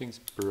something's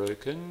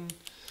broken.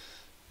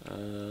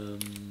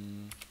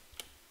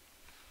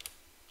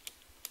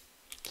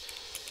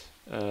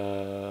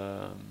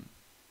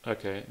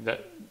 Okay,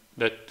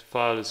 that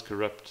file is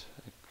corrupt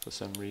for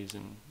some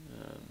reason.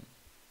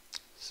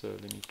 So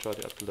let me try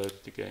to upload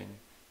it again.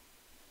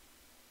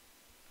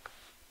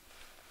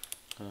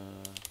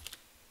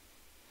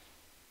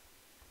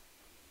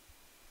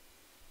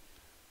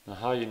 Now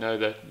how you know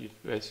that, you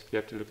basically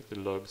have to look at the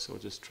logs or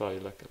just try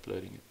like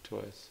uploading it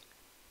twice.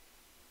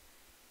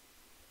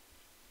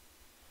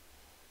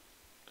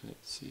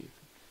 Let's see if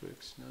it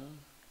works now.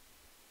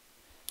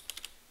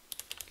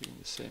 Giving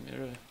the same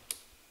error.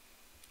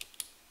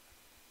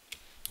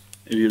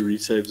 If you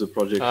resave the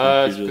project.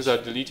 It's because I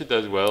deleted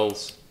those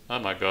wells. Oh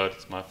my god,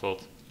 it's my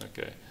fault.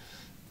 Okay.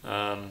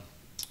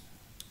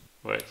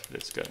 Wait,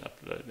 let's go and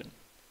upload them.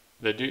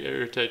 They do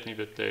irritate me,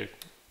 but they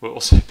were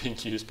also being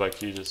used by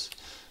QGIS.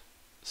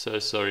 So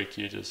sorry,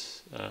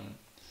 QGIS.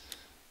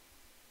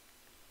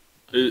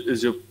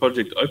 Is your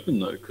project open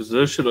though? Because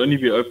those should only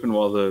be open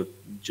while the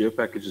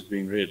geopackage is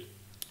being read.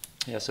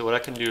 Yeah, so what I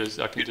can do is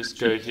I can just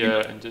go here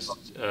and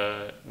just,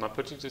 my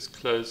project is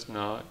closed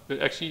now.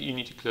 But actually you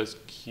need to close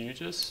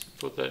QGIS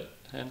for that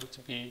handle to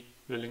be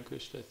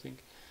relinquished, I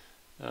think.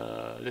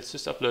 Let's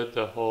just upload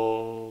the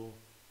whole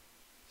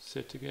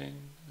set again.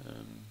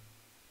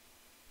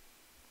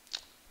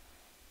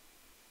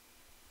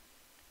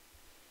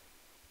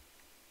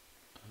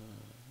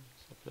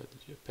 Let's upload the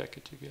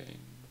geopackage again.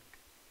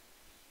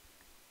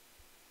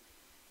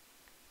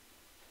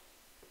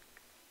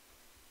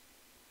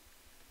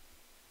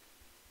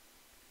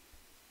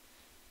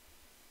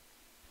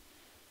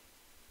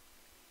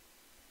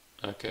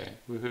 Okay,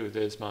 woohoo,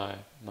 there's my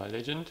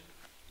legend.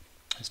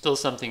 Still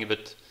something a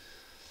bit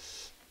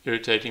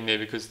irritating there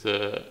because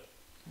you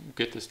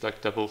get this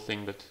like double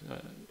thing, but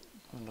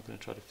I'm not going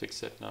to try to fix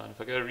that now. And if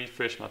I go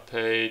refresh my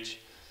page,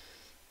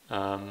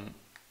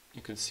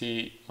 you can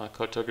see my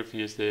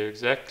cartography is there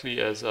exactly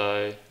as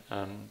I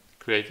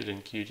created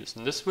in QGIS.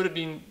 And this would have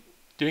been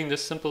doing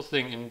this simple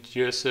thing in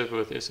GeoServer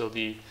with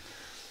SLD.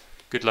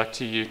 Good luck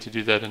to you to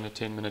do that in a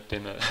 10-minute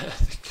demo. I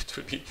think it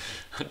would be,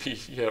 I'd be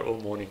here all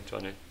morning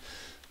trying to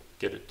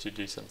get it to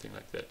do something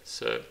like that.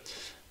 So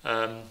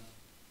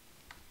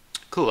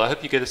cool. I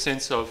hope you get a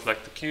sense of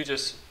like the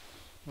QGIS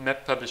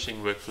map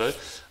publishing workflow.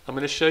 I'm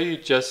going to show you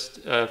just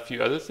a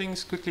few other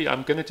things quickly.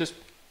 I'm going to just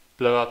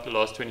blow out the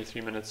last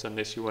 23 minutes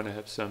unless you want to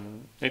have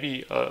some,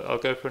 maybe I'll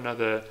go for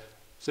another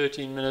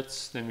 13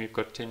 minutes, then we've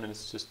got 10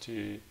 minutes just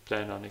to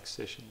plan our next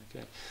session.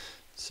 Okay.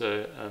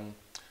 So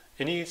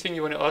anything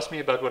you want to ask me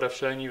about what I've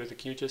shown you with the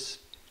QGIS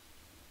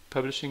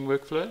publishing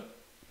workflow?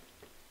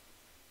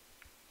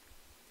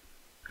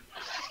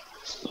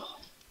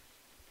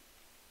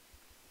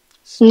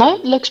 No,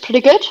 looks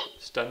pretty good.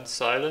 Stunned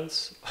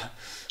silence.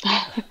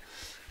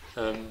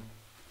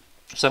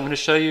 So I'm going to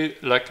show you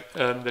like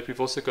that we've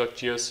also got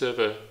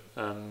GeoServer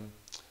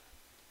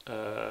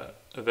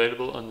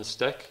available on the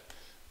stack,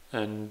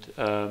 and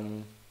I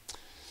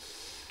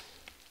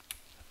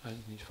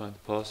need to find the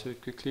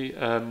password quickly.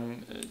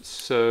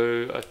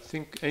 So I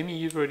think Amy,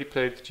 you've already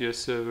played with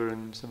GeoServer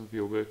in some of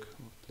your work,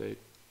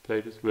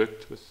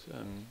 worked with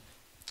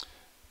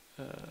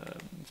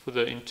for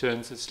the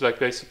interns. It's like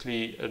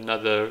basically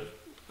another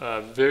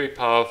very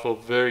powerful,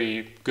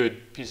 very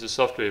good piece of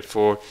software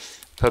for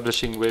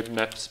publishing web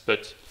maps,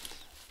 but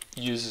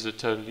uses a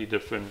totally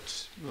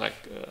different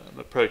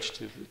approach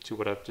to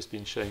what I've just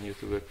been showing you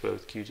with the workflow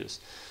with QGIS.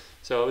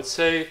 So I would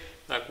say,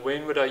 like,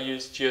 when would I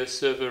use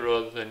GeoServer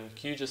rather than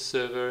QGIS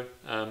Server?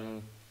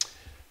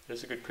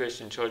 That's a good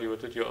question, Charlie.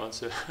 What would your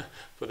answer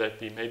for that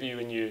be? Maybe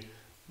when you're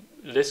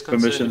less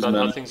concerned about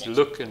how things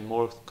look and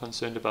more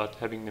concerned about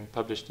having them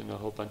published in a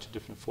whole bunch of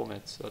different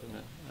formats. I don't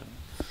know.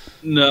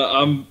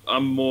 No,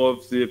 I'm more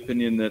of the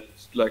opinion that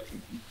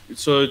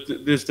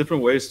there's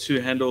different ways to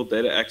handle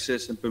data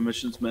access and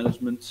permissions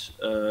management.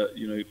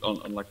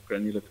 On like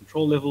granular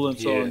control level and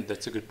so on. Yeah,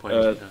 that's a good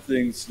point.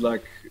 Things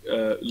like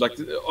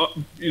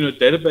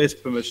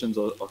database permissions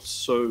are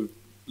so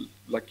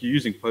like you're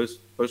using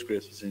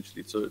Postgres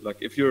essentially. So like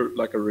if you're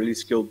like a really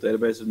skilled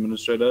database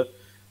administrator,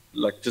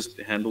 like just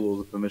handle all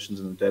the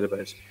permissions in the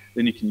database,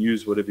 then you can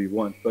use whatever you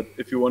want. But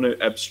if you want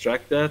to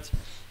abstract that,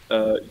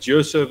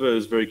 GeoServer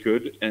is very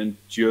good, and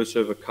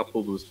GeoServer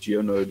coupled with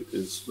GeoNode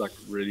is like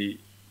really,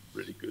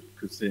 really good,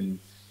 because then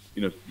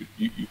you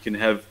can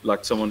have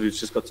like someone who's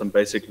just got some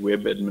basic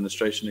web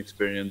administration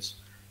experience,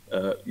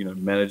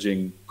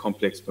 managing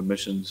complex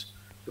permissions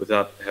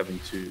without having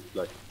to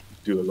like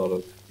do a lot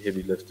of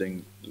heavy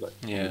lifting like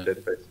in the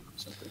database or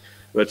something.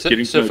 But so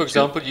for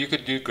example, you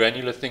could do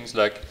granular things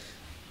like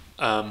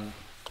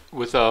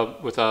with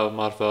our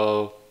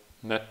Marvel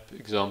map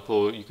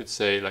example, you could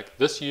say like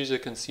this user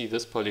can see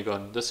this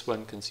polygon, this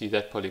one can see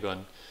that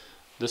polygon,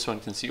 this one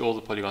can see all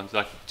the polygons.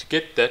 Like to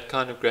get that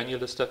kind of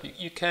granular stuff,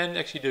 you can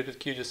actually do it with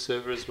QGIS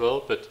Server as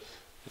well, but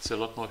it's a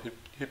lot more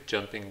hoop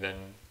jumping than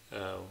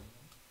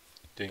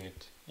doing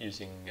it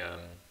using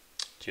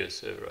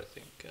GeoServer, I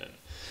think.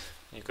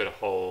 You've got a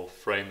whole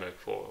framework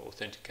for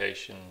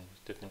authentication,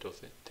 different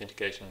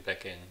authentication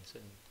backends,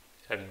 and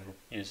having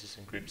users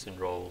and groups and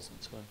roles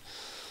and so on.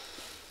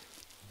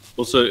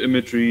 Also,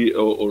 imagery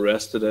or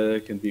raster data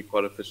can be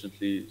quite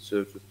efficiently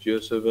served with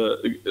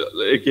GeoServer.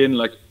 Again,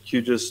 like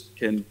QGIS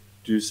can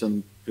do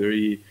some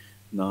very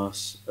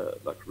nice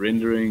like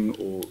rendering,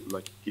 or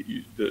like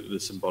the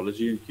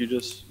symbology in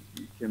QGIS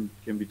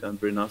can be done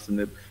very nice, and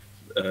then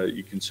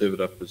you can serve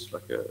it up as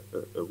like a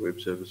web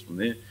service from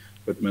there.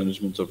 But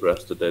management of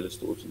raster data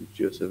stores in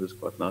GeoServer is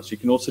quite nice. You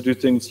can also do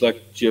things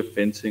like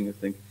geofencing, I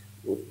think,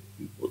 or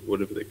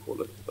whatever they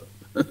call it.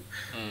 I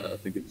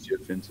think it's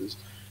geofences.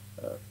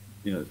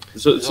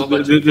 So there's a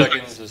bunch of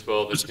plugins as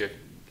well that give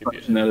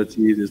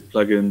functionality. There's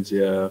plugins,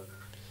 yeah.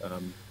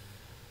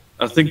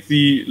 I think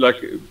it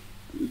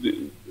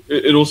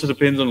also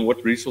depends on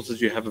what resources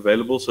you have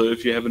available. So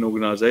if you have an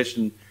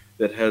organization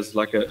that has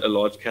like a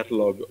large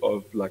catalog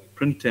of like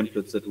print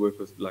templates that work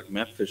with like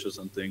Mapfish or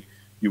something,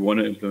 you want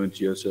to implement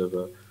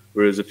GeoServer.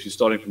 Whereas if you're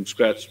starting from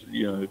scratch,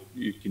 you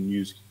can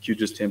use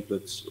QGIS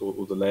templates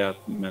or the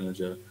layout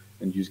manager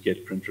and use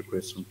get print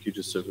requests from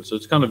QGIS Server. So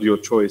it's kind of your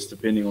choice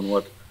depending on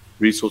what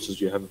resources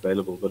you have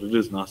available, but it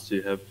is nice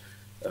to have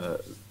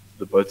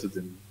the both of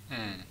them.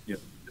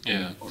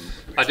 Yeah,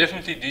 I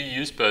definitely do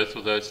use both,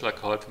 although it's like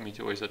hard for me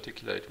to always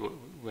articulate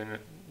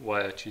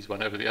why I choose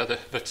one over the other.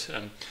 But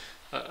and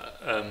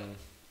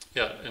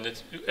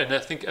I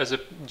think as a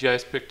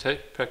GIS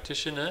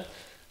practitioner,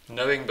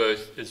 knowing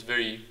both is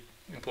very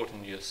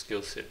important in your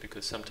skill set,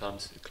 because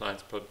sometimes the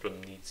client's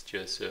problem needs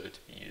GeoServer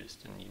to be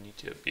used, and you need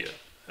to be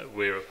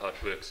aware of how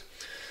it works.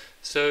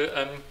 So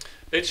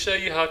let's show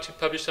you how to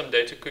publish some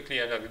data quickly,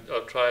 and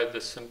I'll try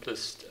the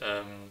simplest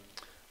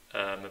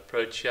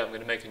approach here. I'm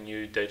going to make a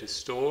new data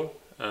store.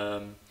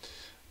 I'm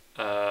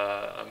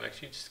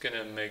actually just going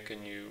to make a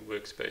new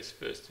workspace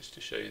first, just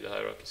to show you the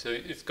hierarchy. So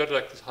it's got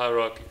like this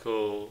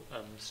hierarchical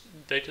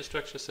data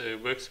structure. So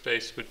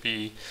workspace would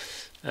be,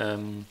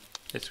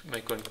 let's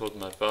make one called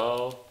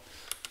Marval.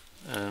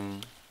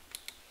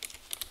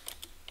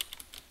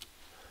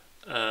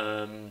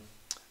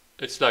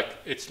 It's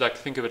like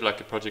think of it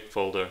like a project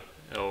folder,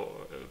 or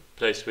a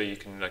place where you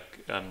can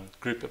like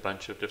group a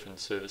bunch of different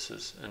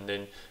services, and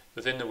then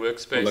within the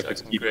workspace I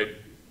can create.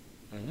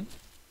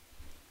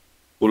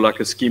 Or like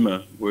a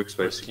schema workspace.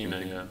 Or a schema,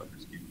 yeah. Like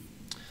a schema.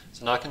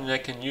 So now I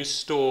can use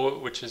store,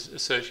 which is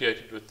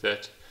associated with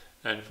that.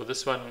 And for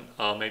this one,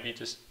 I'll maybe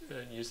just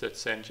use that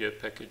same geo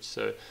package.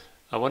 So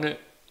I want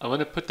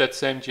to put that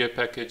same geo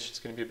package. It's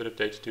going to be a bit of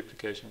data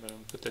duplication, but I'm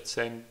going to put that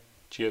same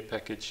geo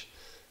package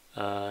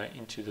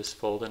into this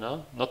folder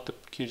now. Not the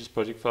QGIS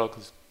project file,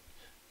 because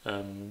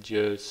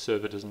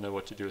GeoServer doesn't know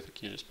what to do with the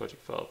QGIS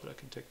project file, but I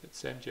can take that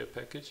same geo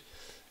package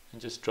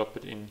and just drop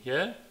it in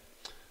here.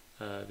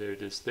 There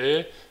it is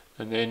there.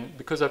 And then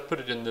because I've put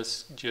it in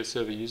this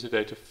GeoServer user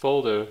data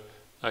folder,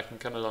 I can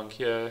come along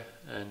here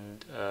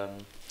and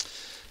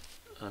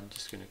I'm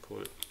just going to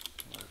call it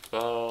my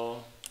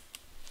file.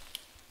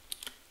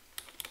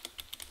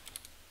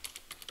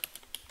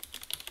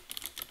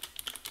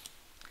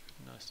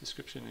 Nice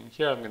description in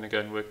here. I'm going to go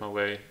and work my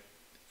way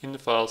in the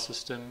file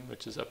system,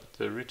 which is up at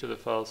the root of the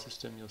file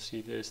system. You'll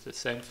see there's the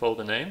same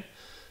folder name,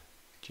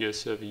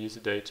 GeoServer user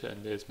data,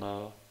 and there's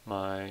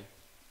my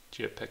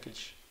geo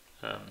package.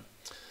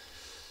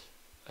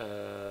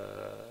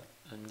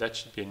 And that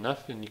should be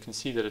enough, and you can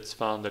see that it's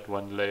found that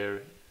one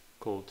layer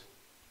called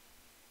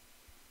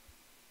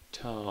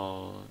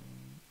town.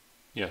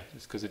 Yeah,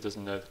 it's because it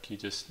doesn't know the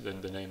QGIS,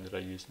 then the name that I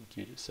used in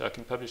QGIS. So I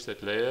can publish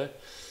that layer,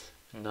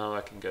 and now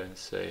I can go and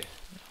say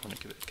I want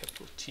to give it a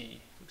capital T,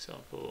 for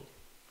example.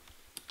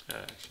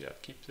 Actually, I'll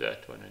keep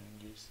that one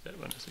and use that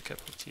one as a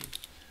capital T.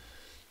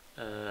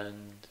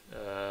 And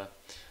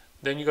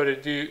then you got to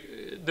do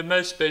the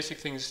most basic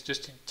things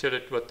just to tell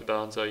it what the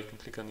bounds are. You can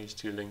click on these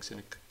two links and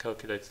it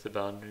calculates the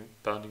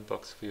bounding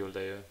box for your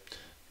layer.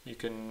 You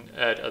can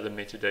add other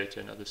metadata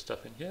and other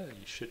stuff in here.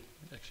 You should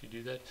actually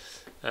do that.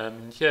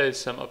 Here is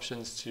some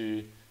options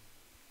to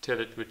tell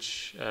it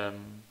which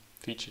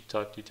feature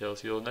type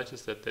details. You'll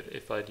notice that that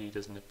FID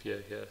doesn't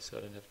appear here, so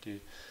I don't have to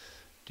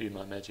do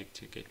my magic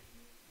to get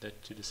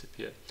that to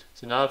disappear.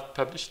 So now I've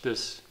published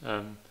this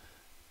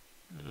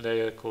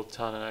layer called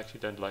town, and I actually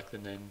don't like the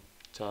name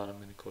town. I'm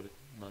going to call it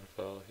my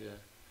file here.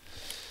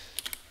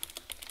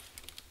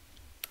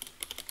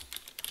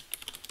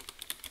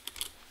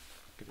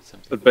 Give it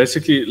something. But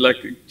basically, like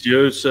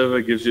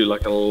GeoServer gives you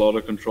like a lot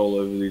of control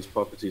over these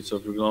properties. So,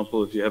 for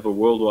example, if you have a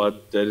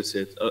worldwide data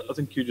set, I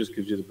think QGIS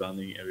gives you the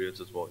bounding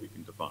areas as well. You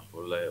can define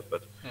for a layer,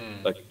 but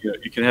like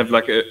you can have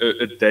like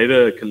a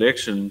data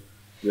collection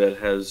that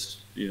has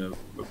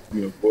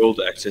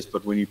world access,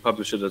 but when you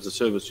publish it as a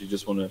service, you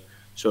just want to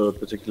show a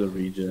particular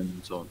region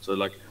and so on. So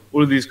like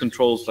all of these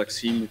controls like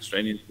seem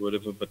extraneous or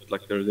whatever, but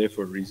like they're there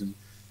for a reason.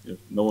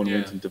 No one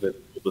went into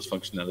all this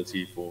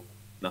functionality for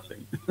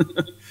nothing.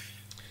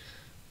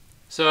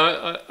 So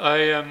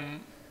I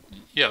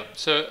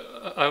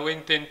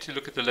went then to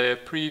look at the layer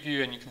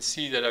preview, and you can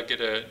see that I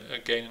get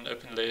again an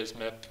open layers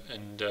map,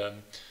 and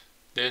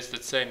there's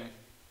that same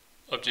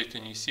object,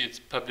 and you see it's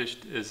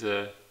published as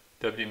a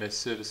WMS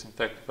service. In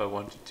fact, if I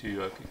wanted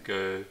to, I could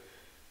go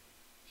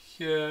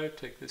here,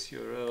 take this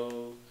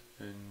URL,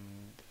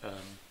 and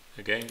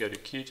again go to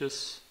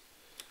QGIS,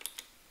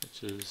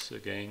 which is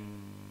again,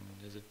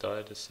 has it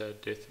died a sad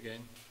death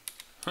again?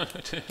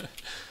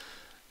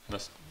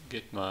 Must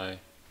get my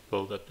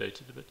world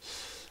updated a bit.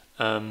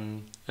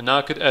 And now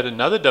I could add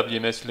another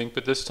WMS link,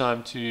 but this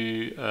time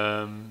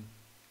to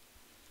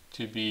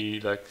be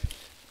like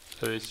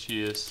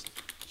OSGS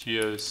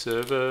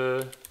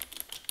GeoServer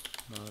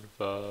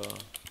Nerdvana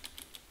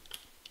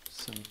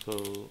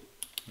simple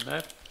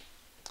map.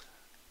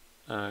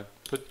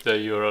 Put the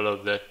URL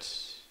of that.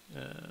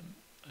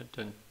 I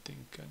don't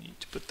think I need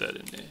to put that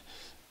in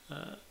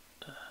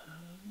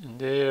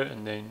there.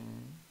 And then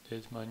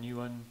there's my new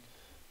one.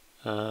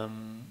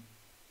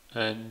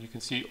 And you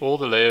can see all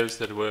the layers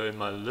that were in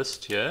my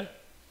list here.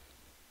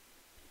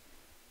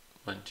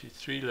 1, 2,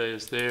 3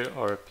 layers there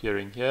are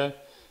appearing here.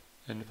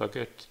 And if I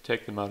go to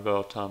take the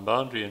Marval town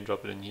boundary and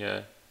drop it in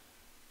here,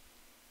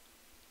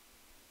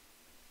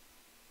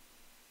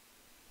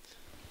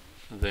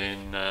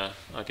 then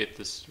I get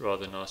this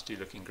rather nasty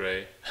looking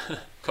grey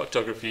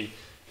cartography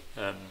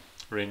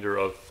render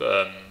of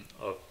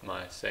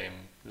my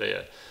same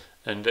layer.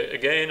 And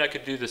again, I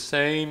could do the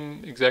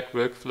same exact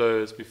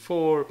workflow as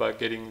before by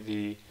getting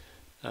the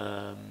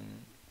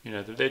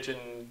the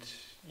legend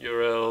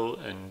URL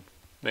and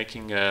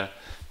making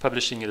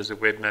publishing it as a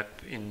web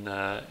map in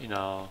the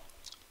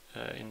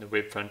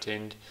web front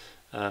end.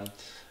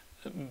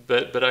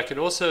 But I can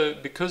also,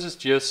 because it's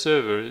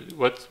GeoServer,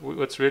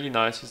 what's really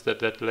nice is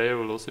that layer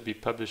will also be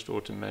published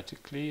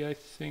automatically, I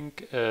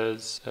think,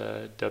 as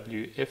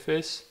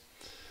WFS.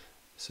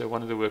 So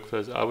one of the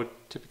workflows I would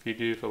typically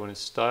do if I want to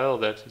style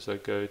that is I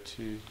go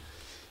to,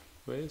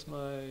 where's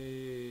my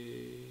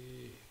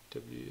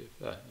WF?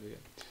 There we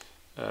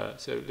go.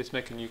 So let's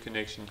make a new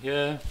connection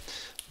here.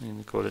 I'm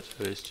going to call it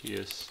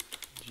OSGS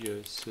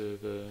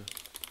GeoServer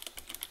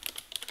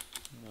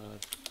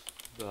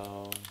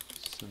Marval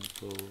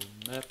simple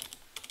map,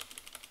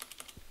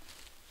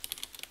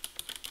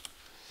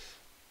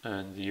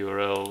 and the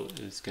URL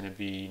is going to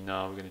be,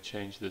 now we're going to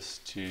change this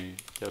to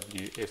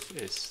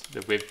WFS,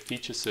 the web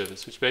feature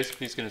service, which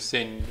basically is going to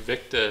send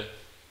vector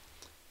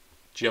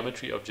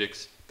geometry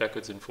objects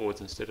backwards and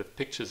forwards instead of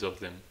pictures of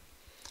them.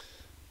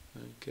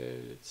 Okay,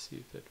 let's see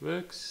if that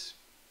works.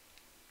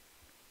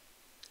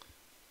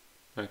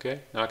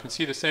 Okay, now I can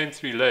see the same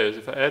 3 layers.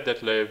 If I add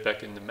that layer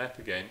back in the map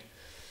again,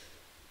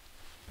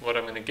 what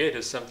I'm going to get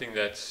is something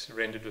that's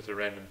rendered with a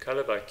random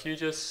color by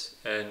QGIS,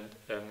 and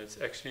it's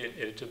actually an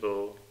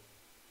editable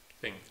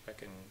thing. I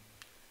can,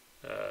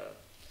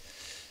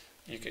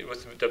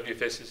 with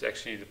WFS is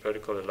actually the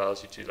protocol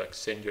allows you to like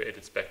send your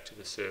edits back to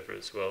the server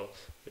as well,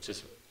 which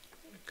is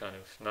kind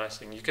of nice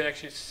thing. You can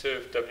actually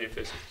serve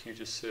WFS with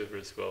QGIS server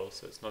as well,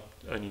 so it's not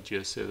only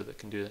GeoServer that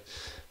can do that.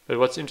 But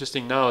what's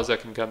interesting now is I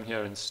can come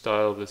here and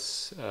style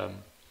this. I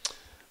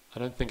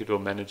don't think it will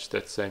manage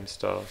that same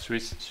style. Should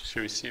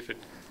we see if it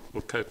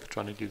will cope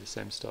trying to do the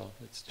same style?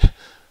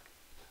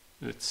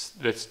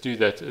 Let's do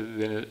that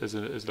then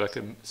as like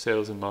a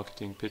sales and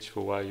marketing pitch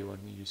for why you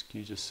want to use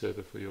QGIS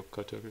server for your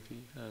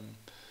cartography.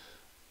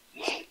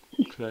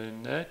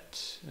 Clone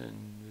that, and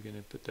we're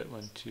going to put that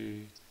one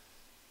to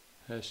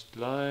hashed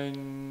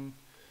line.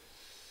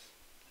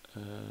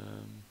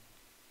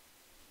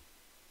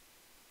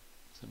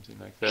 Something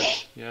like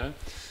that, yeah.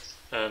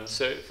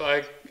 So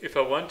if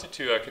I wanted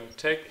to, I can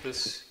take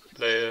this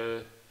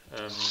layer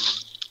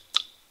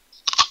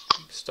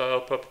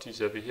style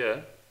properties over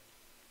here,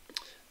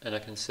 and I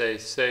can say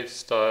save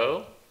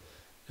style,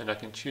 and I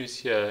can choose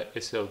here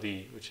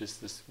SLD, which is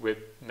this web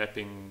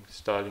mapping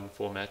styling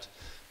format,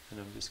 and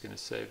I'm just going to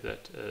save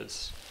that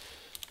as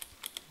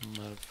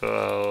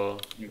file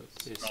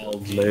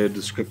layer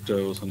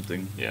descriptor or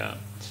something. Yeah.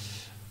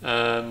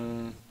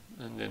 And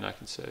then I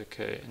can say,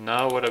 okay,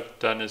 now what I've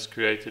done is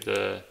created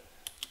a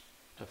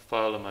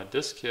file on my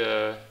disk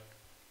here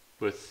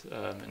with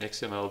an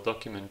XML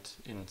document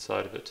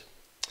inside of it.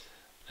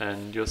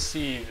 And you'll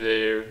see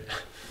there,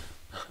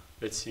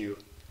 let's see,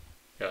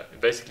 yeah, it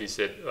basically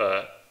said,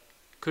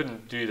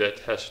 couldn't do that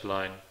hashed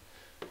line.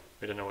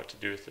 We don't know what to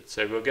do with it.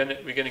 So we're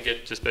gonna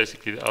get just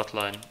basically the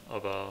outline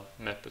of our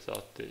map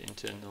without the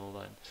internal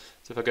line.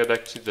 So if I go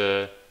back to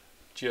the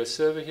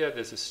GeoServer here,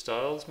 there's a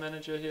styles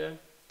manager here.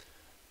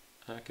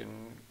 I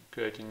can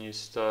create a new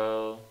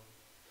style.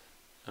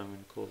 I'm going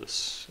to call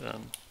this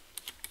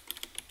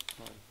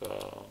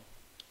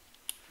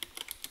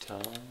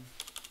town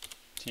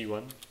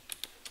T1.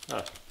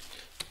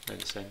 Made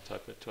the same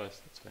typo twice.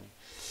 That's funny.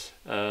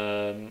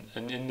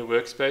 And in the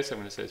workspace, I'm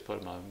going to say it's part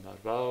of my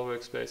Nerdvana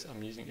workspace.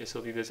 I'm using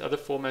SLD. There's other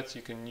formats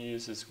you can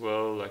use as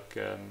well, like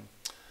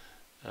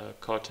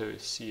Carto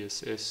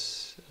CSS.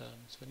 It's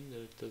funny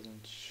that it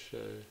doesn't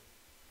show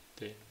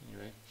there.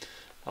 Anyway,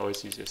 I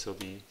always use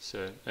SLD.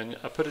 So, and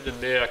I put it in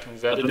there. I can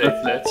validate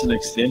that. That's an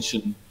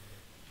extension.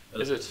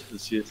 Is it the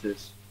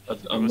CSS?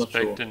 I'm not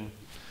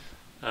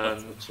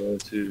sure.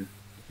 Too.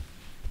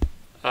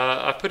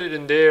 I put it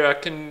in there. I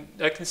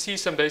can see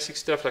some basic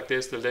stuff, like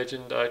there's the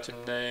legend item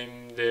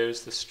name,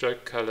 there's the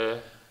stroke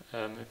color.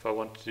 If I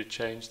wanted to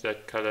change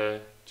that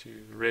color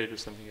to red or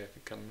something, I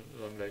could come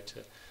along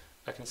later.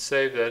 I can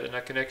save that, and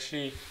I can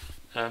actually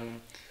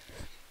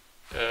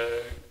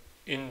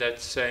in that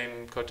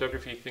same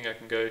cartography thing, I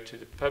can go to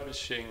the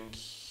publishing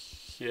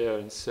here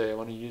and say I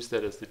want to use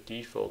that as the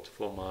default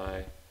for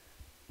my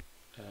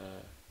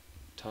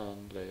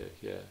town layer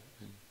here.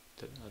 And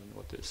I don't know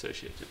what the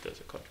associated does.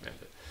 I can't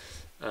remember.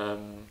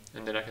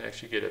 And then I can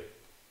actually get a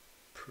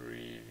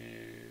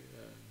preview.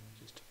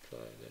 Just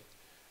apply that.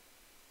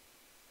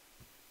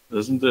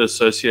 Doesn't the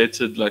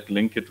associated like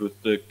link it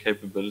with the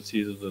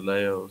capabilities of the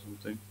layer or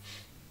something?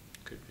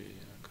 Could be.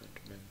 I can't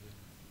remember.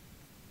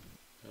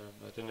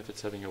 I don't know if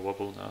it's having a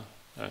wobble now.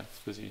 It's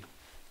busy.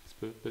 It's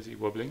busy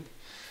wobbling.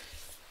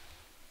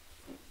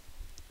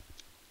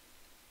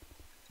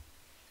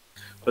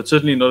 But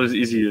certainly not as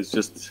easy as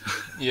just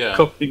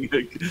copying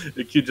a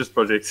QGIS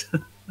project.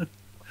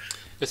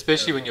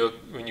 Especially when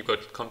you've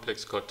got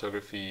complex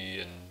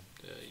cartography and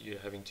you're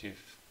having to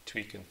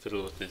tweak and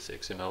fiddle with these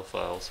XML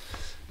files.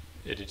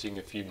 Editing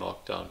a few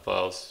markdown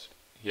files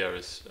here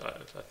is,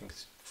 I think,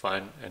 it's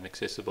fine and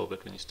accessible.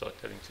 But when you start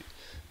having to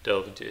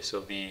delve into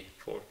SLD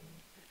for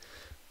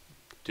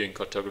doing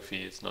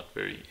cartography, it's not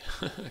very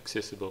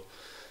accessible.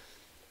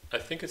 I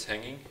think it's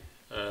hanging.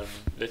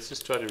 Let's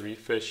just try to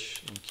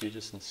refresh in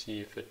QGIS and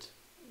see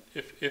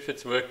if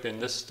it's worked. Then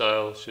this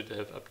style should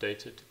have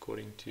updated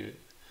according to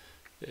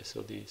the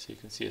SLD. So you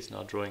can see it's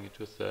now drawing it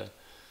with the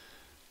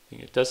thing.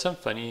 It does some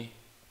funny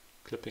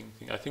clipping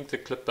thing. I think the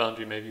clip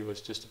boundary maybe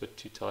was just a bit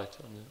too tight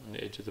on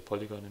the edge of the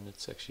polygon, and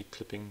it's actually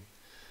clipping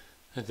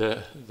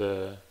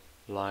the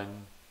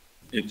line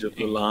edge of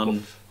the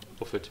line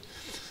off it.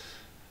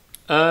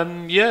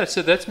 Yeah,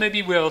 so that's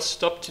maybe where I'll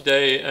stop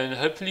today, and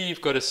hopefully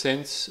you've got a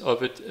sense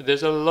of it.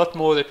 There's a lot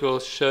more that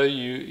we'll show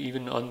you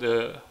even on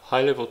the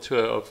high-level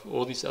tour of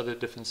all these other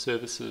different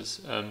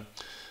services.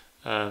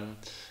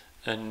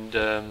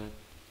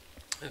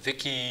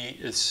 Vicky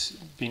has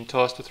been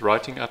tasked with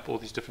writing up all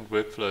these different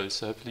workflows,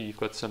 so hopefully you've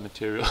got some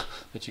material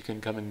that you can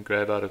come and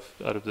grab out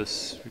of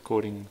this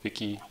recording,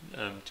 Vicky,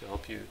 to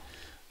help you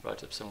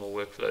write up some more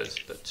workflows.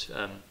 But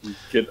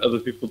get other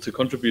people to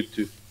contribute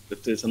to.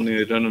 If there's something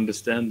they don't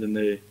understand, then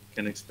they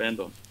can expand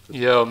on.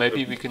 Yeah, or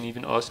maybe we can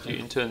even ask you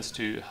interns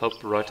to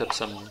help write up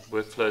some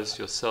workflows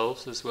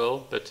yourselves as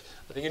well. But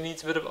I think it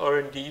needs a bit of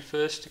R&D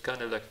first to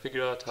kind of like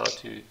figure out how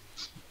to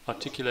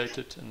articulate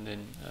it, and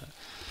then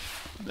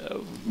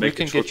we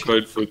can get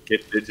code for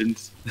Get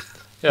Legends.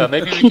 Yeah,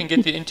 maybe we can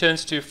get the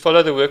interns to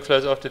follow the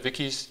workflows after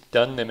Vicky's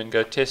done them and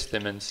go test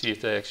them and see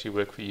if they actually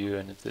work for you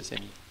and if there's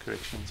any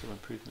corrections or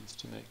improvements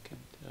to make.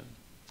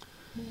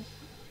 And,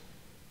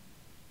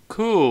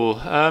 cool.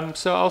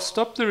 So I'll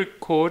stop the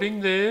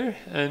recording there,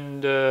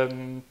 and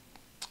then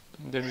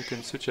we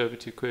can switch over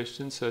to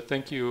questions. So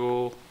thank you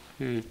all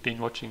who've been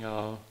watching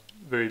our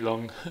very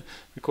long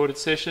recorded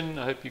session.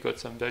 I hope you got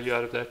some value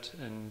out of that,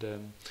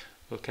 and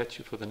we'll catch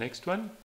you for the next one.